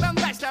 Rolling up them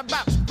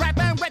vegetables.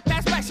 Rapping with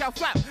that special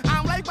flow.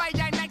 Only way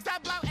your next to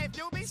blow if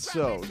you be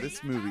So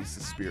this movie,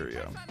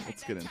 Suspiria.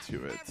 Let's get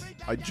into it.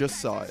 I just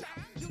saw it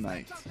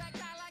tonight.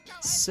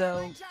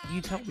 So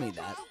you told me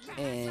that,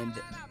 and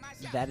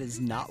that is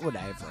not what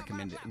I've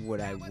recommended. What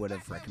I would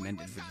have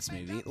recommended for this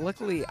movie.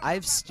 Luckily,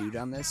 I've stewed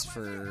on this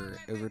for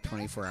over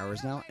 24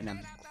 hours now, and I'm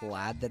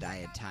glad that I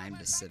had time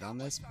to sit on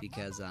this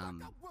because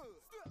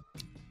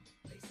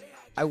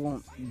I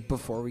won't.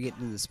 Before we get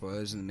into the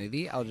spoilers of the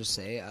movie, I'll just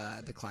say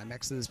the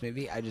climax of this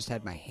movie. I just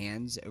had my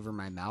hands over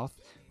my mouth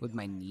with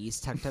my knees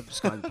tucked up,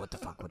 just going, "What the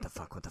fuck? What the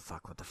fuck? What the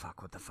fuck? What the fuck?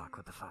 What the fuck?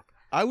 What the fuck?"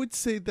 I would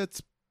say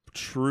that's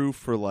true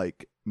for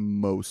like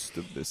most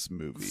of this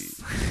movie.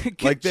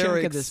 Good Like there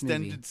are chunk of this movie.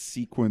 extended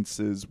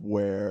sequences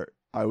where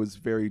I was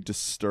very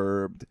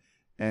disturbed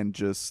and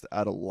just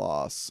at a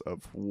loss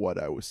of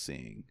what I was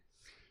seeing.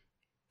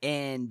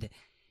 And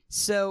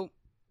so,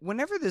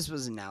 whenever this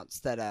was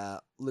announced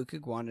that Luca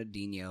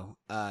Guadagnino,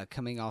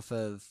 coming off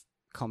of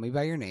Call Me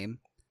by Your Name,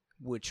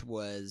 which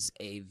was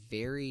a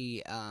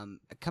very a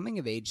coming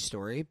of age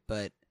story,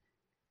 but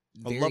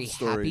very love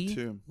story, happy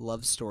too.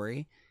 love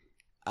story.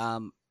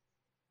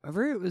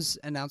 Whenever it was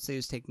announced that he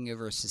was taking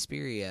over a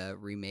Suspiria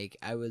remake,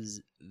 I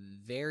was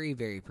very,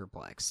 very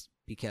perplexed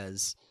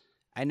because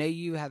I know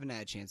you haven't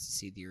had a chance to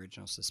see the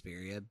original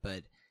Suspiria,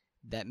 but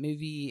that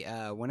movie,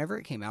 whenever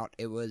it came out,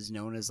 it was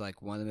known as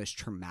like one of the most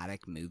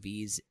traumatic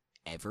movies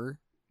ever.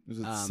 Was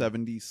it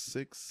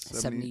 76?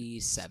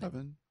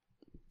 77.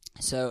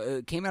 So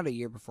it came out a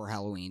year before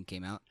Halloween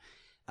came out.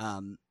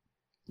 Written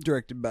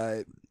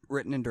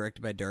and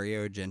directed by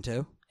Dario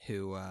Argento,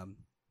 who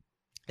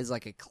is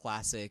like a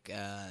classic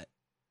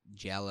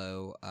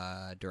giallo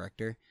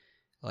director,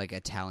 like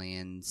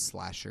Italian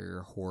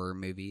slasher horror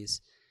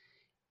movies.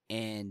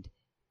 And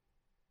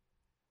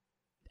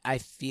I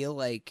feel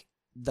like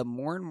the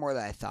more and more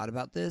that I thought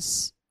about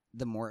this,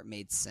 the more it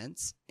made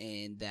sense,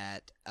 and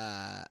that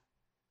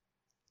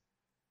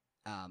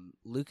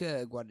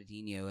Luca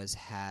Guadagnino has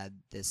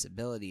had this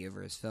ability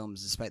over his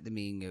films, despite them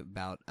being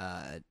about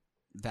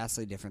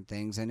vastly different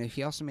things. I know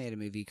he also made a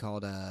movie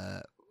called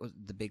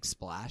The Big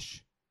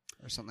Splash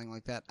or something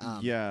like that.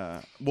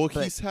 Yeah. Well, but-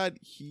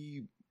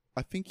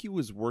 I think he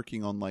was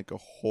working on like a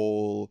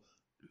whole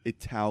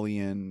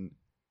Italian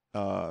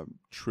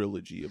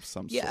trilogy of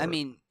some sort. Yeah, I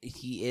mean,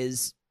 he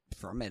is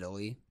from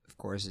Italy, of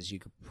course, as you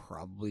could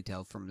probably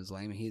tell from his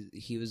name.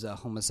 He was a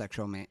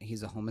homosexual man.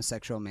 He's a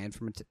homosexual man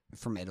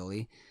from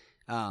Italy,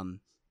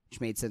 which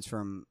made sense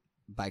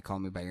by Call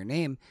Me by Your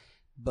Name.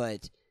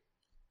 But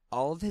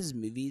all of his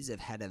movies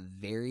have had a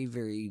very,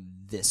 very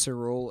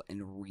visceral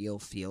and real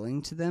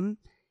feeling to them,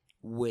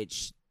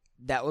 which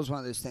that was one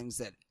of those things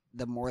that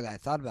the more that I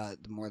thought about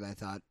it, the more that I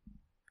thought,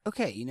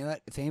 okay, you know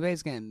what? If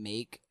anybody's going to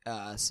make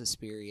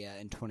Suspiria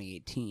in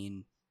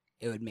 2018,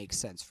 it would make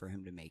sense for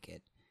him to make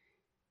it.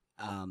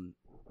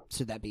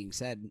 So that being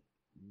said,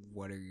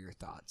 what are your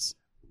thoughts?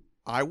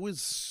 I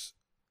was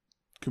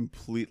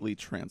completely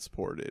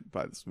transported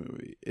by this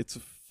movie. It's a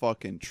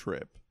fucking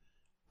trip.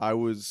 I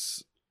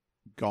was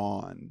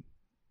gone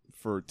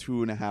for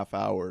 2.5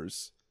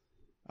 hours.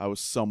 I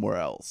was somewhere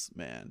else,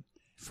 man.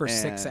 For And-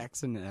 6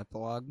 acts and an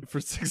epilogue? For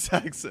 6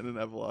 acts and an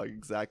epilogue,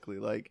 exactly.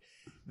 Like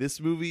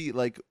this movie,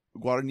 like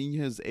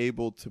Guadagnino is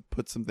able to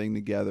put something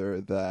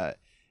together that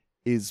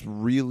is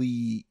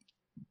really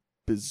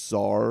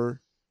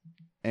bizarre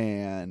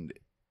and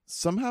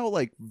somehow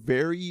like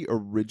very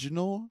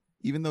original,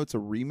 even though it's a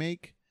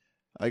remake.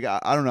 Like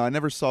I don't know, I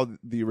never saw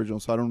the original,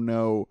 so I don't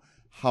know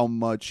how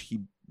much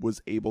he was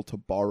able to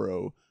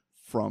borrow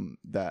from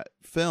that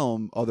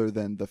film, other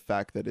than the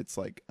fact that it's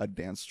like a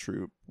dance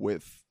troupe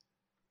with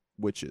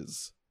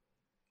witches.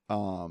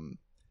 But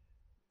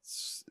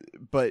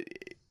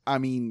I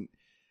mean,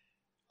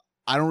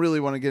 I don't really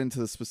want to get into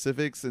the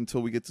specifics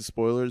until we get to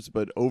spoilers,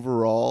 but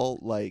overall,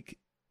 like,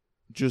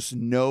 just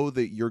know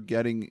that you're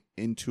getting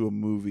into a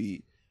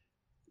movie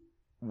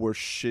where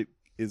shit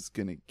is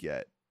gonna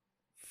get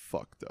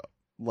fucked up.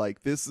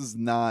 Like, this is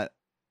not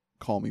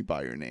Call Me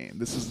by Your Name.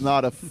 This is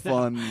not a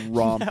fun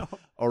romp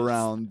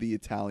around the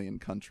Italian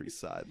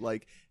countryside.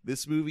 Like,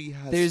 this movie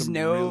has There's some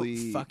no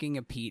really... fucking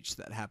a peach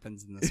that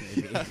happens in this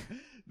movie.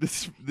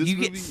 this you movie...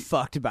 get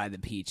fucked by the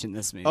peach in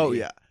this movie. Oh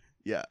yeah,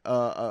 yeah.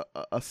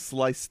 A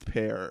sliced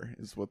pear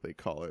is what they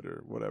call it,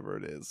 or whatever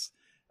it is.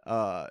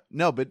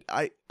 No, but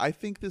I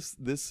think this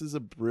is a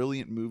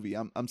brilliant movie.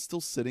 I'm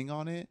still sitting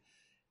on it,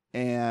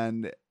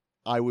 and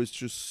I was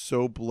just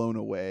so blown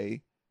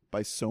away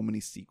by so many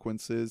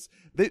sequences.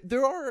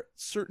 There are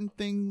certain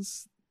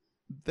things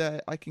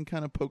that I can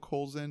kind of poke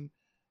holes in,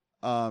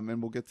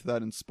 and we'll get to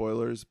that in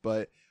spoilers.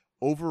 But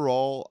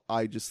overall,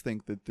 I just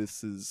think that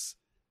this is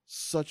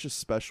such a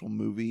special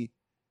movie.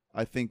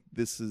 I think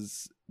this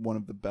is one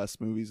of the best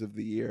movies of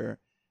the year,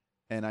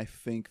 and I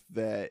think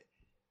that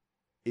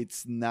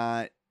it's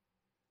not.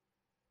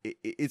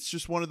 It's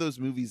just one of those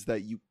movies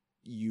that you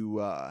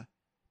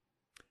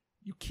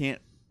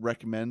can't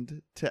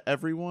recommend to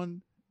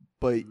everyone,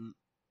 but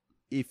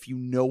if you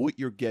know what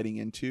you're getting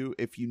into,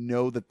 if you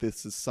know that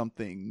this is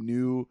something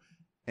new,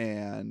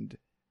 and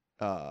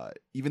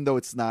even though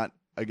it's not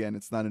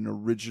an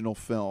original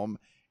film,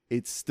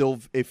 it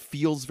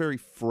feels very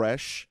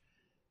fresh,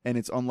 and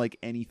it's unlike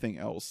anything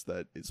else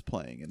that is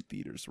playing in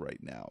theaters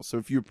right now. So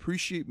if you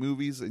appreciate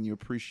movies and you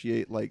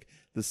appreciate like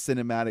the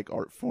cinematic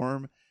art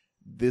form,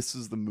 this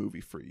is the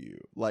movie for you.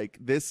 Like,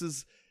 this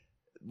is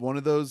one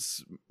of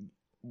those.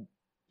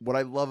 What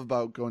I love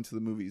about going to the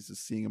movies is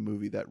seeing a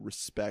movie that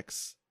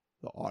respects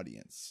the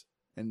audience,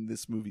 and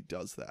this movie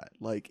does that.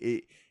 Like,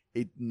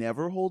 it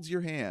never holds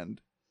your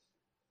hand,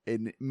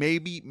 and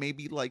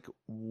maybe like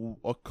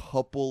a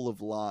couple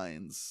of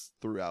lines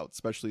throughout,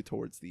 especially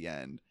towards the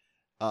end,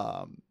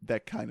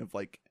 that kind of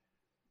like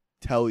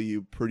tell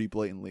you pretty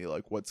blatantly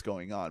like what's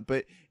going on,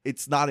 but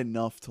it's not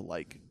enough to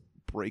like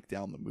break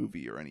down the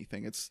movie or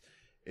anything.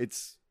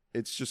 It's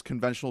just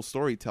conventional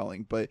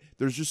storytelling, but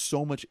there's just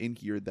so much in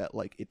here that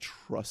like it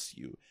trusts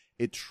you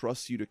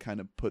to kind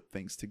of put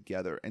things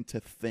together and to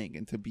think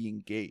and to be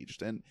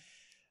engaged. And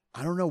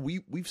I don't know,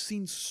 we've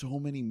seen so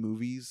many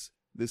movies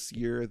this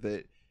year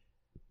that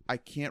I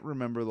can't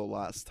remember the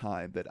last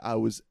time that I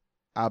was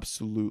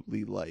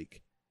absolutely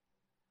like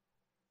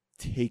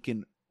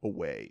taken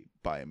away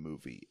by a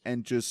movie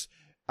and just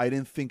I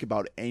didn't think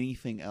about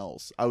anything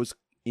else. I was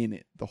in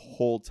it the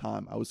whole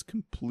time. I was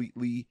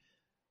completely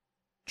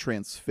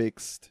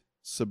transfixed,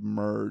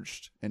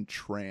 submerged, and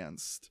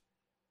tranced.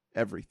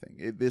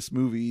 Everything. This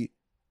movie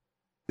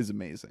is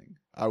amazing.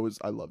 I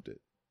loved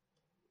it.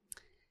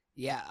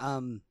 Yeah,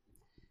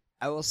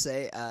 I will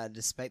say,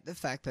 despite the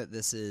fact that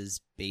this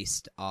is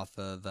based off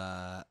of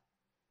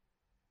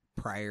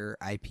prior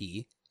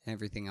IP and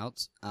everything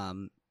else,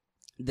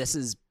 this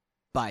is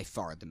by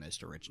far the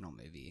most original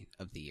movie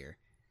of the year.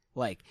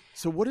 Like,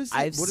 so what is it?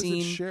 I've what does it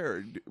seen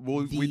share?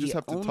 Will we just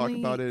have to talk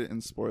about it in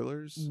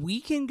spoilers?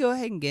 We can go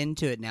ahead and get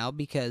into it now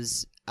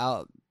because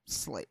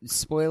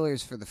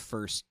spoilers for the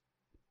first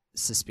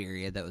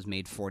Suspiria that was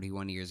made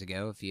 41 years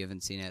ago. If you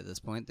haven't seen it at this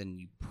point, then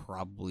you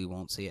probably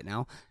won't see it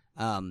now.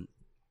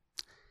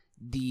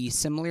 The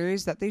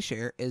similarities that they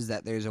share is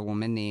that there's a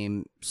woman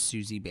named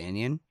Susie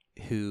Bannion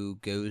who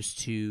goes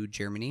to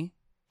Germany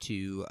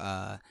to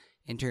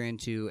enter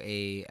into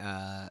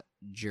a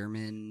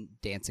German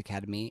dance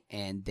academy,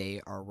 and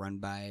they are run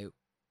by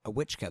a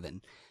witch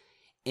coven.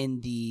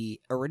 In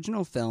the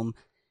original film,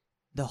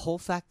 the whole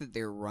fact that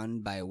they're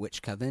run by a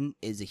witch coven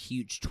is a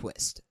huge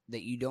twist.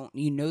 That you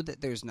know that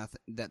there's nothing,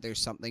 that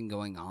there's something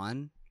going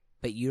on,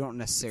 but you don't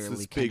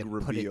necessarily kind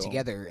of put it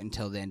together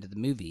until the end of the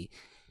movie.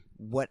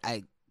 One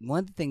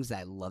of the things that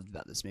I loved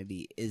about this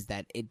movie is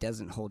that it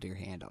doesn't hold your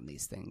hand on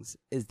these things.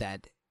 Is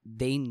that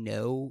they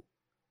know,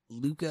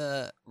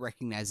 Luca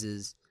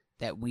recognizes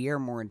that we are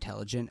more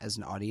intelligent as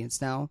an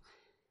audience now.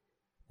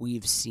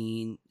 We've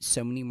seen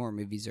so many more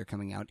movies are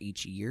coming out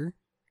each year,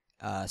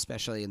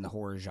 especially in the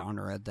horror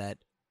genre, that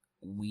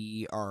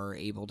we are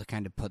able to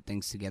kind of put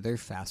things together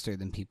faster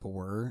than people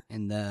were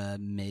in the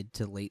mid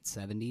to late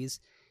 70s.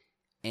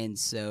 And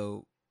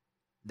so,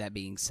 that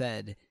being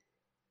said,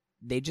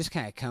 they just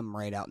kind of come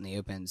right out in the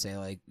open and say,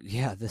 like,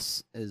 yeah,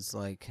 this is,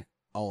 like,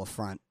 all a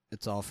front.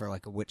 It's all for,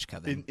 like, a witch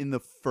coven. In the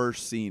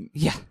first scene.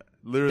 Yeah.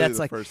 Literally That's the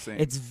like, first scene.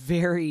 It's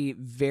very,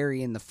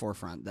 very in the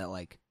forefront that,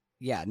 like,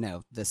 yeah,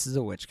 no, this is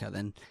a witch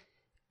coven.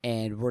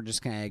 And we're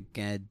just kind of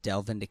going to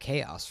delve into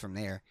chaos from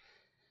there.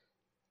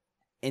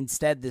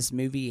 Instead, this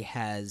movie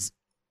has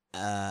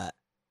a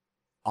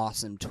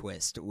awesome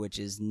twist, which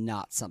is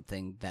not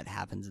something that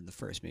happens in the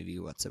first movie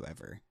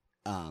whatsoever.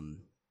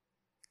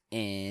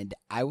 And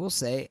I will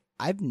say,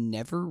 I've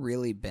never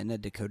really been a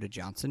Dakota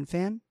Johnson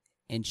fan,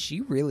 and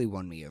she really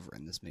won me over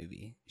in this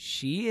movie.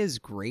 She is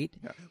great.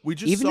 Yeah. We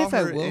just Even saw if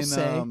her I will in,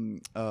 say,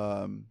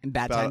 in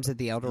Bad Times at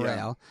the El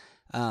Royale,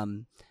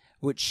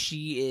 which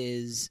she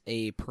is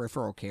a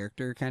peripheral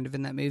character kind of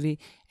in that movie.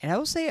 And I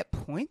will say at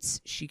points,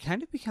 she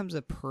kind of becomes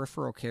a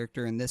peripheral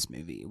character in this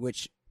movie,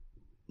 which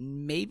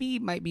maybe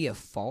might be a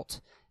fault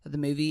of the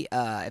movie.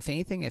 If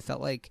anything, I felt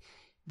like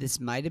this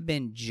might have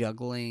been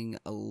juggling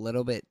a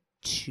little bit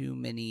too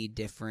many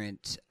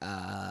different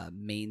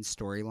main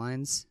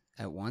storylines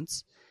at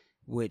once,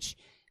 which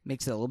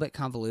makes it a little bit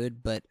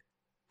convoluted, but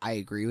I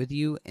agree with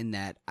you in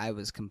that I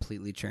was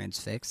completely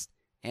transfixed.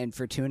 And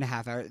for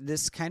 2.5 hours,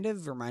 this kind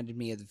of reminded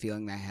me of the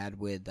feeling that I had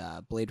with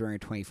Blade Runner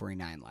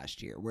 2049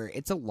 last year, where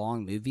it's a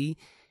long movie.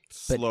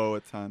 Slow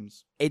at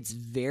times. It's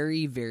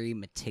very, very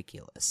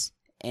meticulous,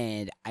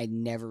 and I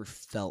never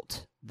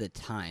felt the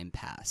time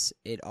pass.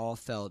 It all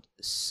felt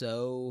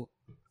so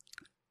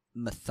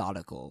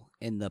methodical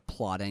in the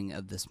plotting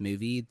of this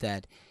movie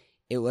that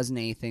it wasn't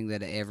anything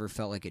that I ever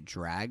felt like it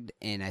dragged,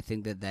 and I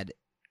think that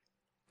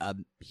a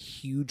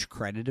huge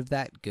credit of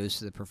that goes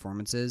to the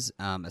performances,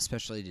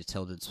 especially to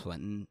Tilda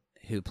Swinton,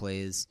 who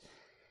plays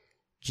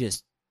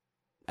just,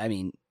 I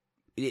mean,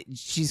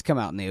 she's come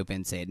out in the open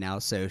and say it now,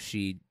 so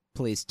she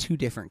plays two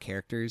different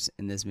characters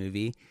in this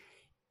movie,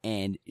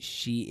 and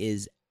she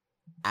is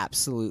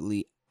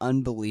absolutely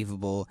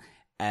unbelievable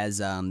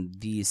as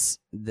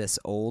this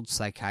old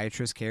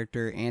psychiatrist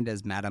character, and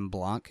as Madame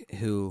Blanc,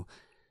 who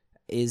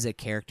is a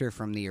character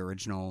from the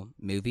original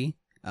movie,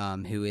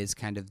 who is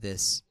kind of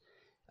this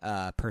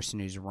person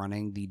who's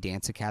running the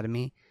dance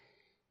academy.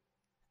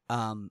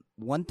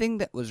 One thing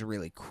that was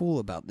really cool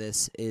about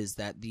this is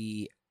that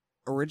the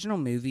original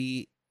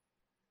movie,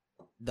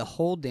 the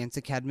whole dance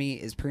academy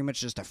is pretty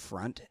much just a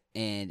front,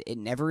 and it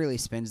never really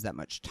spends that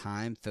much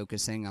time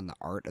focusing on the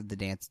art of the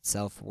dance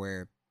itself,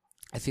 where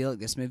I feel like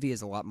this movie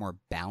is a lot more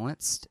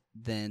balanced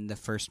than the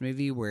first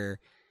movie, where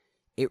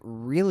it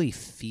really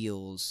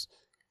feels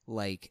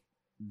like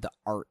the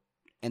art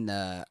and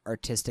the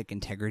artistic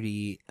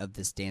integrity of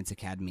this dance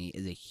academy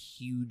is a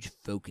huge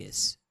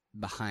focus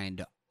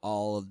behind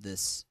all of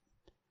this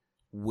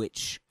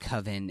witch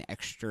coven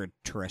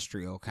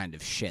extraterrestrial kind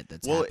of shit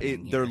that's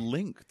happening they're here.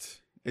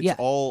 linked. It's Yeah.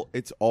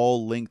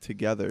 all linked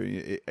together.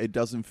 It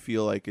doesn't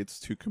feel like it's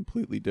two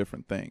completely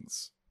different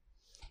things.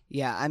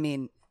 Yeah, I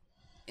mean,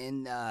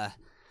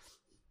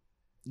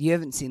 you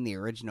haven't seen the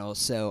original,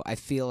 so I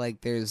feel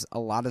like there's a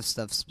lot of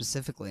stuff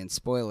specifically in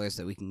spoilers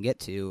that we can get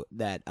to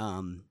that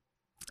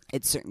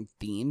it's certain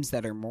themes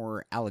that are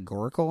more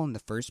allegorical in the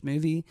first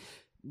movie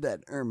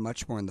that are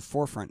much more in the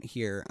forefront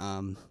here.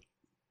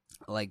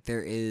 Like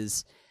there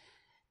is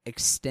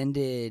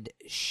extended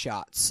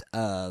shots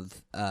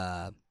of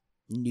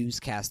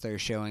newscasters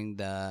showing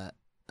the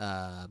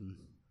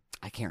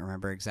I can't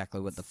remember exactly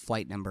what the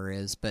flight number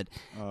is, but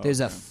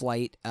there's a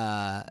flight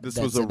This that's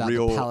was a about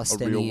real the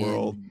Palestinian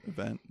world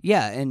event.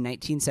 Yeah, in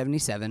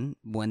 1977,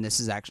 when this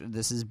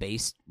is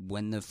based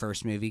when the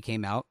first movie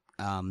came out.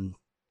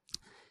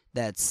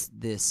 That's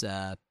this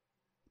flight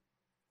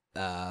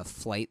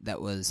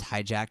that was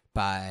hijacked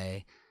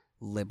by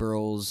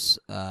liberals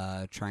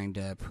trying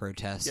to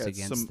protest Yeah, it's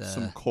against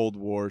some Cold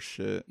War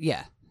shit.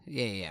 Yeah,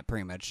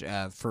 pretty much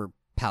for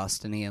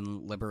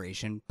Palestinian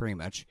liberation, pretty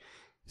much.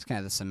 It's kind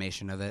of the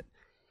summation of it.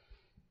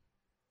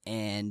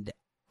 And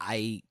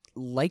I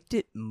liked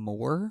it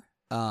more,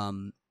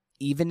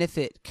 even if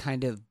it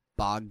kind of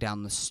bogged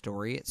down the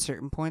story at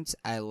certain points.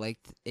 I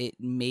liked it,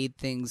 made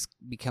things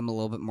become a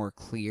little bit more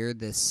clear,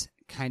 this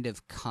kind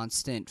of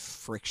constant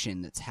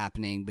friction that's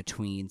happening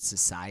between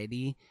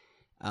society.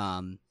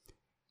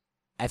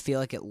 I feel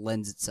like it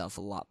lends itself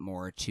a lot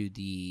more to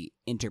the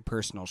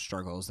interpersonal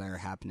struggles that are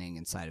happening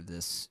inside of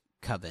this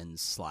coven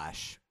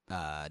 /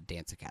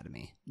 dance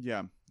academy.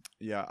 Yeah,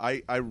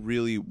 I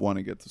really want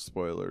to get to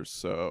spoilers,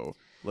 so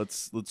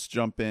let's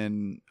jump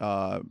in.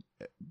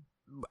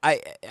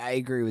 I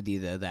agree with you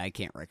though that I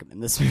can't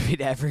recommend this movie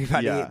to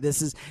everybody. Yeah.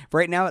 This is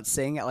right now it's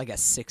saying at like a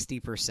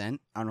 60%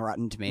 on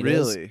Rotten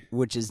Tomatoes, Really?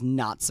 which is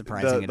not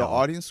surprising at The all.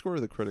 audience score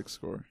or the critic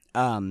score?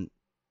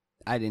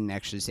 I didn't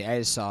actually see. I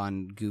just saw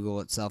on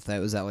Google itself that it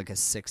was at like a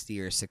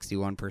 60 or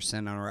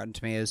 61% on Rotten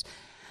Tomatoes.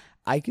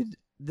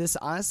 This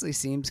honestly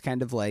seems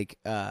kind of like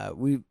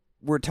we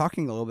were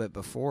talking a little bit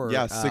before.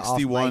 Yeah, off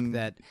 61 mic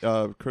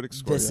that critic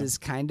score. this yeah. is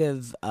kind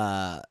of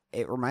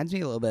it reminds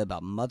me a little bit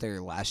about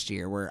Mother last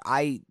year, where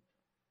I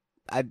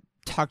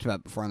talked about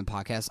it before on the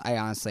podcast.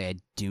 I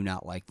do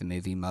not like the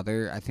movie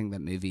Mother. I think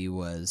that movie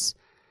was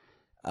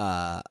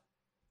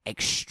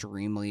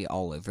extremely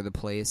all over the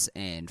place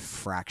and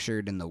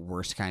fractured in the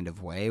worst kind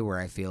of way, where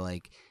I feel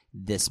like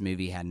this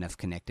movie had enough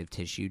connective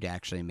tissue to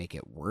actually make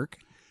it work.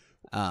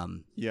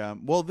 Yeah,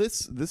 well,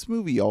 this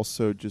movie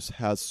also just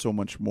has so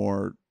much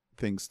more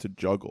things to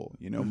juggle.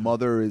 You know,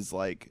 Mother is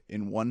like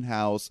in one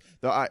house.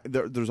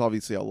 There's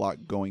obviously a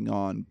lot going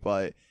on,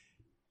 but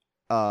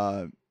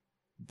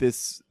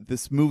this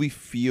movie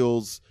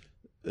feels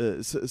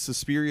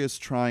Suspiria's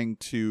trying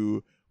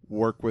to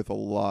work with a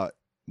lot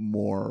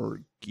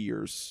more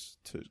gears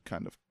to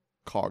kind of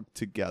cog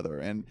together,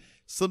 and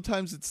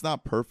sometimes it's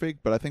not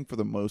perfect, but I think for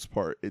the most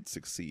part it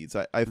succeeds.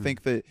 I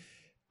think that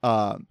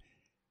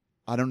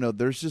I don't know,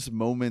 there's just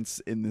moments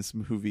in this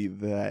movie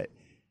that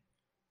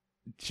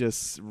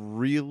just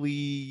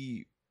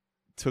really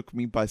took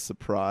me by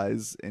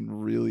surprise in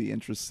really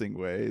interesting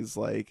ways.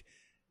 Like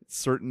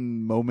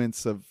certain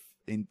moments of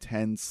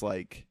intense,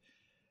 like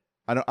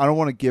I don't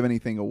want to give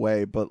anything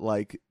away, but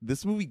like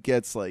this movie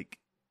gets like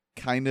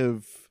kind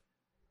of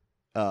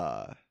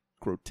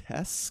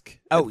grotesque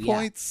at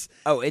points.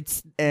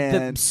 It's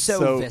And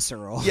so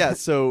visceral. Yeah,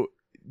 so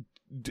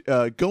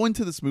go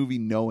into this movie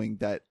knowing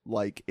that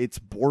like it's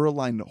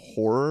borderline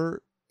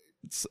horror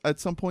at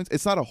some points.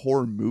 It's not a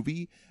horror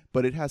movie,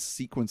 but it has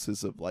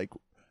sequences of like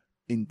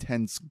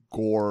intense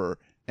gore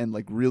and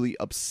like really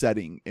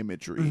upsetting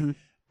imagery.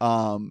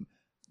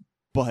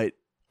 But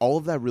all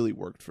of that really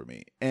worked for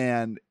me.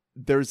 And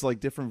there's like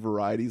different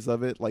varieties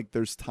of it. Like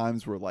there's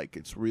times where like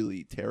it's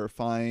really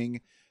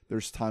terrifying.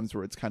 There's times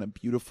where it's kind of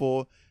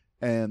beautiful,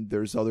 and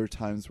there's other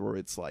times where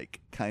it's like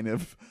kind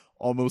of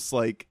almost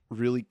like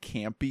really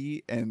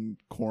campy and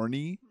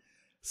corny.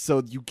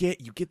 So you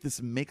get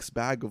this mixed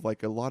bag of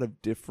like a lot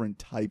of different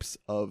types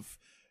of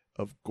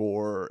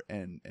gore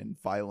and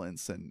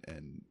violence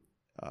and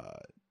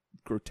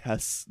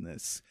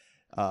grotesqueness.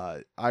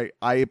 I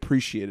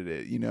appreciated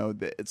it. You know,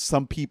 that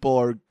some people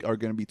are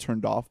going to be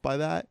turned off by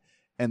that,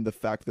 and the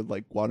fact that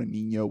like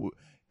Guadagnino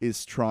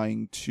is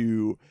trying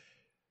to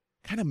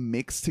kind of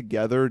mix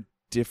together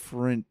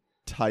different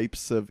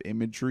types of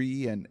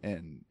imagery and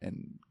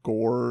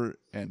gore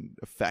and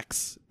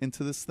effects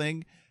into this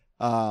thing.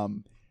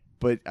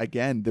 But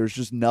again, there's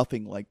just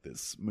nothing like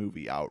this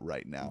movie out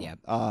right now. Yeah.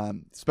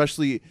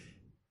 Especially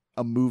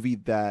a movie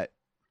that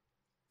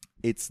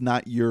it's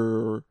not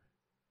your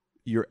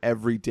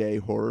everyday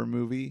horror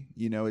movie.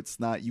 You know, it's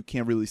not, you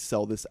can't really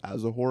sell this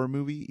as a horror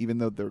movie, even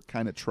though they're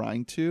kind of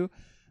trying to.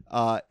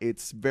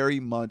 It's very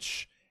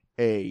much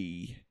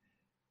a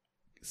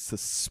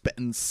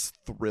suspense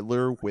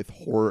thriller with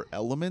horror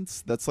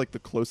elements. That's like the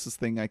closest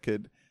thing I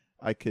could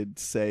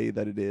say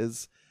that it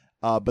is.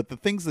 But the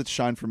things that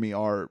shine for me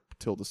are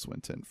Tilda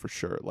Swinton for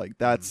sure. Like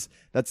that's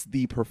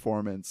the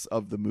performance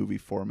of the movie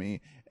for me,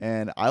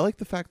 and I like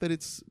the fact that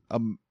it's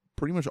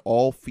pretty much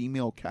all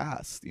female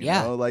cast. You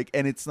know, like,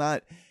 and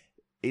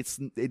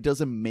it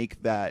doesn't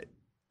make that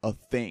a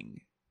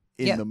thing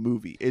in the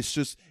movie.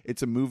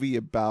 It's a movie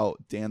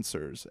about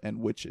dancers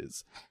and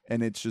witches,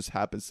 and it just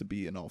happens to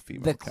be an all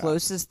female. The cast.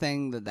 closest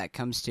thing that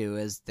comes to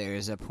is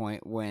there's a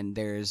point when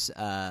there's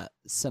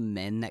some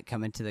men that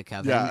come into the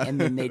coven, and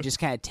then they just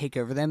kind of take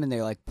over them, and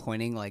they're like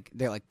pointing, like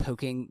they're like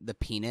poking the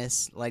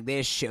penis, like they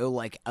just show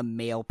like a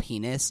male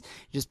penis,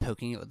 just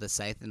poking it with a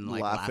scythe and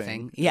like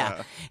laughing.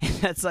 Yeah. And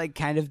that's like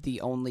kind of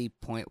the only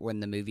point when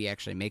the movie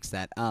actually makes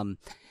that.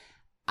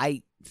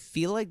 I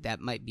feel like that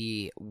might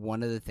be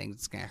one of the things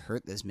that's going to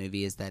hurt this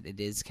movie, is that it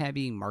is kind of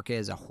being marketed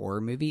as a horror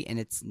movie, and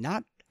it's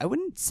not. I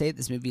wouldn't say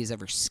this movie is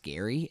ever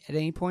scary at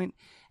any point,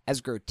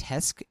 as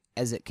grotesque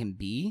as it can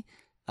be.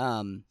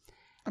 I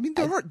mean,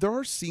 there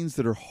are scenes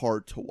that are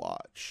hard to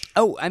watch.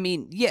 Oh, I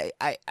mean, yeah,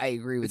 I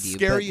agree with you. It's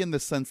scary in the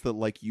sense that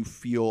like you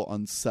feel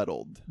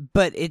unsettled,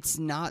 but it's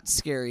not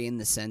scary in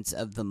the sense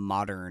of the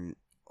modern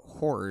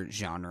horror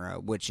genre,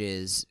 which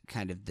is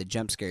kind of the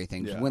jump scary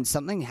thing. Yeah. When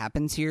something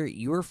happens here,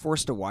 you are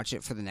forced to watch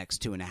it for the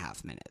next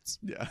 2.5 minutes.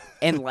 Yeah.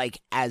 And like,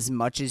 as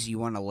much as you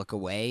want to look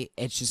away,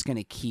 it's just going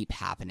to keep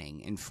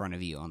happening in front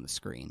of you on the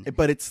screen.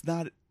 But it's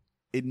not,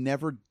 it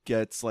never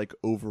gets like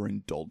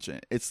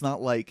overindulgent. It's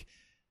not like,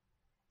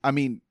 I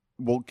mean,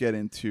 we'll get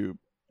into it.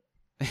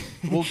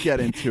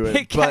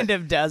 It kind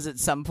of does at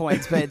some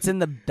points, but it's in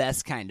the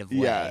best kind of way.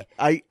 Yeah,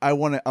 I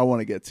want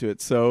to get to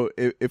it. So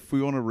if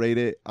we want to rate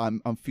it,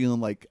 I'm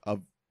feeling like a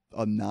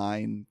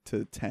 9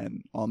 to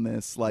 10 on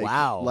this. Like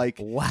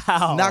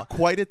wow, not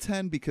quite a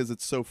 10 because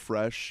it's so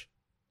fresh.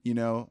 You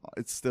know,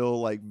 it's still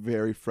like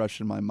very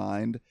fresh in my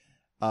mind.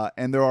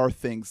 And there are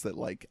things that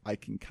like I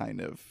can kind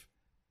of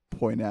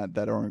point at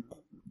that aren't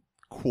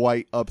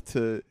quite up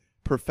to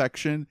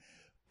perfection,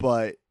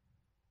 but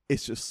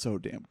it's just so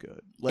damn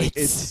good. Like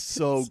it's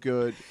so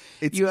good.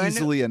 It's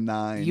easily a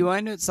 9. You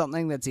want to know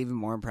something that's even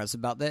more impressive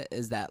about that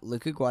is that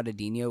Luca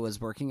Guadagnino was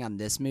working on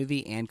this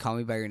movie and Call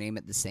Me by Your Name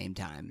at the same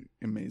time.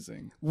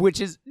 Amazing. Which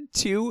is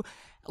two,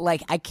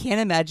 like, I can't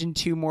imagine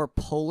two more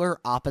polar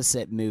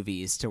opposite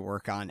movies to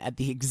work on at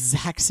the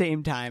exact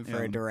same time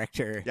for a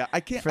director. Yeah, I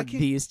can't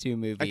these two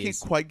movies. I can't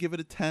quite give it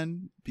a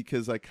 10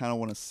 because I kind of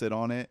want to sit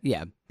on it.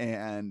 Yeah.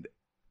 And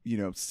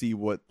see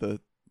what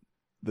the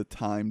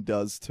time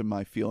does to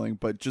my feeling,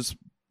 but just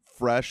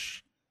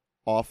fresh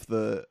off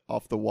the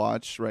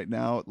watch right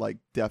now, like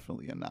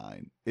definitely a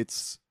 9.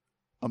 It's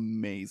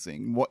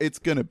amazing. Well, it's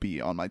gonna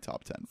be on my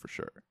top 10 for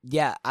sure.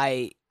 Yeah,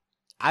 I'm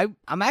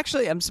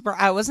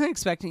surprised. I wasn't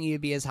expecting you to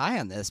be as high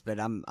on this,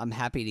 but I'm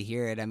happy to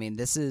hear it. I mean,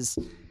 this is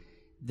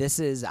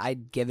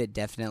I'd give it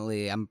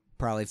definitely. I'm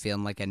probably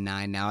feeling like a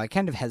 9 now. I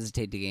kind of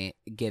hesitate to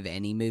give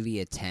any movie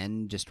a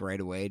 10 just right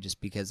away,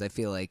 just because I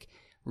feel like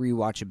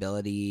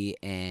rewatchability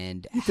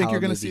and you think how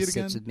you're going to to see it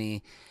again? With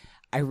me.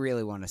 I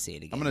really want to see it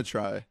again. I'm going to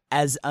try.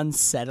 As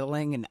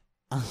unsettling and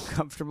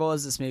uncomfortable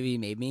as this movie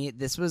made me,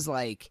 this was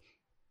like,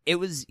 it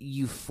was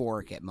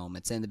euphoric at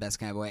moments in the best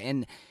kind of way.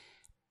 And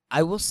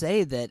I will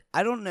say that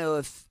I don't know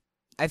if,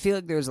 I feel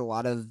like there's a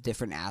lot of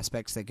different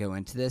aspects that go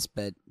into this,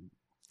 but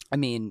I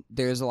mean,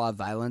 there's a lot of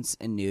violence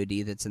and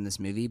nudity that's in this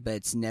movie, but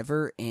it's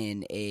never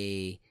in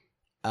a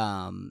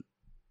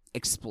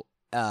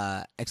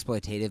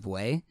exploitative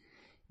way.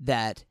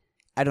 That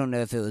I don't know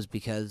if it was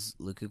because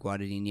Luca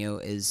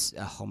Guadagnino is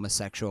a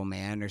homosexual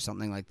man or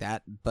something like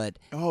that, but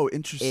oh,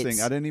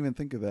 interesting. I didn't even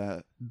think of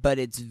that. But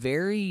it's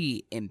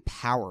very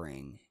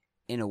empowering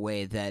in a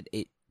way that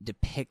it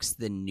depicts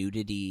the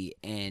nudity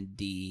and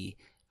the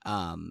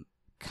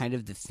kind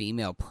of the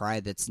female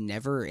pride that's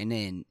never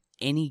in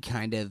any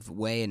kind of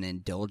way an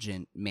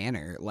indulgent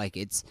manner. Like,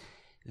 it's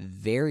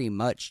very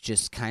much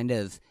just kind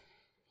of,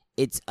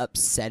 it's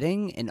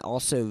upsetting and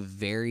also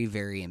very,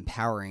 very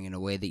empowering in a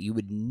way that you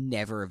would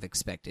never have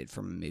expected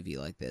from a movie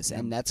like this. Yeah.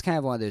 And that's kind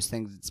of one of those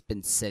things that's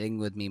been sitting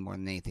with me more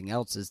than anything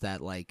else, is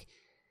that, like,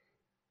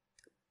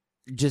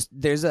 just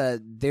there's a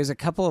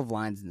couple of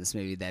lines in this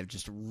movie that have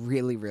just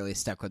really, really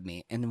stuck with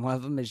me. And one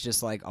of them is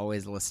just like,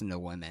 always listen to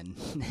women.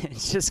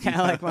 It's just kind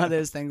of like one of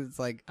those things that's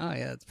like, oh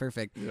yeah, that's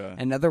perfect. Yeah.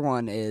 Another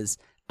one is,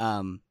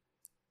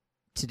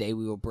 today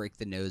we will break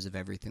the nose of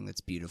everything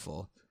that's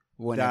beautiful.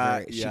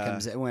 Whenever she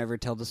comes in, whenever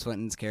Tilda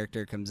Swinton's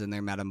character comes in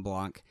there, Madame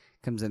Blanc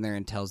comes in there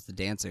and tells the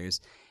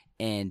dancers,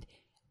 and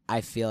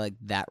I feel like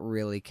that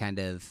really kind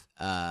of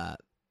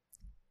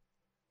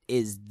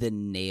is the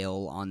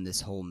nail on this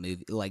whole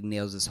movie, like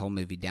nails this whole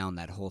movie down,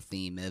 that whole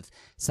theme of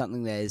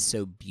something that is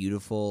so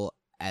beautiful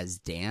as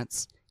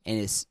dance and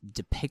is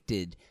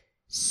depicted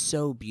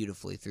so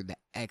beautifully through the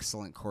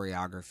excellent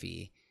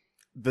choreography.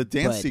 The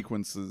dance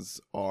sequences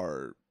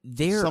are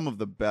some of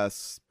the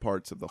best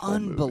parts of the whole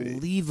movie.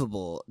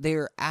 Unbelievable.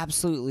 They're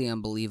absolutely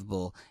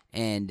unbelievable.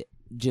 And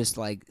just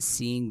like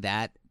seeing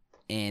that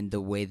and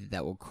the way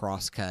that will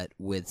cross-cut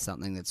with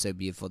something that's so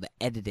beautiful. The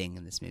editing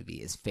in this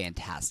movie is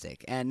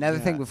fantastic. And another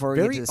thing before we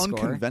very get to the score,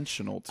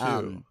 unconventional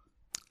too.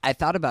 I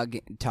thought about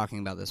talking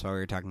about this while we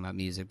were talking about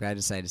music, but I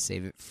decided to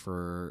save it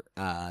for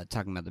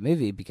talking about the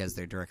movie because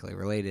they're directly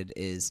related.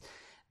 Is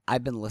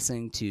I've been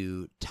listening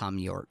to Tom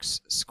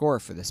York's score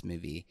for this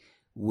movie,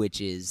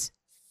 which is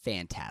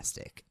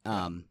fantastic.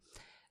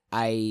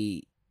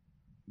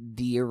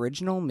 The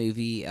original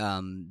movie,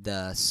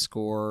 the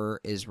score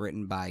is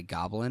written by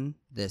Goblin,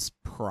 this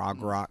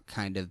prog rock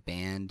kind of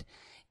band,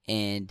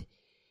 and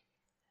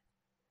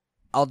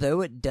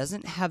although it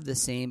doesn't have the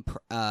same,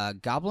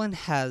 Goblin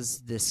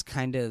has this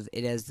kind of,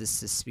 it has this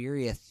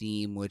Suspiria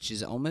theme, which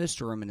is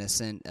almost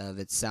reminiscent of,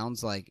 it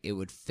sounds like it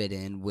would fit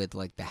in with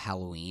like the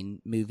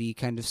Halloween movie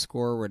kind of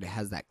score, where it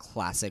has that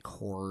classic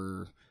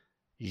horror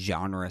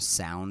genre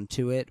sound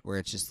to it, where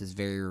it's just this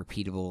very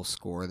repeatable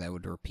score that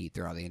would repeat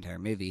throughout the entire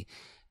movie.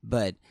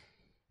 But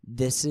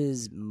this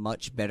is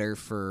much better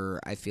for,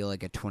 I feel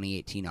like, a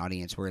 2018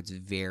 audience, where it's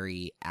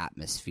very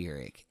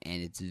atmospheric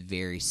and it's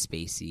very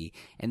spacey.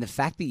 And the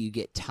fact that you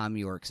get Tom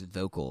York's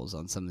vocals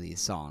on some of these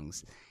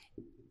songs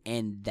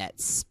and that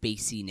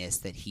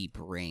spaciness that he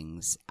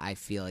brings, I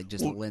feel like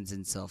just lends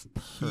itself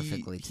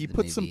perfectly to he the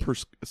put movie.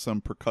 some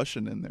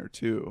percussion in there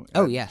too.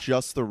 Oh, at yeah.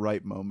 just the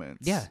right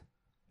moments. Yeah.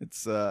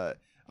 It's I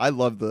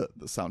love the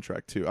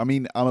soundtrack too. I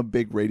mean, I'm a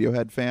big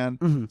Radiohead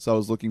fan, so I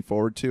was looking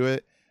forward to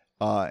it.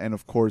 And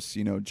of course,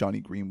 you know,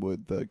 Johnny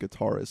Greenwood, the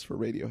guitarist for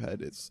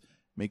Radiohead, is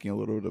making a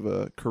little bit of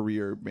a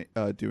career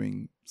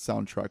doing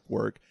soundtrack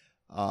work.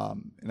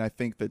 And I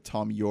think that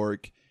Tom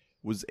York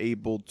was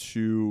able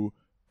to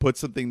put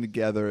something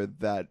together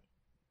that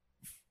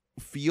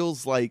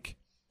feels like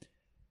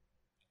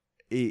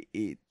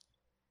it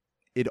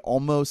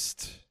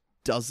almost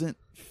doesn't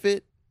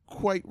fit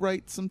quite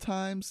right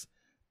sometimes,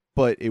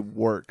 but it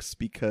works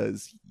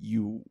because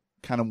you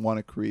kind of want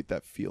to create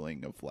that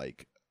feeling of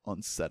like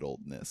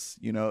unsettledness.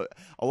 You know,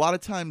 a lot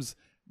of times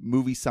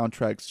movie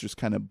soundtracks just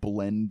kind of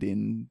blend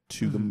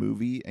into the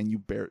movie and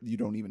you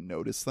don't even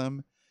notice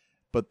them.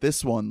 But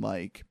this one,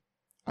 like,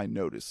 I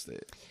noticed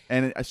it.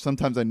 And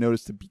sometimes I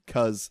noticed it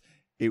because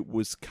it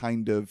was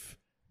kind of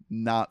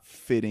not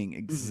fitting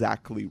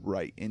exactly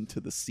right into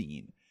the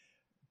scene.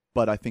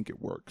 But I think it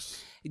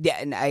works. Yeah,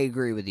 and I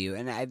agree with you.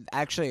 And I've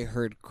actually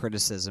heard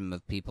criticism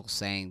of people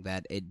saying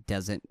that it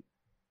doesn't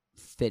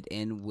fit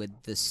in with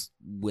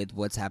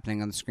what's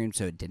happening on the screen,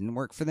 so it didn't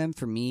work for them.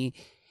 For me,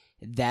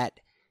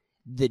 that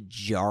the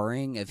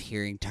jarring of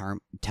hearing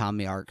Tom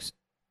York's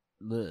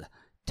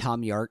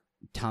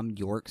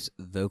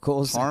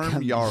vocals,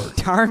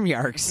 Tom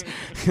York's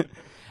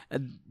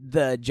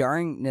the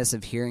jarringness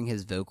of hearing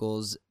his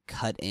vocals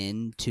cut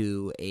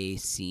into a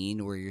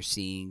scene where you're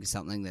seeing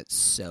something that's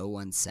so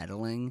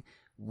unsettling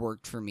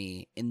worked for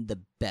me in the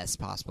best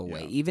possible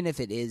way. Even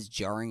if it is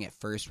jarring at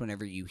first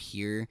whenever you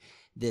hear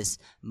this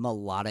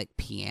melodic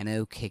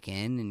piano kick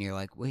in and you're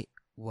like, wait,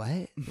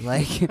 what?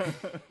 Like,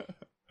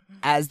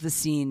 as the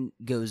scene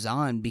goes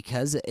on,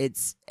 because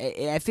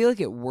I feel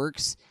like it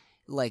works,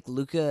 like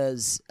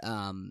Luca's,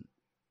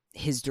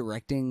 his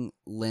directing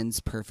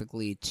lends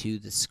perfectly to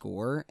the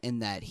score in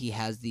that he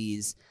has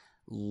these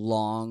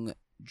long,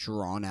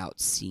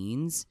 drawn-out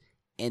scenes,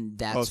 and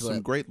that's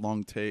some great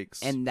long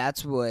takes. And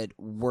that's what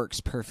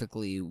works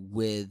perfectly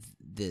with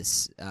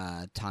this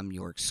Tom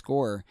York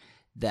score,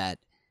 that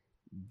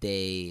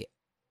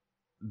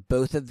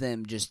both of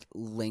them just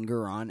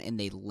linger on, and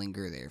they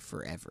linger there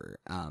forever.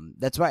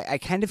 That's why I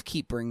kind of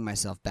keep bringing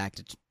myself back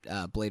to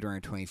Blade Runner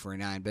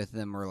 2049. Both of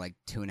them are like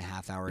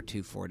 2.5 hour,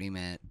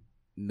 240-minute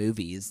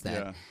movies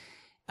that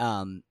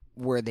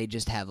where they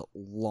just have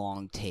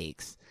long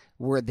takes,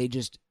 where they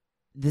just,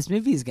 this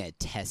movie is gonna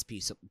test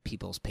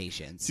people's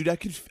patience. Dude, I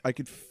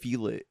could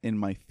feel it in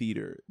my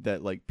theater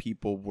that like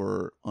people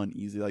were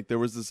uneasy. Like there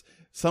was this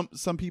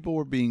some people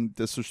were being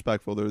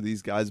disrespectful. There were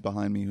these guys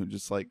behind me who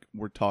just like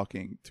were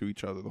talking to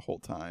each other the whole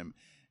time,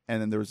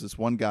 and then there was this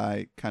one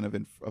guy kind of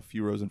in a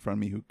few rows in front of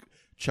me who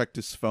checked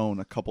his phone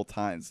a couple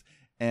times,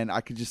 and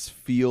I could just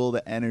feel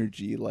the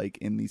energy like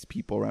in these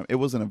people around. It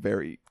wasn't a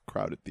very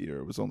crowded theater.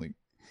 It was only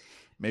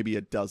maybe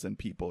a dozen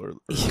people or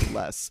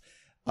less.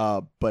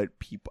 But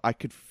I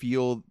could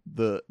feel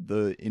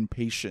the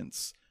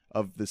impatience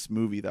of this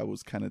movie that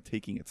was kind of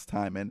taking its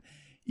time. And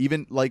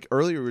even like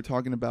earlier we were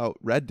talking about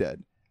Red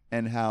Dead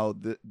and how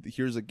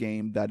here's a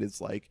game that is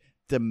like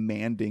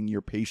demanding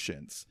your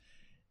patience,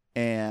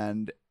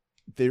 and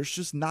there's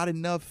just not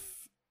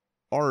enough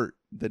art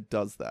that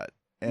does that.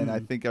 And I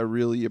think I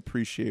really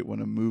appreciate when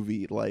a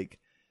movie like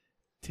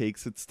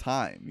takes its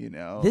time, you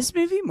know. This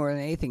movie, more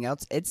than anything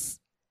else, it's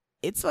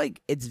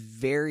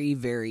very,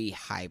 very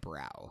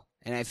highbrow.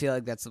 And I feel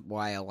like that's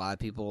why a lot of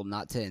people,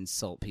 not to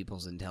insult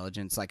people's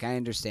intelligence, like I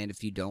understand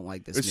if you don't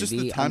like this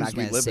movie, I'm not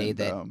going to say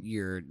that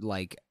you're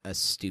like a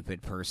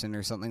stupid person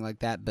or something like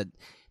that, but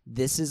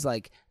this is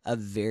like a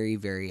very,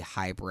 very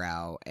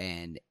highbrow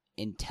and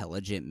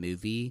intelligent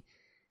movie.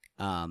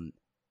 And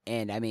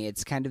I mean,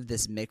 it's kind of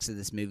this mix of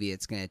this movie.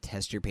 It's going to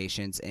test your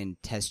patience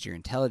and test your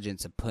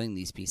intelligence of putting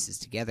these pieces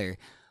together,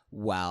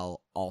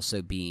 while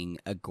also being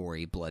a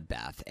gory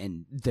bloodbath.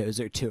 And those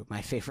are two of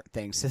my favorite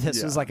things. So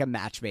this was Yeah. like a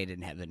match made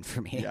in heaven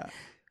for me. Yeah.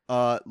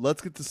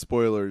 Let's get to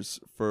spoilers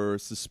for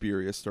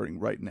Suspiria starting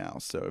right now.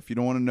 So if you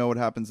don't want to know what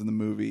happens in the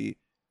movie,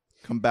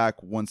 come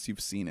back once you've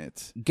seen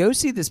it. Go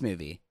see this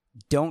movie.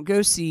 Don't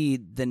go see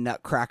The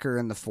Nutcracker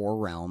in the Four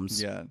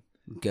Realms. Yeah.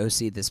 Go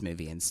see this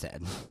movie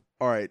instead.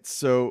 All right.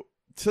 So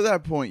to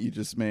that point you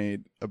just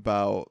made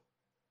about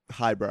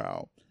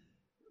highbrow,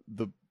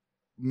 the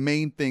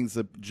main things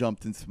that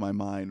jumped into my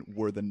mind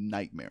were the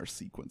nightmare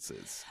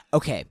sequences.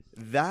 Okay.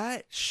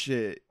 That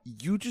shit,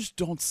 you just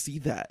don't see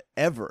that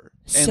ever.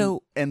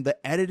 So- and the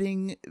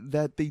editing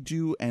that they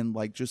do, and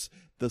like just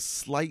the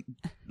slight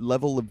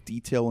level of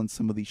detail in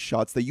some of these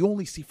shots that you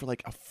only see for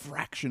like a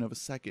fraction of a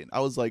second. I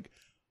was like,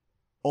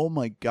 oh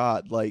my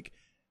God, like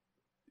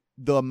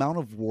the amount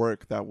of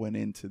work that went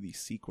into these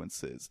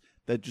sequences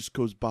that just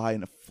goes by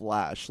in a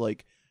flash.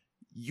 Like,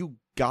 you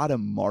gotta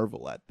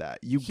marvel at that.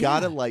 You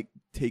gotta like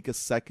take a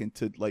second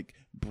to like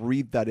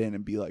breathe that in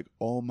and be like,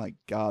 oh my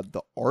God,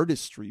 the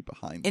artistry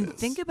behind And this.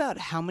 think about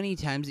how many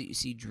times that you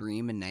see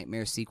dream and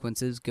nightmare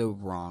sequences go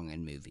wrong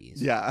in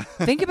movies. Yeah.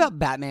 Think about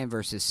Batman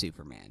versus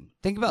Superman.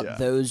 Think about Yeah.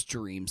 those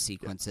dream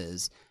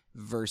sequences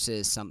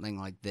versus something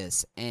like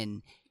this.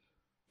 And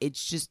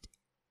it's just,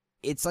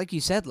 it's like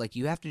you said, like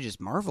you have to just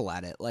marvel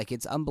at it. Like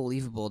it's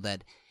unbelievable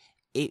that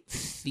it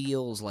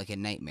feels like a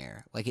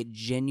nightmare. Like it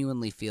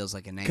genuinely feels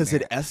like a nightmare. Because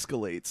it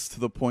escalates to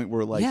the point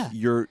where like Yeah.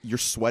 you're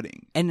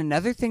sweating. And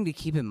another thing to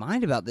keep in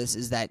mind about this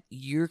is that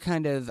you're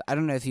kind of, I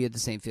don't know if you had the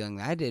same feeling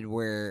that I did,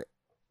 where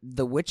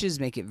the witches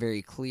make it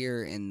very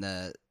clear in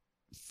the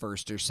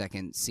first or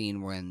second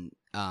scene when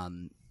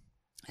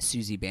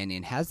Susie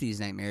Bannion has these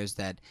nightmares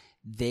that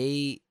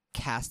they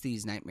cast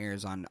these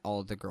nightmares on all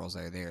of the girls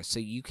that are there. So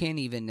you can't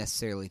even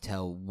necessarily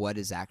tell what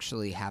is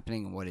actually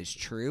happening and what is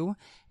true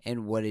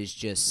and what is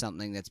just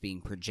something that's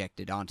being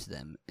projected onto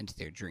them into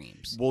their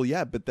dreams. Well,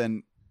 yeah, but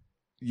then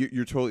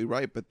you're totally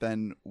right. But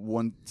then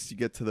once you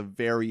get to the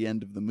very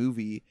end of the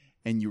movie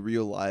and you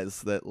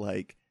realize that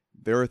like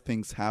there are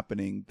things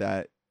happening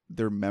that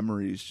their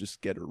memories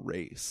just get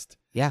erased.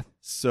 Yeah.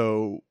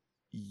 So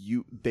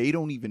they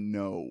don't even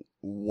know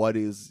what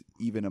is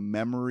even a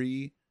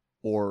memory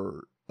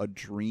or a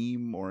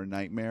dream or a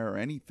nightmare or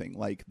anything.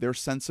 Like their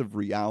sense of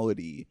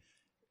reality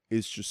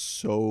is just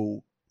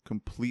so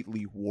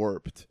completely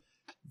warped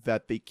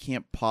that they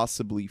can't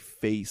possibly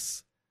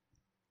face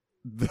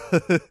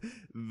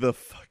the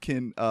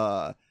fucking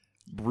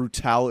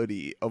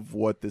brutality of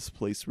what this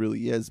place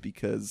really is,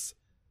 because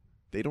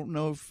they don't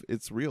know if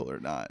it's real or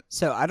not.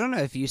 So I don't know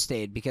if you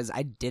stayed, because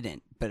I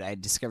didn't, but I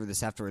discovered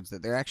this afterwards,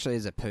 that there actually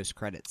is a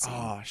post-credit scene.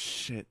 Oh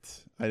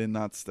shit, I did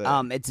not stay.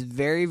 It's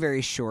very,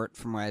 very short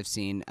from what I've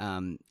seen.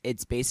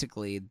 It's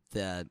basically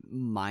the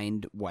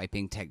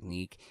mind-wiping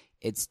technique.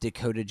 It's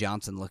Dakota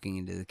Johnson looking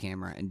into the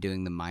camera and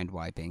doing the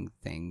mind-wiping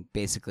thing,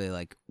 basically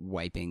like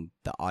wiping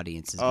the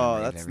audience's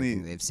memory of that's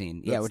everything neat. they've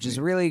seen. That's which is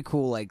neat. a really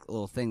cool, like,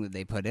 little thing that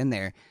they put in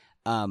there.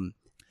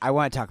 I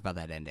want to talk about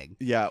that ending.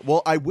 Yeah,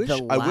 well, I wish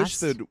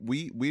last- that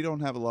we don't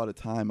have a lot of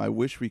time. I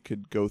wish we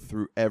could go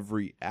through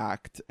every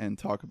act and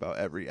talk about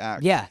every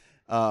act. Yeah.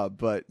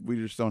 But we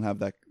just don't have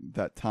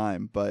that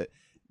time. But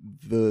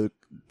the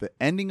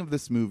ending of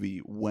this movie,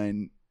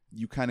 when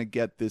you kind of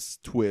get this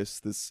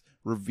twist, this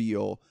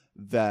reveal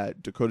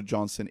that Dakota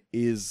Johnson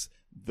is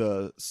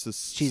the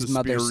She's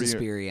Mother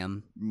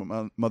Suspirium.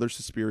 Mother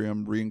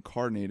Suspirium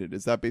reincarnated.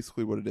 Is that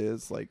basically what it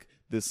is? Like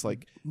this,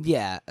 like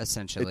Yeah,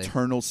 essentially.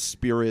 eternal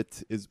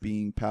spirit is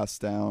being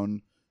passed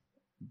down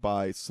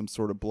by some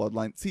sort of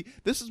bloodline. See,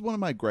 this is one of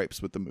my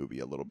gripes with the movie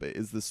a little bit,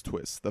 is this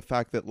twist. The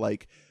fact that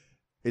like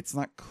it's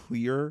not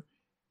clear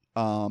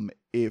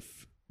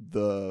if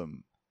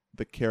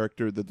the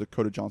character, the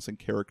Dakota Johnson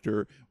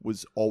character,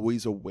 was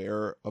always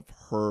aware of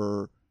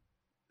her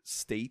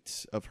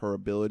state, of her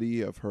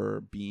ability, of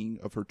her being,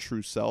 of her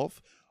true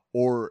self,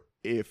 or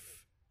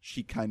if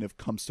she kind of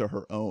comes to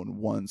her own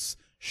once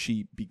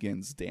she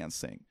begins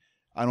dancing.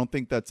 I don't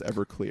think that's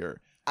ever clear.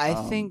 I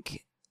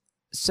think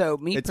so.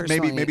 Me It's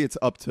personally, maybe it's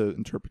up to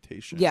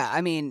interpretation. Yeah,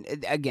 I mean,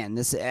 again,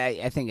 this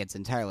I think it's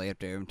entirely up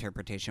to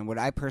interpretation. What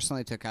I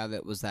personally took out of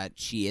it was that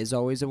she is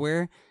always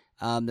aware.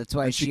 That's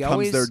why and she comes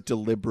always there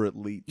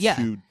deliberately Yeah.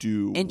 to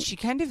do. and she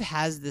kind of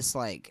has this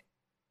like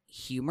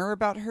humor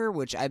about her,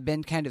 which I've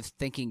been kind of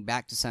thinking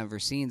back to some of her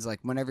scenes. Like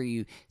whenever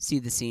you see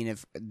the scene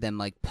of them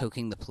like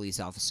poking the police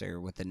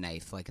officer with the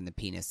knife, like in the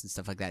penis and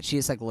stuff like that, she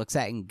just like looks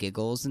at it and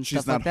giggles and she's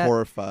stuff not like that.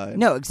 horrified.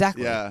 No,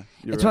 exactly. Yeah,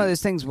 you're It's right. one of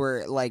those things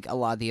where, like, a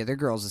lot of the other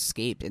girls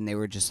escaped, and they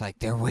were just like,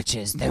 "They're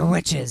witches, they're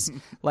witches."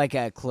 Like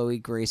Chloe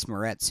Grace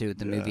Moretz, who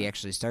the movie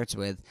actually starts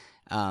with,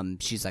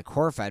 she's like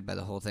horrified by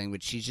the whole thing,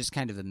 but she's just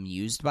kind of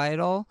amused by it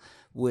all,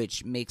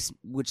 which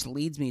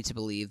leads me to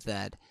believe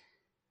that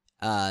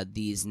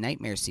these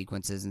nightmare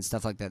sequences and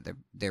stuff like that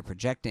they're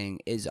projecting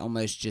is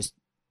almost just,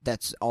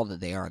 that's all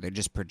that they are. They're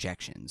just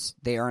projections.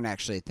 They aren't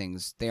actually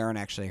things. They aren't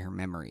actually her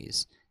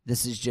memories.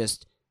 This is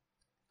just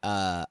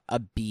a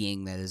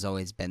being that has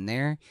always been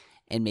there,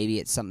 and maybe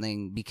it's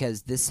something,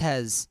 because this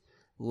has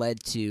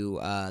led to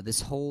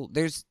this whole.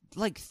 There's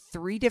like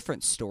 3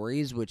 different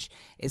stories, which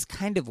is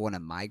kind of one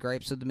of my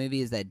gripes with the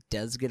movie, is that it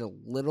does get a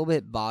little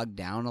bit bogged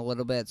down a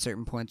little bit at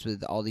certain points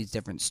with all these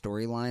different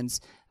storylines.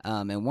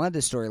 And one of the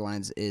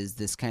storylines is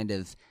this kind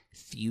of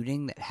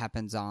feuding that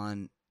happens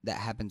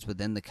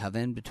within the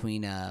coven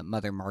between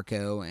Mother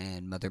Marco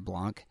and Mother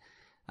Blanc,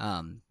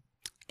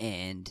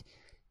 and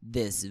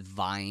this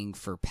vying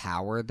for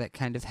power that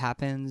kind of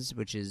happens,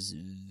 which is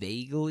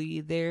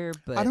vaguely there,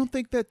 but I don't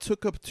think that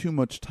took up too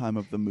much time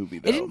of the movie,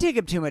 though. it didn't take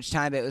up too much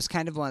time. But it was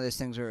kind of one of those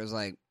things where it was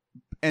like,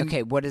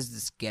 okay, what is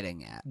this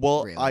getting at?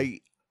 Well,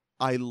 really?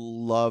 I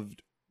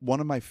loved one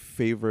of my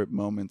favorite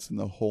moments in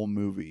the whole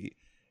movie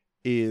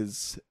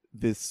is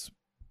this.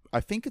 I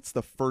think it's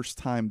the first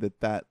time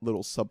that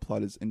little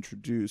subplot is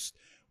introduced,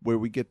 where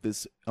we get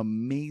this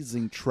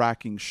amazing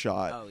tracking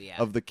shot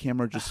of the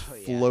camera just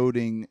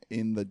floating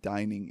in the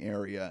dining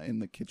area, in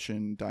the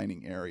kitchen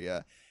dining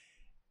area.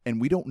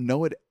 And we don't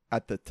know it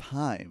at the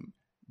time.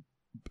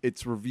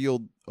 It's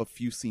revealed a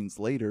few scenes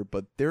later,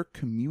 but they're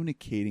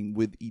communicating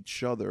with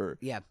each other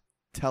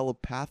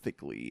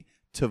telepathically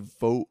to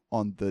vote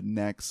on the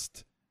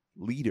next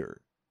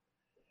leader.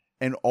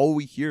 And all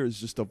we hear is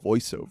just a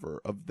voiceover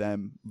of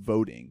them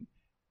voting.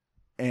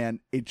 And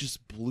it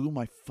just blew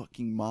my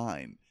fucking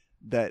mind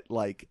that,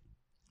 like,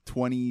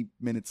 20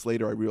 minutes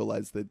later, I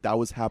realized that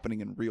was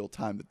happening in real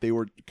time, that they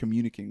were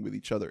communicating with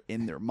each other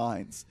in their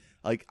minds.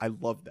 Like, I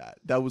love that.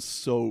 That was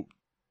so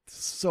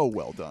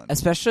well done.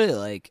 Especially,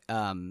 like,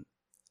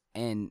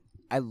 and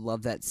I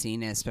love that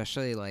scene,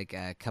 especially, like,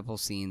 a couple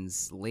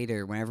scenes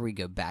later, whenever we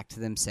go back to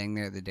them sitting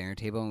there at the dinner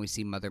table and we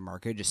see Mother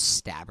Marco just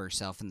stab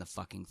herself in the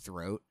fucking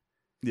throat.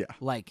 Yeah.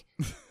 Like,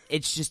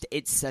 it's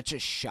such a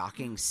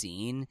shocking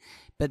scene,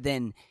 but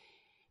then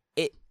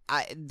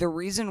the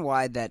reason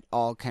why that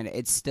all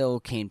it still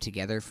came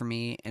together for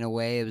me in a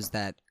way was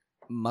that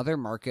Mother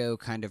Marco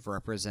kind of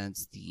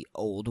represents the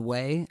old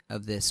way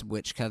of this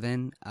witch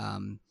coven,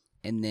 and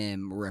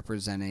them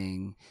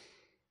representing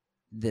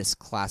this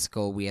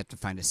classical, we have to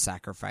find a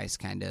sacrifice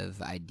kind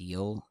of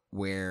ideal,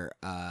 where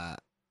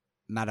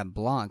Madame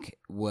Blanc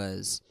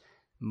was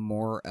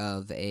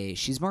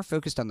she's more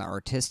focused on the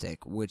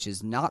artistic, which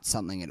is not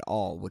something at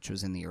all which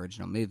was in the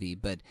original movie.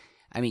 But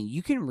I mean,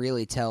 you can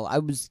really tell. I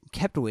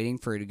kept waiting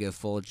for her to go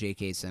full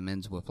J.K.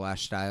 Simmons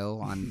Whiplash style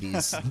on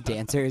these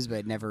dancers, but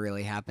it never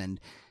really happened.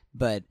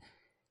 But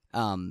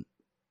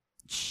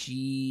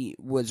she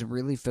was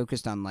really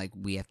focused on, like,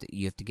 you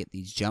have to get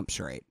these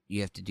jumps right.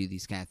 You have to do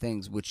these kind of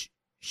things, which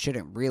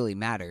shouldn't really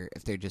matter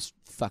if they're just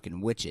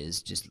fucking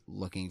witches just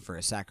looking for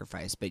a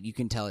sacrifice. But you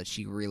can tell that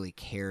she really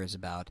cares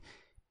about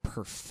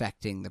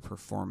perfecting the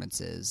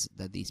performances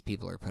that these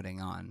people are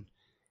putting on.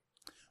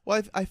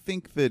 Well, I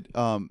think that,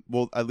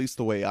 at least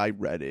the way I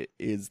read it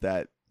is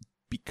that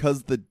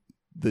because the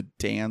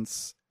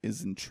dance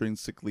is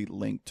intrinsically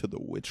linked to the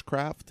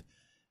witchcraft,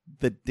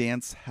 the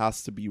dance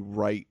has to be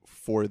right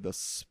for the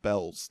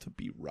spells to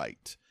be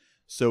right.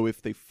 So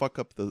if they fuck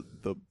up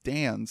the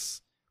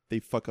dance, they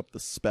fuck up the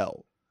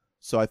spell.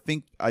 So I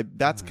think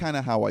that's kind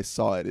of how I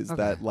saw it, is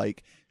that,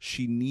 like,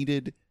 she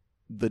needed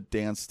the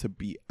dance to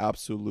be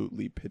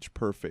absolutely pitch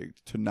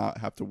perfect to not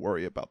have to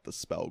worry about the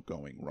spell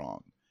going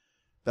wrong.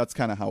 That's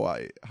kind of how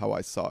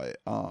I saw it.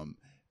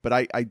 But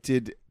I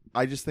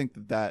just think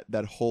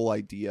that whole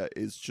idea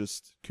is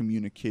just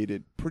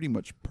communicated pretty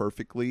much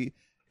perfectly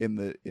in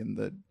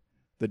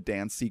the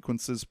dance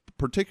sequences,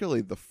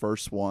 particularly the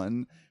first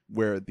one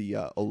where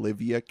the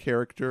Olivia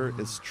character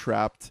is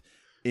trapped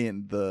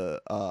in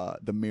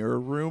the mirror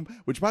room,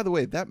 which, by the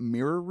way, that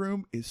mirror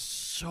room is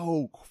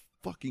so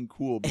fucking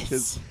cool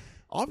because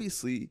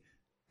obviously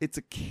it's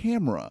a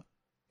camera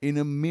in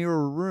a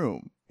mirror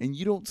room, and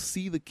you don't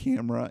see the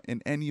camera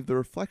in any of the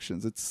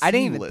reflections. It's seamless. I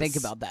didn't even think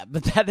about that,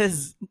 but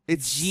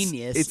it's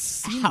genius. It's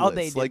seamless. How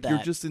they did like that. You're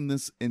just in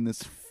this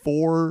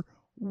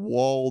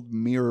 4-walled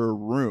mirror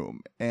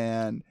room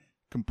and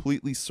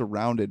completely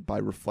surrounded by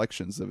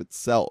reflections of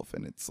itself,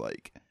 and it's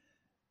like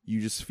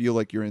you just feel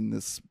like you're in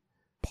this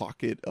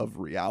pocket of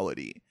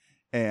reality,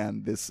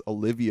 and this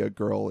Olivia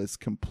girl is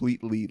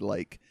completely,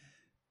 like,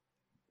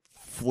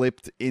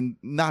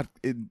 not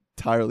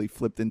entirely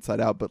flipped inside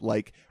out, but,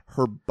 like,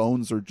 her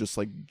bones are just,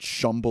 like,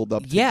 jumbled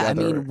up together. I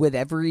mean, with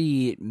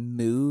every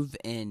move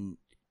and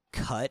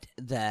cut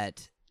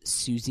that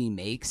Susie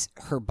makes,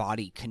 her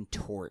body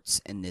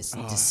contorts in this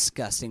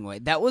disgusting way.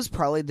 That was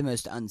probably the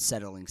most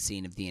unsettling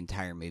scene of the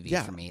entire movie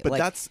for me.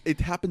 But it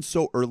happens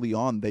so early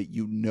on that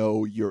you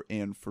know you're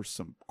in for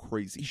some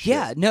crazy shit.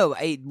 Yeah, no,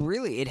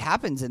 it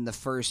happens in the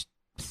first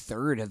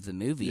third of the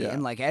movie. Yeah.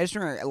 And, like, I just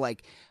remember,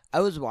 like, I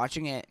was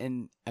watching it,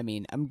 and I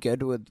mean, I'm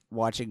good with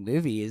watching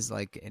movies,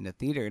 like, in a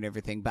theater and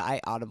everything, but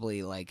I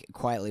audibly, like,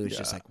 quietly was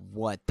just like,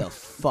 what the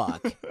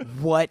fuck?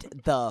 What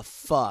the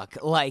fuck?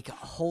 Like,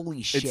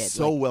 holy shit. It's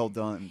so like, well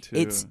done, too.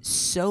 It's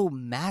so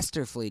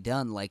masterfully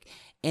done, like,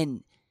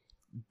 and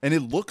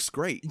it looks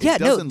great. Yeah,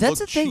 that's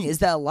the thing, is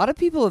that a lot of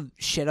people have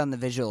shit on the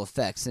visual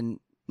effects,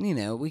 and, you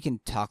know, we can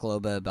talk a little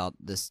bit about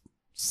this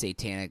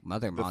satanic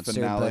mother monster,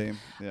 finale,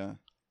 but yeah.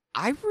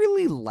 I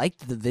really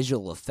liked the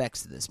visual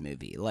effects of this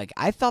movie. Like,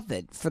 I thought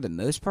that for the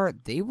most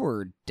part, they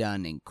were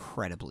done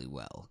incredibly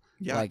well.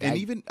 Yeah, like, and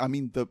even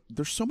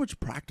there's so much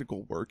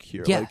practical work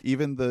here. Yeah. Like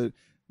even the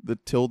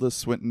Tilda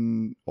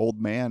Swinton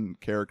old man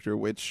character,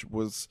 which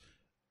was,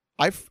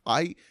 I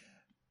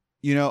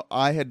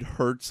had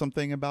heard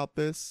something about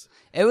this.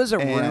 It was a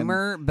and-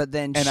 rumor, but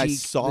then and I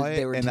saw it,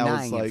 they were and I was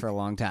denying it like- for a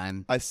long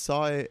time. I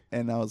saw it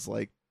and I was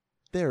like,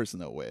 "There's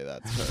no way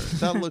that's her.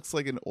 That looks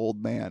like an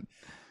old man."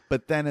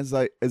 But then as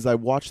I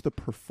watched the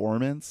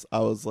performance, I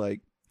was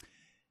like,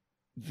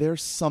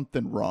 "There's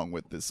something wrong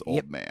with this old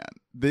Yep.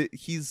 man.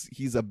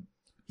 He's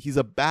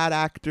a bad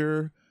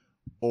actor,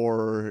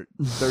 or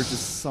there's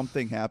just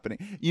something happening."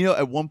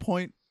 At one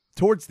point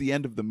towards the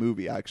end of the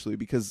movie, actually,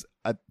 because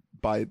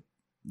by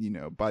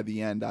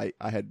the end, I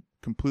had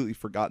completely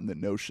forgotten the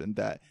notion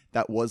that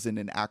wasn't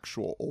an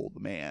actual old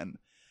man.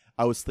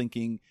 I was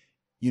thinking,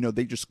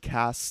 they just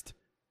cast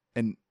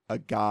a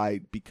guy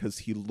because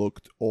he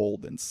looked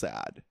old and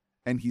sad,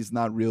 and he's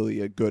not really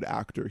a good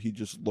actor. He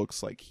just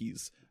looks like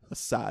he's a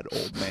sad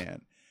old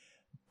man.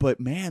 But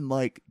man,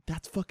 like,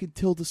 that's fucking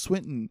Tilda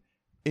Swinton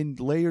in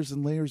layers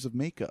and layers of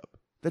makeup.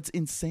 That's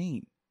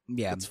insane.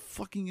 Yeah, That's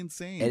fucking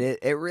insane.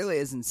 it really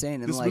is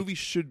insane. And This like, movie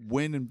should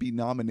win and be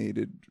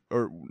nominated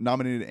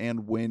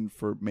and win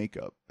for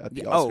makeup at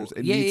the Yeah, Oscars.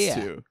 It yeah, needs yeah.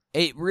 to.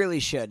 It really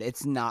should.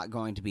 It's not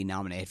going to be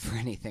nominated for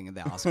anything at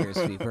the Oscars,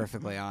 to be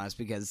perfectly honest,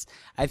 because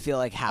I feel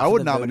like I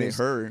would nominate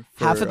her.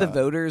 For, half of the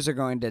voters are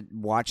going to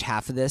watch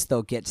half of this.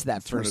 They'll get to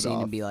that Turn first it scene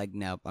off. and be like,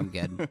 "Nope, I'm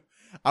good."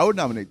 I would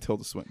nominate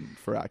Tilda Swinton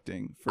for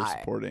acting, for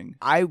supporting.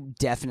 I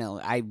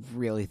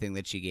really think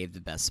that she gave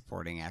the best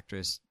supporting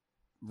actress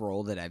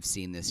role that I've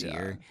seen this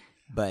year.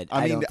 But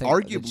I mean, don't think that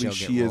arguably she'll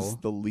she get is role.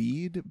 the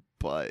lead,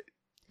 but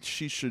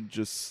she should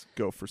just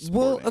go for supporting.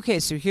 Well, okay,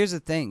 so here's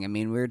the thing. I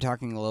mean, we were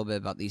talking a little bit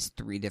about these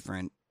three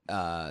different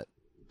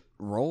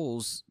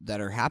roles that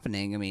are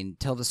happening. I mean,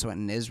 Tilda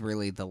Swinton is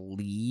really the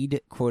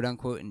lead, quote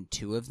unquote, in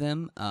two of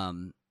them.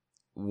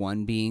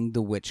 One being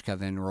the Witch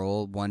Coven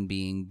role, one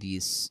being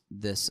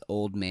this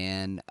old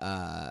man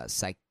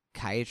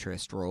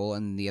psychiatrist role,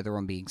 and the other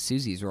one being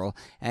Susie's role.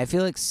 And I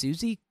feel like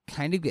Susie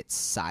kind of gets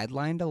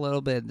sidelined a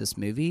little bit in this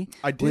movie.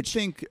 I did which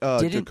think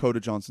didn't- Dakota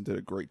Johnson did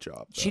a great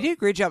job. She though. did a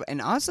great job,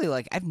 and honestly,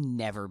 like, I've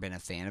never been a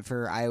fan of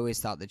her. I always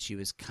thought that she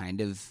was kind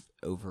of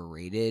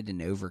overrated and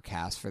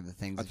overcast for the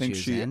things I that think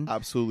she was in.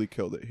 absolutely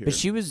killed it here. But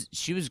she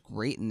was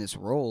great in this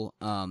role.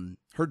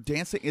 Her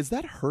dancing, is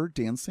that her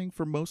dancing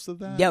for most of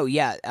that?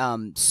 Yeah.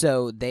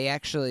 So they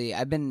actually,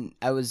 I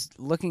was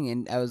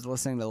listening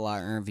to a lot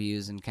of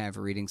interviews and kind of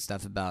reading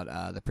stuff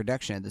about the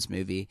production of this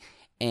movie,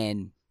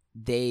 and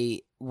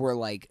they were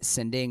like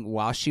sending,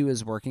 while she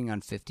was working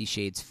on 50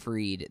 Shades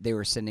Freed, they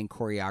were sending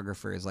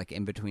choreographers like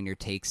in between her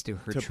takes to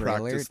her To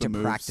trailer practice the to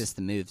moves. practice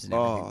the moves and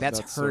Oh, everything. That's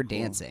that's her so cool.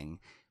 dancing,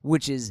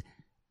 which is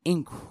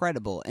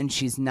incredible, and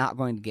she's not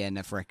going to get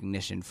enough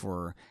recognition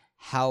for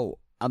how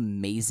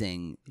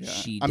amazing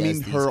she does. I mean,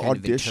 these her kind of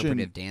audition,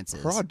 interpretive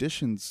dances. her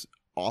audition's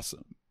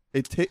awesome.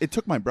 It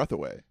took my breath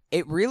away.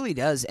 It really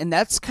does. And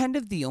that's kind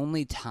of the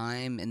only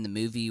time in the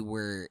movie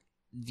where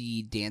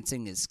the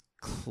dancing is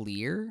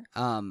clear.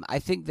 I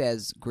think that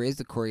as great as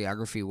the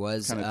choreography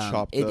was, Kinda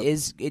chopped it up.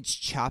 it's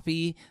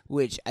choppy,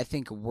 which I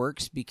think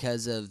works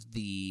because of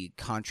the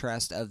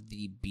contrast of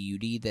the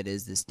beauty that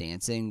is this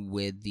dancing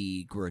with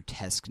the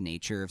grotesque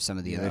nature of some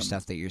of the other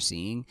stuff that you're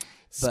seeing.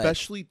 But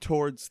Especially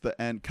towards the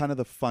end, kind of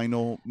the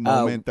final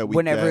moment that we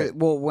whenever get.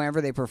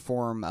 whenever they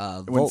perform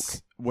when, Volk.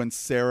 when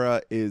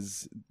Sarah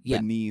is Yeah.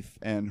 beneath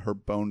and her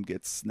bone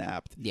gets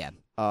snapped. Yeah.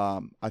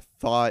 I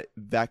thought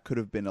that could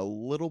have been a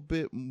little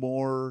bit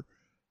more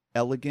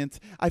elegant.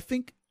 I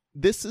think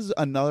this is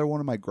another one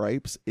of my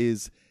gripes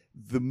is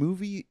the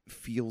movie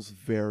feels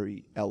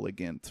very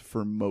elegant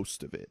for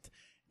most of it.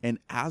 And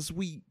as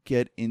we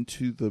get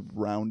into the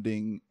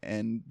rounding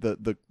and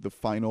the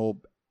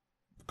final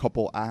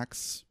couple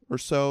acts or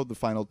so, the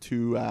final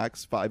 2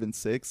 acts, 5 and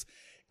 6,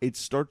 it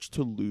starts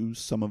to lose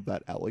some of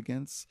that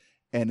elegance,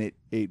 and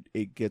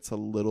it gets a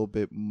little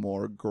bit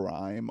more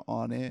grime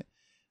on it.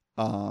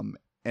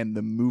 And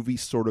the movie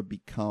sort of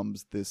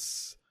becomes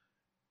this,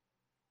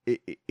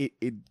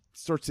 it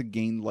starts to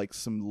gain like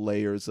some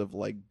layers of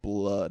like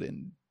blood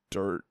and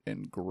dirt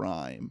and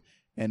grime,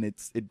 and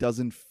it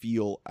doesn't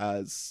feel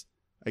as,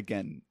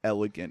 again,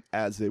 elegant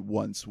as it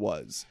once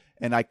was.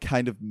 And I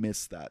kind of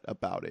miss that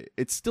about it.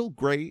 It's still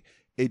great.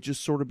 It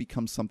just sort of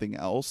becomes something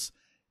else.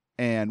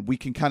 And we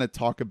can kind of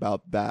talk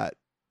about that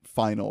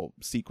final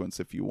sequence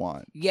if you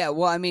want. Yeah,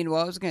 well, I mean,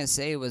 what I was going to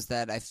say was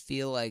that I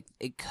feel like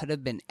it could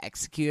have been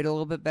executed a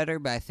little bit better,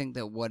 but I think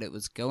that what it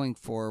was going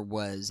for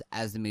was,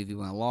 as the movie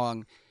went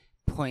along,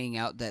 pointing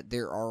out that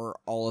there are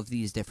all of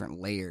these different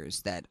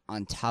layers, that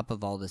on top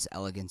of all this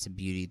elegance and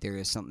beauty, there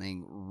is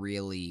something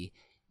really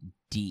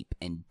deep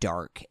and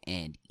dark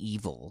and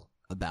evil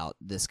about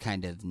this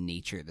kind of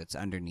nature that's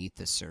underneath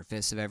the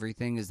surface of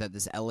everything, is that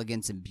this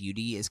elegance and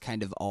beauty is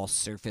kind of all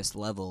surface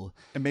level.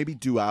 And maybe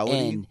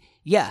duality. And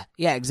yeah,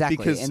 exactly.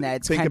 Because and that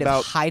it's think kind about-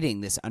 of hiding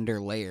this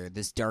underlayer,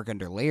 this dark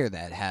underlayer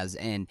that it has.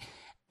 And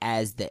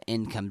as the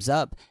end comes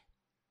up,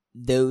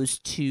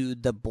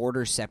 the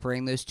border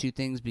separating those two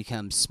things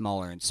becomes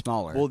smaller and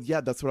smaller. Well,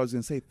 yeah, that's what I was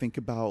gonna say. Think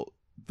about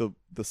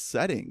the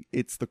setting.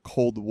 It's the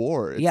Cold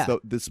War. It's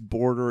this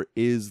border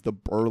is the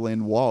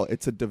Berlin Wall.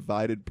 It's a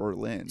divided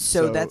Berlin.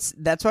 So that's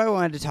why I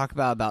wanted to talk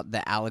about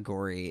the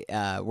allegory,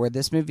 where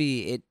this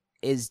movie it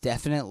is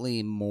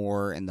definitely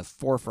more in the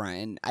forefront.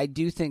 And I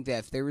do think that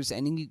if there was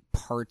any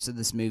parts of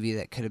this movie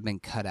that could have been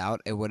cut out,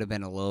 it would have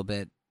been a little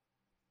bit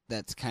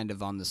that's kind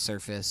of on the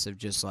surface of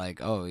just like,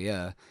 oh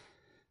yeah,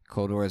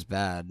 Cold War is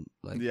bad.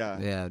 Like,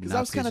 yeah. Because I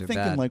was kind of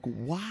thinking, bad. like,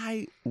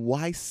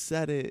 why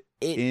set it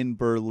in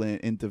Berlin,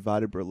 in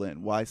divided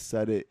Berlin? Why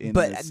set it in?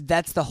 But this...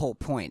 that's the whole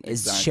point,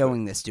 is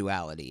showing this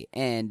duality,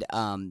 and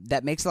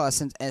that makes a lot of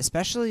sense.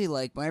 Especially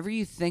like whenever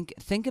you think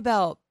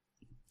about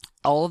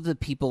all of the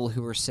people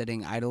who were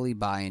sitting idly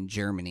by in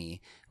Germany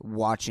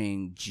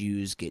watching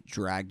Jews get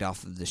dragged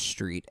off of the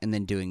street and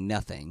then doing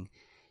nothing.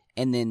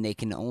 And then they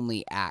can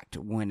only act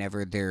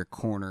whenever they're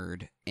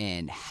cornered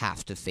and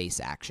have to face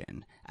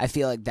action. I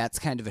feel like that's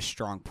kind of a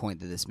strong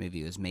point that this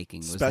movie was making.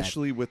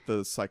 Especially with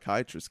the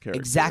psychiatrist character.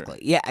 Exactly.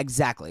 Yeah,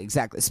 exactly.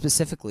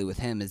 Specifically with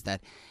him, is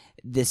that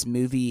this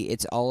movie,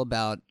 it's all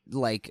about,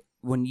 like,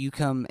 when you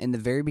come in the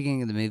very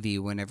beginning of the movie,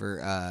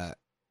 whenever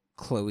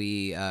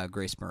Chloe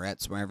Grace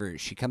Moretz, whenever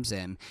she comes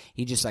in,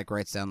 he just like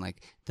writes down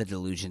like the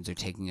delusions are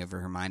taking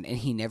over her mind, and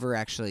he never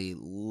actually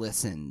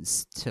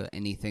listens to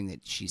anything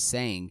that she's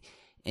saying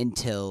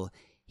until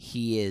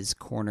he is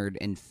cornered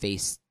and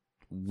faced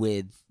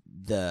with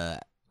the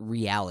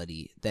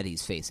reality that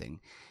he's facing,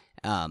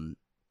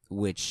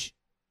 which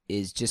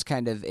is just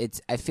kind of,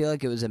 I feel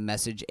like it was a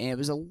message, and it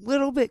was a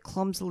little bit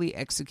clumsily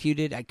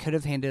executed. I could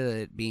have handled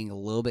it being a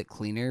little bit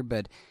cleaner,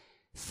 but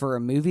for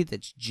a movie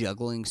that's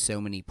juggling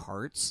so many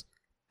parts,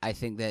 I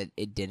think that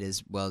it did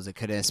as well as it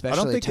could, especially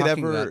I don't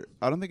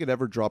think it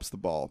ever drops the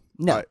ball.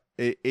 No.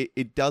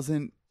 It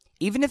doesn't.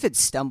 Even if it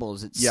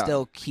stumbles, it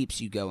still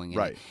keeps you going.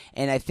 Right.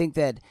 And I think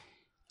that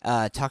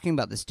talking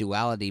about this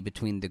duality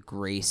between the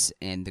grace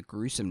and the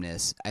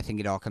gruesomeness, I think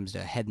it all comes to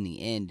a head in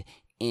the end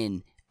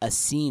in a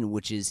scene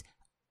which is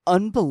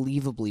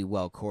unbelievably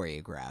well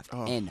choreographed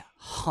and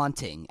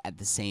haunting at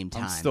the same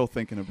time. I'm still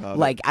thinking about it.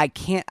 Like, I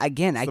can't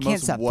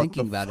stop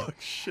thinking about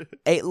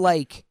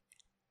it.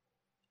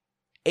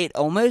 It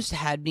almost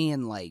had me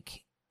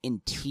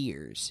in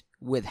tears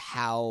with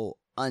how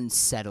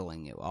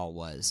unsettling it all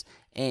was.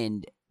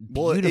 And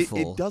beautiful.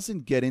 Well, it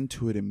doesn't get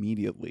into it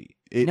immediately.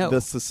 No.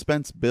 The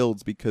suspense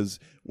builds because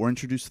we're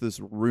introduced to this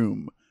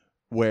room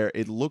where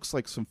it looks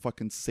like some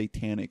fucking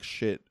satanic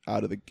shit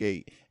out of the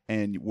gate,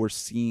 and we're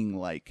seeing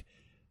like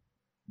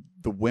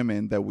the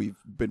women that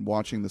we've been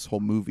watching this whole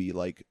movie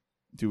like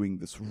doing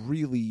this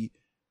really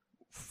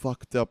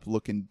fucked up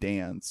looking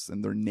dance,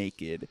 and they're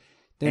naked.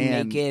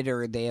 They're naked,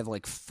 or they have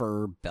like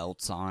fur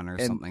belts on or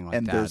something like that.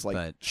 And there's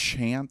like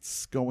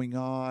chants going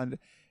on,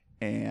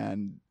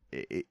 and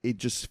it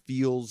just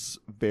feels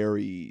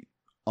very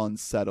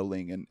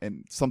unsettling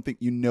and something,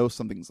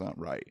 something's not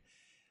right.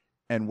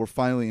 And we're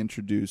finally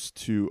introduced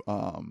to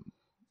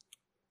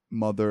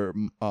Mother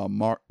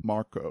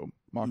Marco.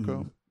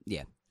 Mm-hmm.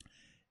 Yeah.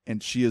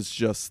 And she is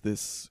just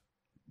this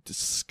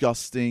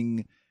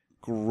disgusting,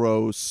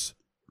 gross,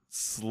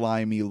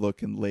 slimy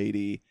looking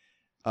lady.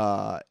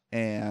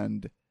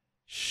 And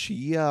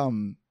she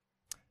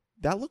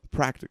that looked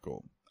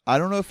practical. I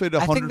don't know if it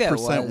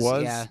 100%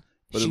 was. Yeah.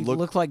 But she it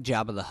looked like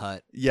Jabba the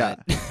Hutt. Yeah.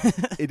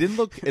 It didn't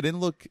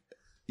look,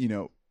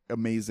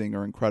 amazing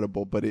or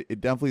incredible, but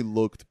it definitely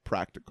looked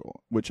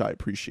practical, which I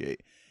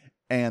appreciate.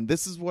 And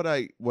this is what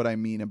I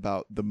mean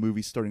about the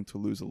movie starting to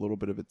lose a little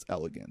bit of its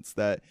elegance.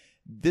 That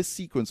this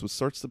sequence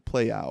starts to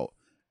play out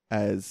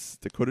as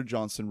Dakota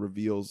Johnson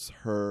reveals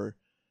her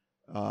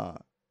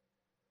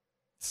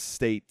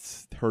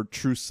state, her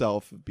true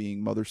self of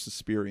being Mother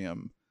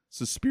Suspirium.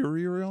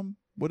 Suspirium?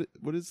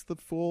 What is the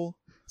full?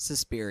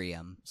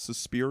 Suspirium?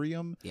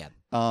 Yeah.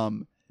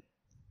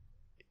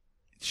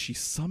 She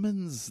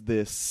summons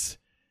this,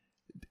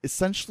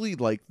 essentially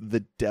like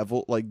the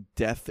devil, like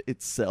death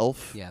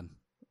itself. Yeah.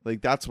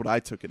 Like that's what I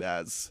took it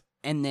as.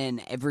 And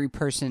then every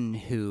person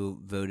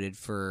who voted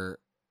for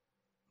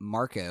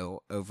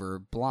Marco over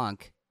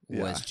Blanc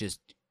was just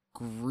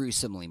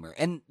gruesomely murdered,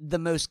 and the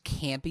most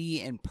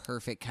campy and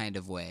perfect kind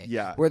of way.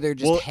 Yeah, where they're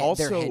just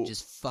their head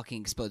just fucking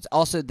explodes.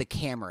 Also, the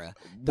camera,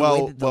 the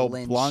way that the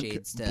lens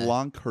shades to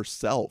Blanc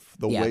herself,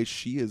 the way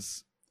she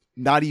is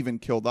not even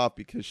killed off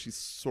because she's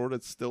sort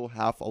of still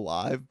half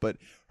alive, but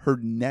her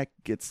neck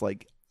gets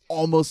like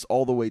almost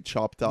all the way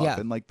chopped off,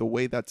 and like the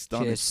way that's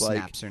done, she it's just like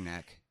snaps her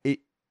neck.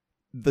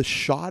 The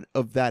shot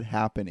of that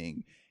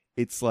happening,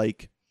 it's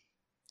like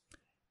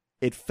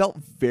it felt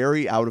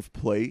very out of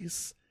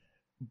place.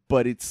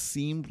 But it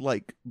seemed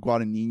like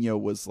Guadagnino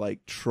was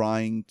like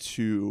trying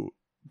to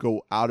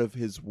go out of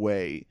his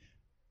way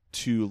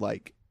to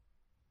like,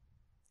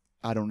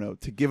 I don't know,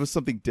 to give us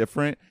something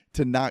different,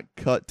 to not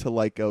cut to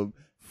like a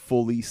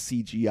fully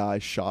CGI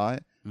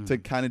shot, to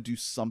kind of do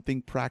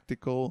something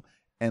practical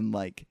and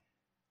like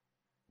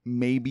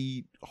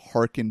maybe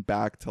harken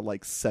back to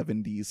like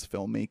 70s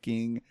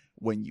filmmaking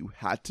when you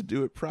had to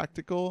do it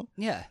practical.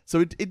 Yeah. So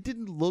it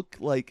didn't look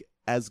like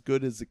as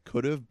good as it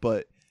could have,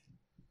 but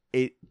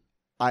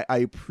I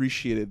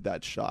appreciated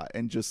that shot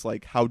and just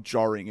like how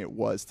jarring it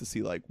was to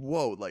see like,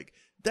 whoa, like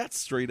that's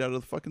straight out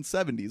of the fucking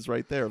 70s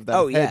right there of that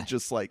Oh, head yeah.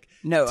 just like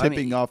No, I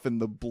tipping mean, off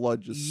and the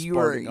blood just you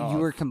were sparting off. you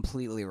were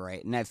completely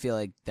right, and I feel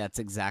like that's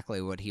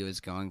exactly what he was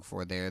going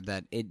for there.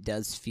 That it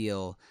does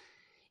feel,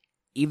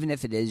 even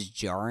if it is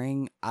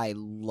jarring, I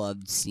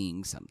loved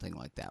seeing something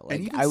like that.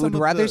 Like even I would some of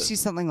rather the- see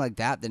something like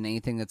that than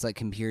anything that's like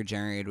computer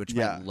generated, which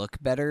Yeah. might look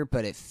better,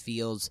 but it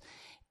feels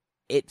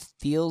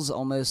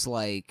almost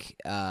like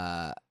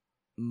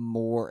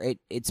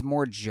it's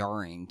more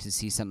jarring to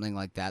see something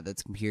like that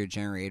that's computer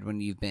generated when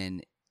you've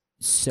been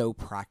so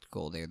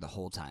practical there the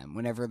whole time.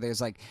 Whenever there's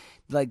like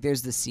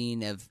there's the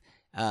scene of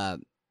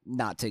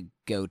not to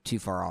go too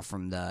far off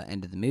from the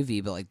end of the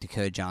movie, but like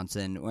Dakota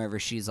Johnson, whenever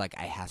she's like,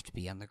 I have to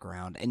be on the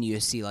ground, and you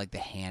see like the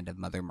hand of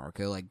Mother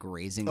Marco like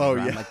grazing the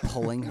ground, yeah. like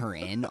pulling her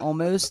in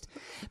almost.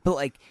 But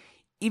like,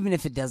 even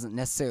if it doesn't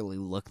necessarily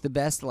look the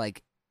best,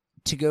 like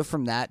to go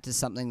from that to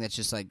something that's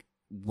just like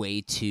way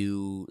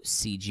too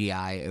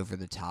CGI over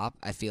the top,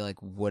 I feel like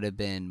would have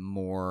been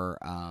more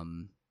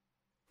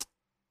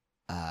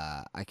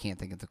I can't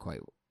think of the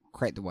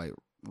quite the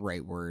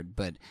right word,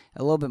 but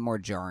a little bit more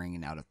jarring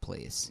and out of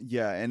place.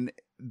 Yeah, and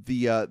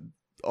the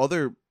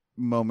other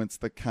moments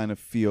that kind of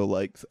feel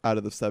like out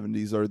of the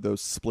 70s are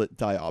those split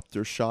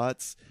diopter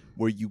shots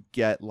where you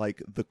get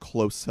like the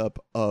close up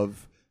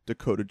of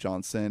Dakota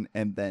Johnson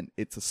and then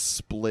it's a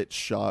split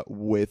shot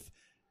with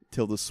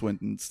Tilda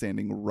Swinton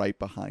standing right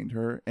behind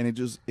her, and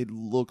it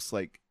looks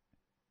like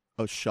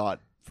a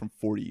shot from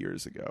 40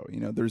 years ago. You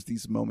know, there's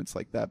these moments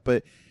like that.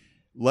 But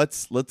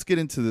let's get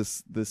into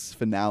this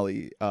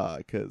finale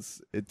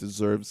because it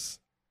deserves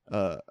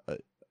a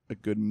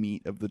good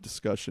meat of the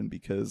discussion,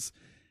 because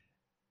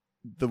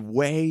the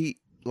way,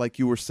 like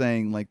you were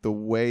saying, like the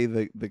way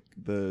the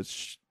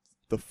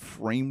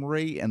frame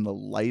rate and the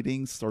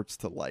lighting starts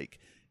to like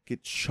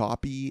get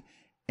choppy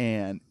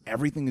and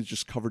everything is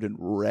just covered in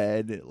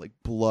red, like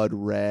blood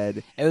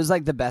red. It was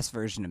like the best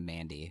version of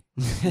Mandy.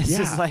 It's Yeah.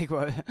 just like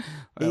what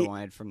I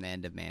wanted from the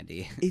end of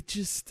Mandy.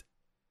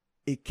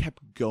 It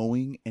kept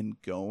going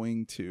and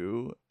going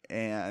too,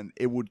 and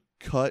it would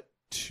cut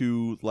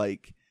to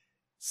like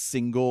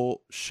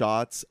single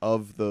shots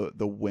of the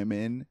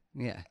women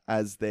Yeah.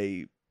 as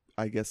they,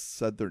 I guess,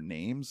 said their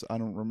names. I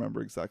don't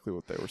remember exactly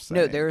what they were saying.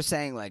 No, they were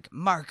saying like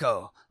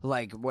Marco,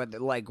 like what,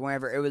 like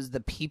whenever it was the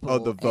people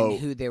the vote. and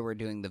who they were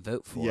doing the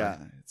vote for. Yeah.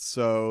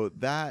 So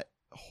that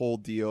whole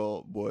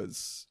deal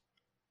was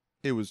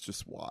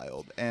just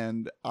wild,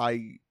 and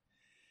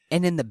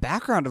And in the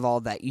background of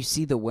all that, you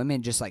see the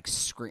women just like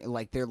scream,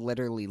 like they're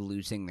literally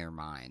losing their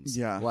minds.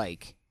 Yeah.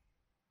 Like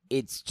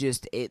it's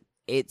just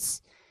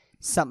it's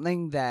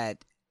something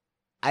that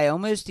I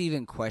almost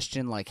even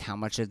question like how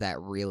much of that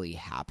really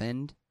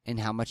happened and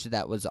how much of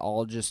that was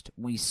all just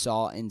we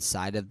saw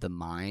inside of the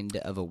mind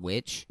of a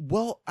witch.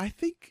 Well, I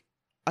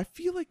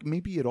feel like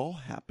maybe it all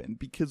happened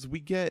because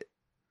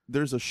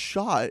there's a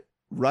shot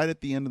right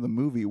at the end of the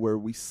movie where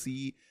we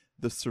see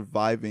the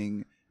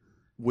surviving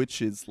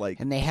witches like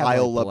And they have,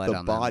 pile like, up blood the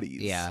on them.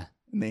 bodies. Yeah.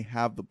 And they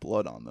have the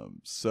blood on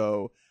them.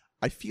 So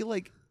I feel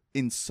like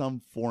in some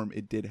form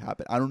it did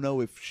happen. I don't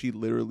know if she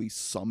literally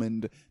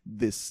summoned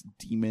this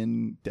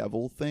demon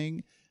devil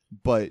thing,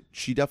 but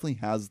she definitely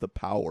has the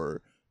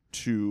power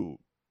to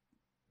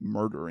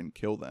murder and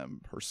kill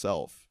them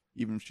herself,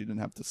 even if she didn't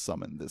have to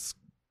summon this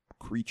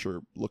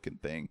creature looking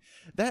thing.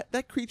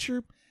 That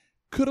creature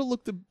could have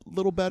looked a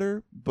little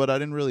better, but I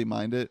didn't really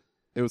mind it.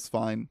 It was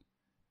fine.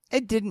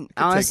 It didn't Could take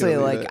it or honestly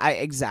leave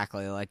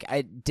like it.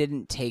 I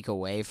didn't take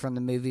away from the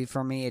movie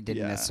for me. It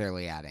didn't Yeah.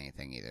 necessarily add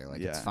anything either.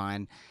 Like it's Yeah.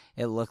 fine.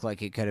 It looked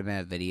like it could have been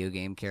a video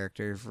game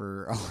character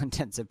for all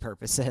intents and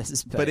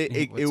purposes, But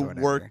it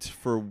whatever. worked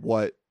for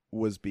what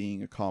was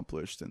being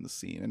accomplished in the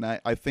scene. And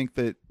I think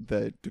that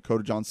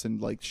Dakota Johnson,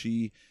 like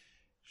she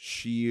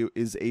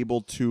is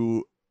able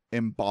to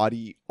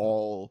embody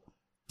all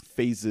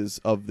phases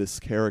of this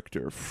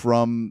character,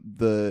 from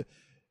the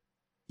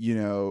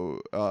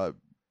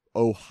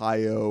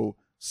Ohio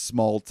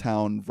small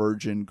town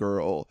virgin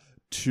girl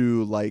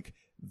to like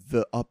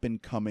the up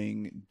and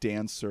coming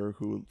dancer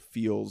who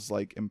feels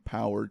like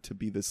empowered to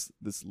be this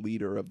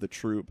leader of the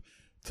troupe,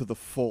 to the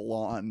full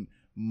on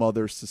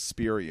Mother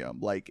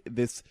Suspirium. Like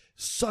this,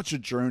 such a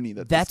journey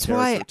That's this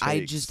why character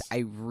takes. I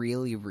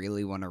really,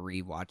 really want to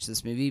rewatch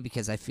this movie,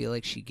 because I feel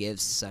like she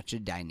gives such a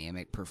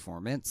dynamic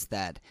performance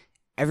that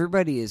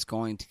everybody is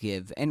going to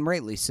give, and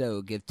rightly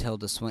so, give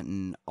Tilda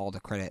Swinton all the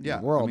credit in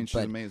the world. I mean, she's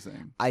but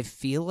amazing. I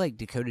feel like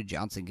Dakota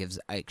Johnson gives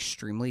an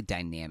extremely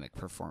dynamic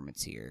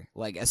performance here.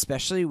 Like,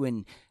 especially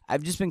when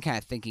I've just been kind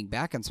of thinking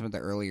back on some of the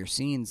earlier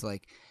scenes.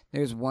 Like,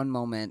 there's one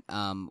moment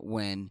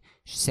when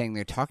she's saying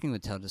they're talking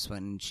with Tilda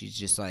Swinton. She's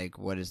just like,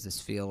 "What does this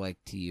feel like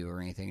to you?"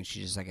 or anything. And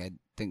she's just like, "I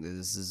think that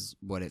this is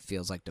what it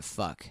feels like to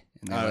fuck."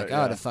 And they're like,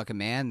 yeah. "Oh, to fuck a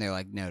man?" They're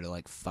like, "No, to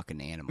like fuck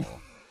an animal."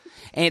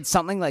 And it's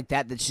something like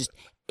that that's just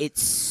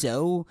it's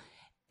so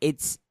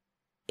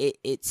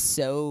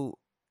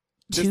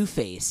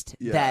two-faced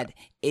Yeah. that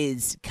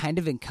is kind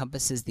of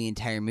encompasses the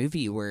entire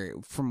movie, where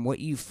from what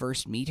you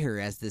first meet her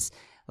as this,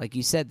 like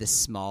you said, this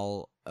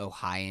small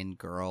Ohioan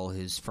girl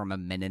who's from a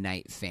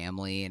Mennonite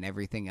family and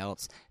everything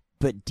else,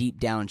 but deep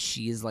down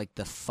she is like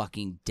the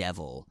fucking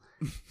devil.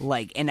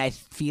 Like, and I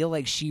feel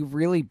like she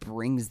really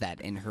brings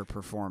that in her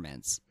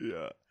performance.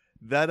 Yeah.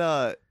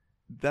 That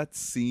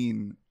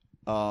scene,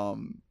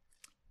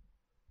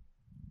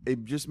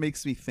 it just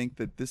makes me think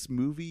that this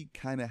movie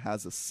kind of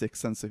has a sick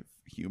sense of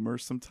humor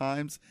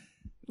sometimes.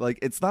 Like,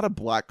 it's not a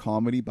black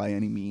comedy by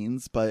any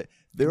means, but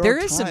there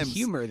is are times, some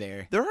humor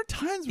there. There are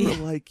times where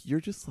like you're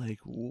just like,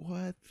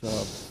 what the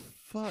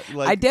fuck?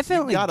 Like, I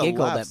definitely you gotta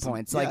giggled laugh at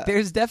points. yeah. Like,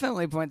 there's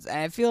definitely points. And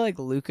I feel like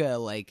Luca,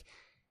 like,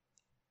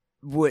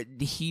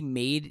 he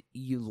made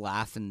you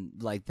laugh in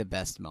like the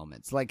best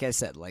moments. Like I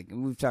said, like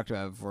we've talked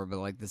about it before, but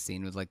like the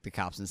scene with like the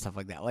cops and stuff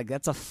like that. Like,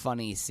 that's a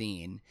funny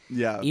scene.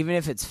 Yeah. Even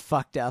if it's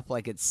fucked up,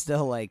 like it's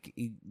still like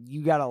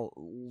you gotta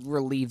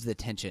relieve the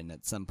tension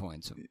at some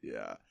points.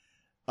 Yeah.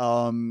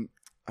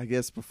 I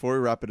guess before we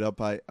wrap it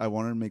up, I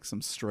wanted to make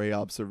some stray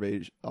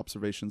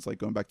observations, like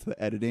going back to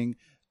the editing.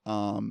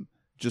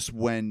 Just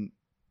when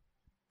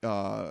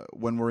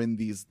we're in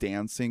these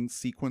dancing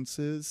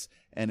sequences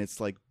and it's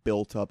like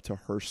built up to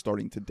her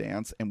starting to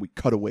dance and we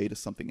cut away to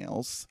something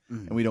else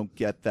and we don't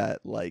get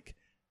that like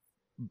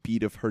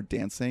beat of her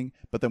dancing,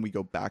 but then we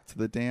go back to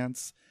the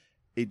dance.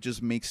 It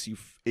just makes you,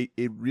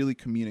 it really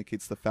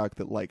communicates the fact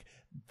that like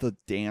the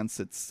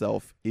dance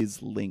itself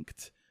is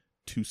linked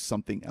to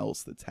something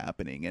else that's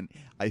happening. And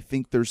I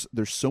think there's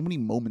so many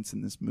moments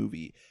in this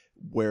movie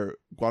where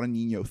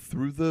Guadagnino,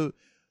 through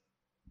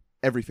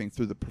everything,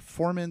 through the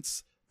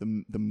performance,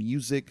 the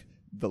music,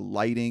 the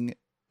lighting,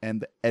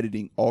 and the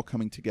editing all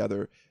coming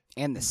together,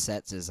 And the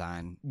set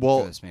design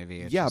well, for this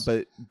movie. yeah,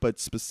 but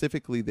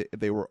specifically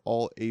they were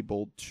all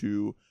able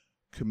to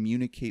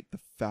communicate the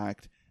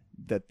fact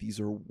that these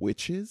are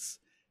witches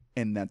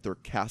and that they're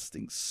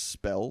casting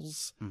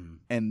spells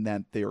and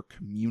that they're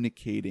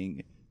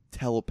communicating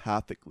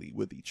telepathically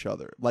with each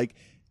other. Like,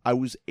 I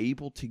was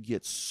able to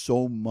get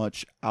so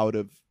much out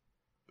of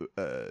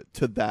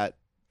to that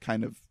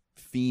kind of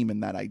theme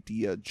and that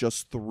idea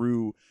just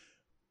through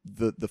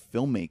the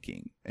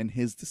filmmaking and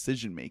his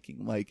decision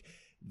making. Like,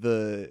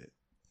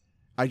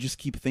 I just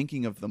keep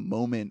thinking of the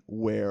moment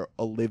where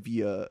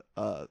Olivia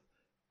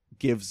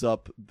gives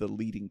up the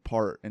leading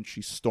part and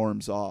she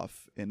storms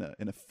off in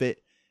a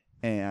fit,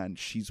 and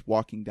she's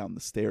walking down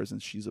the stairs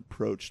and she's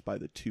approached by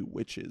the two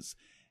witches,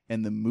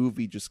 and the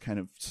movie just kind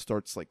of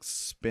starts like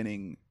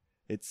spinning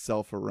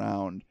itself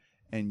around,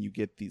 and you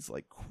get these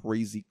like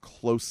crazy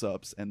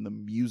close-ups and the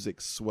music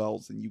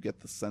swells and you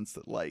get the sense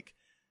that like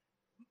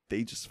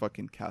they just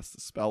fucking cast a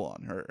spell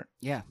on her.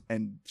 Yeah.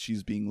 And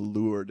she's being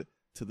lured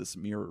to this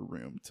mirror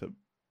room to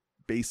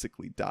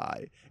basically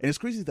die. And it's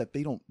crazy that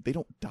they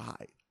don't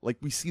die. Like,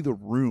 we see the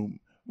room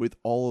with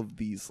all of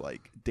these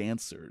like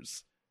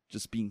dancers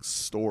just being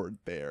stored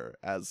there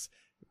as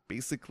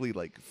basically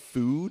like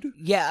food.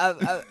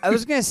 Yeah, I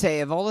was gonna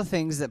say, of all the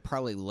things that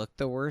probably looked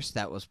the worst,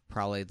 that was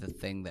probably the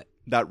thing that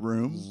That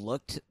room?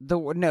 looked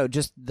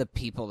just the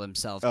people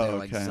themselves. Oh, They're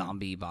like okay.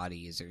 zombie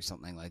bodies or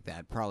something like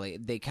that. Probably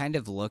they kind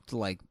of looked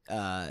like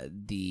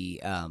the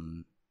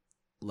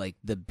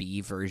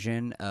B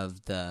version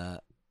of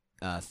the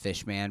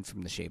Fishman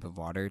from The Shape of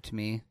Water to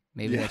me.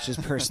 Maybe Yeah. that's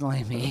just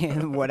personally me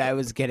and what I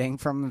was getting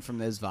from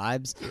those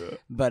vibes. Yeah.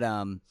 But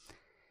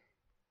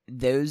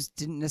those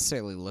didn't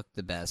necessarily look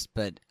the best,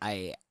 but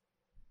I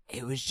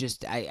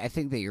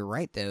think that you're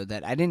right, though,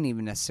 that I didn't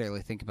even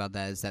necessarily think about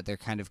that, is that they're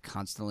kind of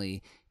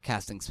constantly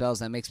casting spells.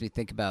 That makes me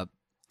think about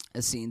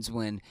scenes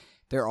when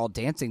they're all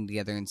dancing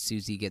together and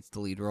Susie gets the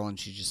lead role and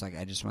she's just like,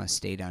 I just want to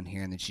stay down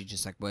here. And then she's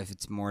just like, well, if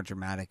it's more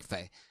dramatic, if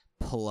I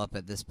pull up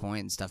at this point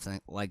and stuff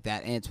like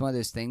that. And it's one of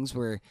those things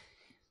where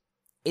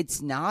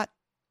it's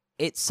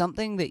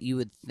something that you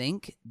would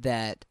think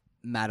that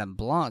Madame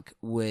Blanc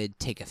would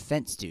take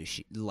offense to.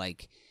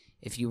 Like,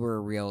 if you were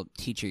a real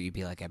teacher, you'd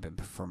be like, I've been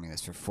performing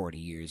this for 40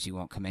 years. You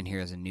won't come in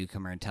here as a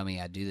newcomer and tell me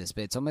how to do this.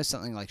 But it's almost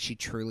something like she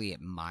truly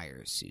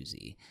admires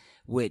Susie,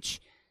 which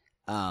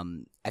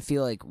I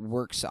feel like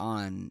works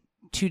on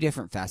two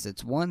different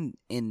facets. One,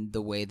 in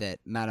the way that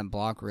Madame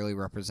Blanc really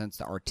represents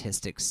the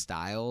artistic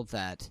style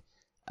that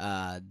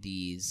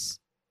this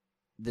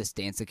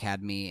dance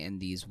academy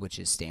and these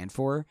witches stand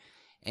for.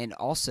 And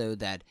also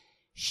that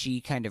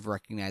she kind of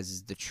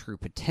recognizes the true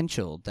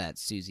potential that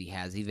Susie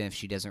has, even if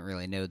she doesn't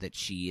really know that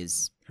she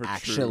is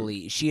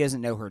she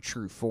doesn't know her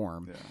true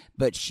form, Yeah.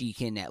 but she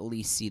can at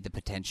least see the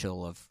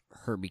potential of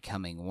her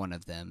becoming one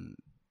of them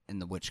in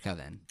the Witch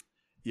Coven.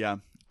 Yeah.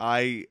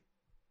 I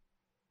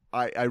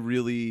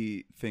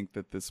really think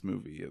that this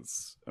movie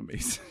is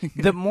amazing.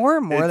 The more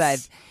and more that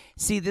It's-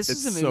 this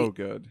it's is a movie. so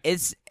good.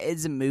 It's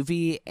a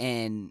movie,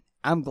 and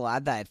I'm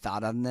glad that I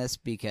thought on this,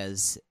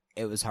 because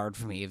it was hard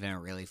for me even to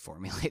really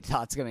formulate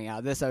thoughts coming out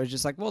of this. I was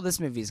just like, well, this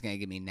movie is going to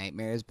give me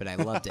nightmares, but I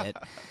loved it.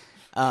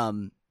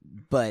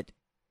 But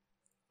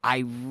I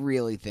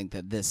really think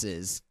that this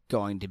is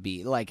going to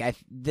be like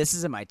this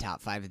is in my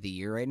top 5 of the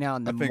year right now,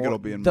 and I think it'll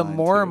be in the mine,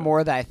 more too. and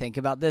more that I think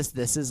about this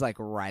is like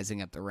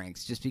rising up the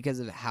ranks just because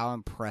of how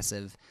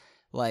impressive.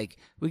 Like,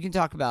 we can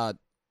talk about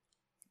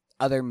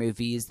other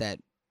movies that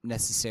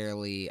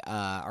necessarily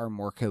are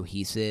more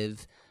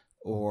cohesive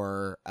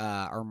or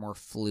are more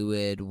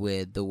fluid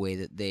with the way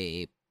that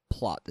they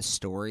plot the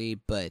story,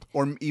 but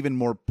or even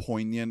more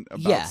poignant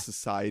about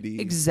society.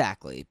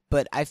 Exactly.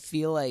 But I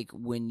feel like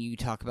when you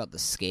talk about the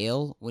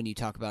scale, when you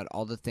talk about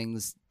all the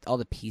things, all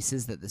the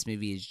pieces that this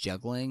movie is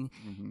juggling,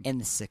 and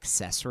the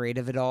success rate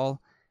of it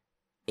all,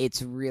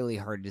 it's really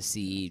hard to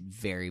see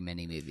very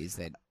many movies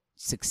that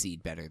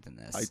succeed better than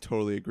this. I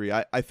totally agree.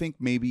 I think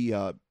maybe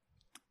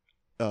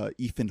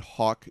Ethan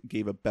Hawke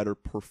gave a better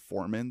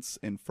performance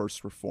in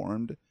First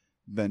Reformed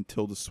than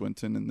Tilda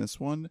Swinton in this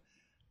one,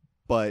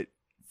 but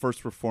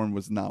First Reformed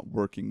was not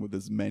working with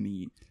as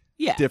many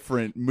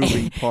different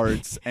moving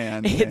parts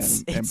and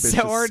it's ambitious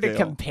so hard scale. to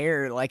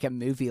compare like a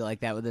movie like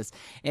that with this.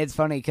 And it's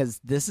funny because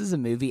this is a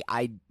movie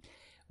I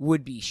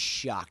would be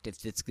shocked if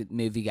this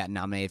movie got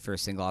nominated for a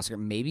single Oscar,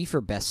 maybe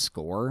for best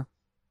score.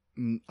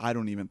 I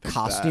don't even think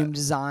Costume that.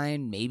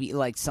 design, maybe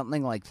like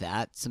something like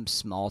that, some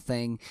small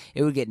thing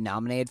it would get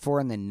nominated for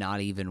and then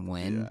not even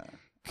win.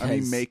 Yeah. I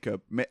mean,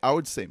 makeup. I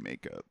would say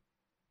makeup.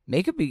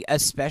 Makeup,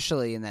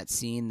 especially in that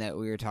scene that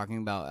we were talking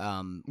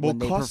about. When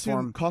they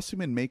perform,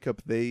 costume and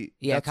makeup.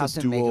 That's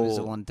costume a and dual, makeup is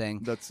the one thing.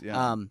 That's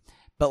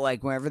But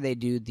like whenever they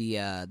do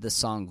the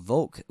song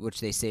Volk,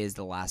 which they say is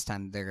the last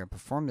time they're gonna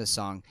perform this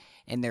song,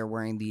 and they're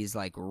wearing these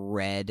like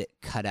red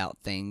cutout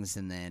things,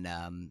 and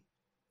then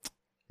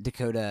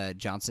Dakota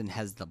Johnson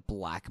has the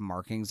black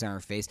markings on her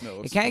face.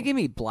 No, it kind of gave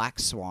me Black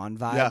Swan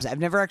vibes. Yeah. I've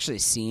never actually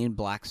seen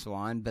Black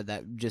Swan, but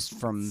that just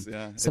from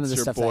some of the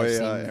your stuff boy,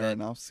 that I've seen.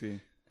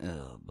 Aronofsky.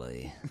 Oh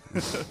boy.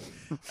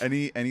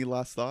 Any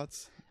last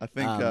thoughts? I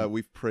think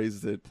we've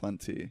praised it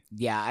plenty.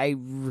 Yeah, I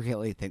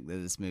really think that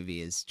this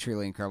movie is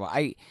truly incredible.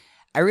 I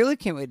really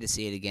can't wait to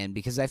see it again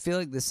because I feel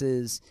like this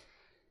is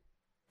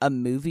a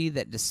movie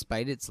that,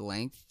 despite its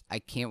length, I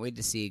can't wait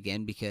to see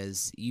again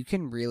because you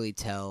can really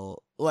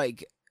tell,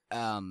 like,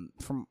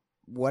 from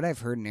what I've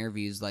heard in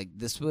interviews, like,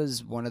 this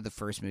was one of the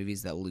first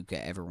movies that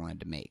Luca ever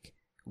wanted to make,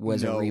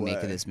 was a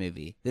remake of this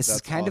movie. This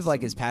is kind of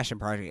like his passion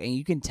project, and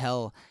you can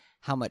tell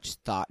how much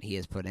thought he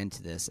has put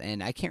into this.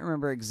 And I can't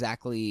remember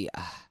exactly...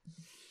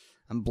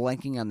 I'm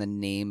blanking on the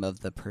name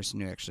of the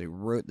person who actually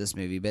wrote this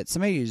movie, but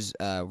somebody who's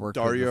worked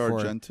Dario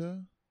with before.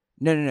 Argento?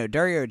 No.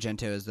 Dario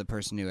Argento is the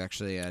person who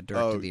actually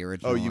directed the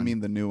original. Oh, you one.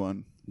 mean the new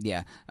one?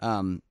 Yeah.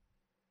 I'm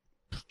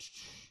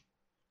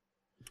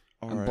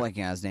right.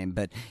 blanking on his name,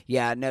 but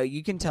yeah, no,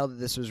 you can tell that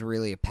this was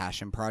really a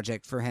passion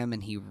project for him,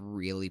 and he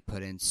really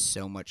put in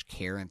so much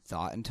care and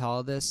thought into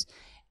all of this.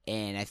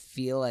 And I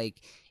feel like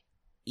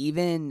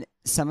even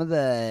some of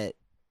the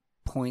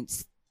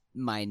points,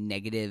 my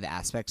negative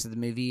aspects of the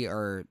movie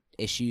are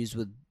issues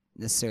with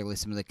necessarily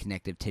some of the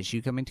connective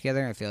tissue coming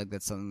together. I feel like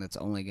that's something that's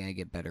only going to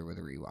get better with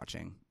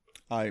rewatching.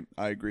 I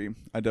agree.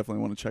 I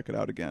definitely want to check it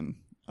out again.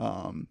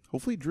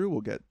 Hopefully Drew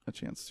will get a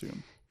chance to.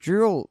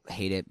 Drew will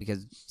hate it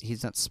because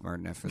he's not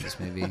smart enough for this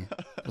movie.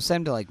 We'll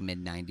send him to like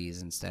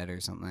mid-90s instead or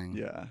something.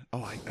 Yeah.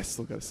 Oh, I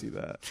still got to see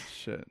that.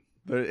 Shit.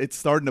 It's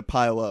starting to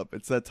pile up.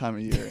 It's that time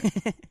of year.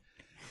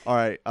 All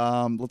right.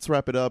 Let's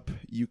wrap it up.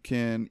 You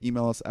can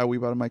email us at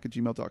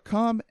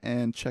webottommike@gmail.com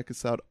and check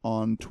us out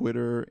on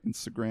Twitter,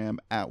 Instagram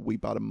at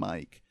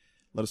webottommike.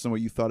 Let us know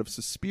what you thought of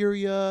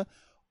Suspiria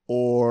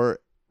or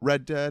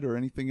Red Dead or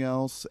anything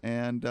else,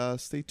 and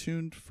stay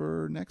tuned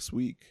for next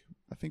week.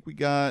 I think we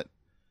got...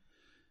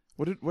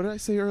 What did I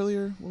say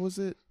earlier? What was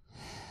it?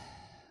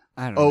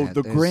 I don't know.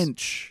 The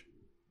Grinch.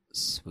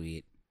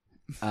 Sweet.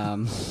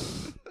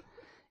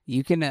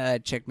 You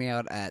can check me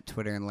out at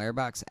Twitter and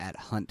Letterboxd at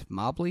Hunt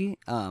Mobley.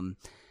 I'm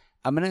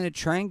going to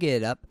try and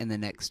get it up in the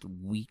next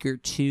week or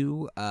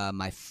two,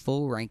 my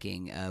full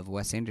ranking of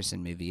Wes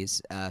Anderson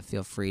movies.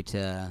 Feel free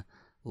to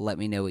let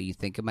me know what you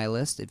think of my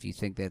list. If you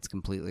think that's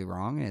completely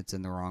wrong and it's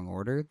in the wrong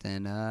order,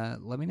 then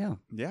let me know.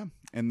 Yeah.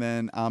 And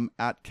then I'm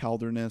at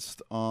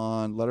Caldernist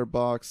on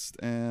Letterboxd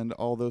and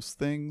all those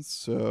things.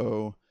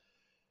 So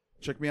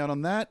check me out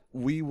on that.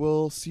 We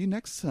will see you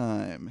next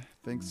time.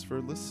 Thanks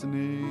for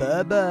listening.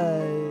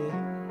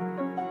 Bye-bye.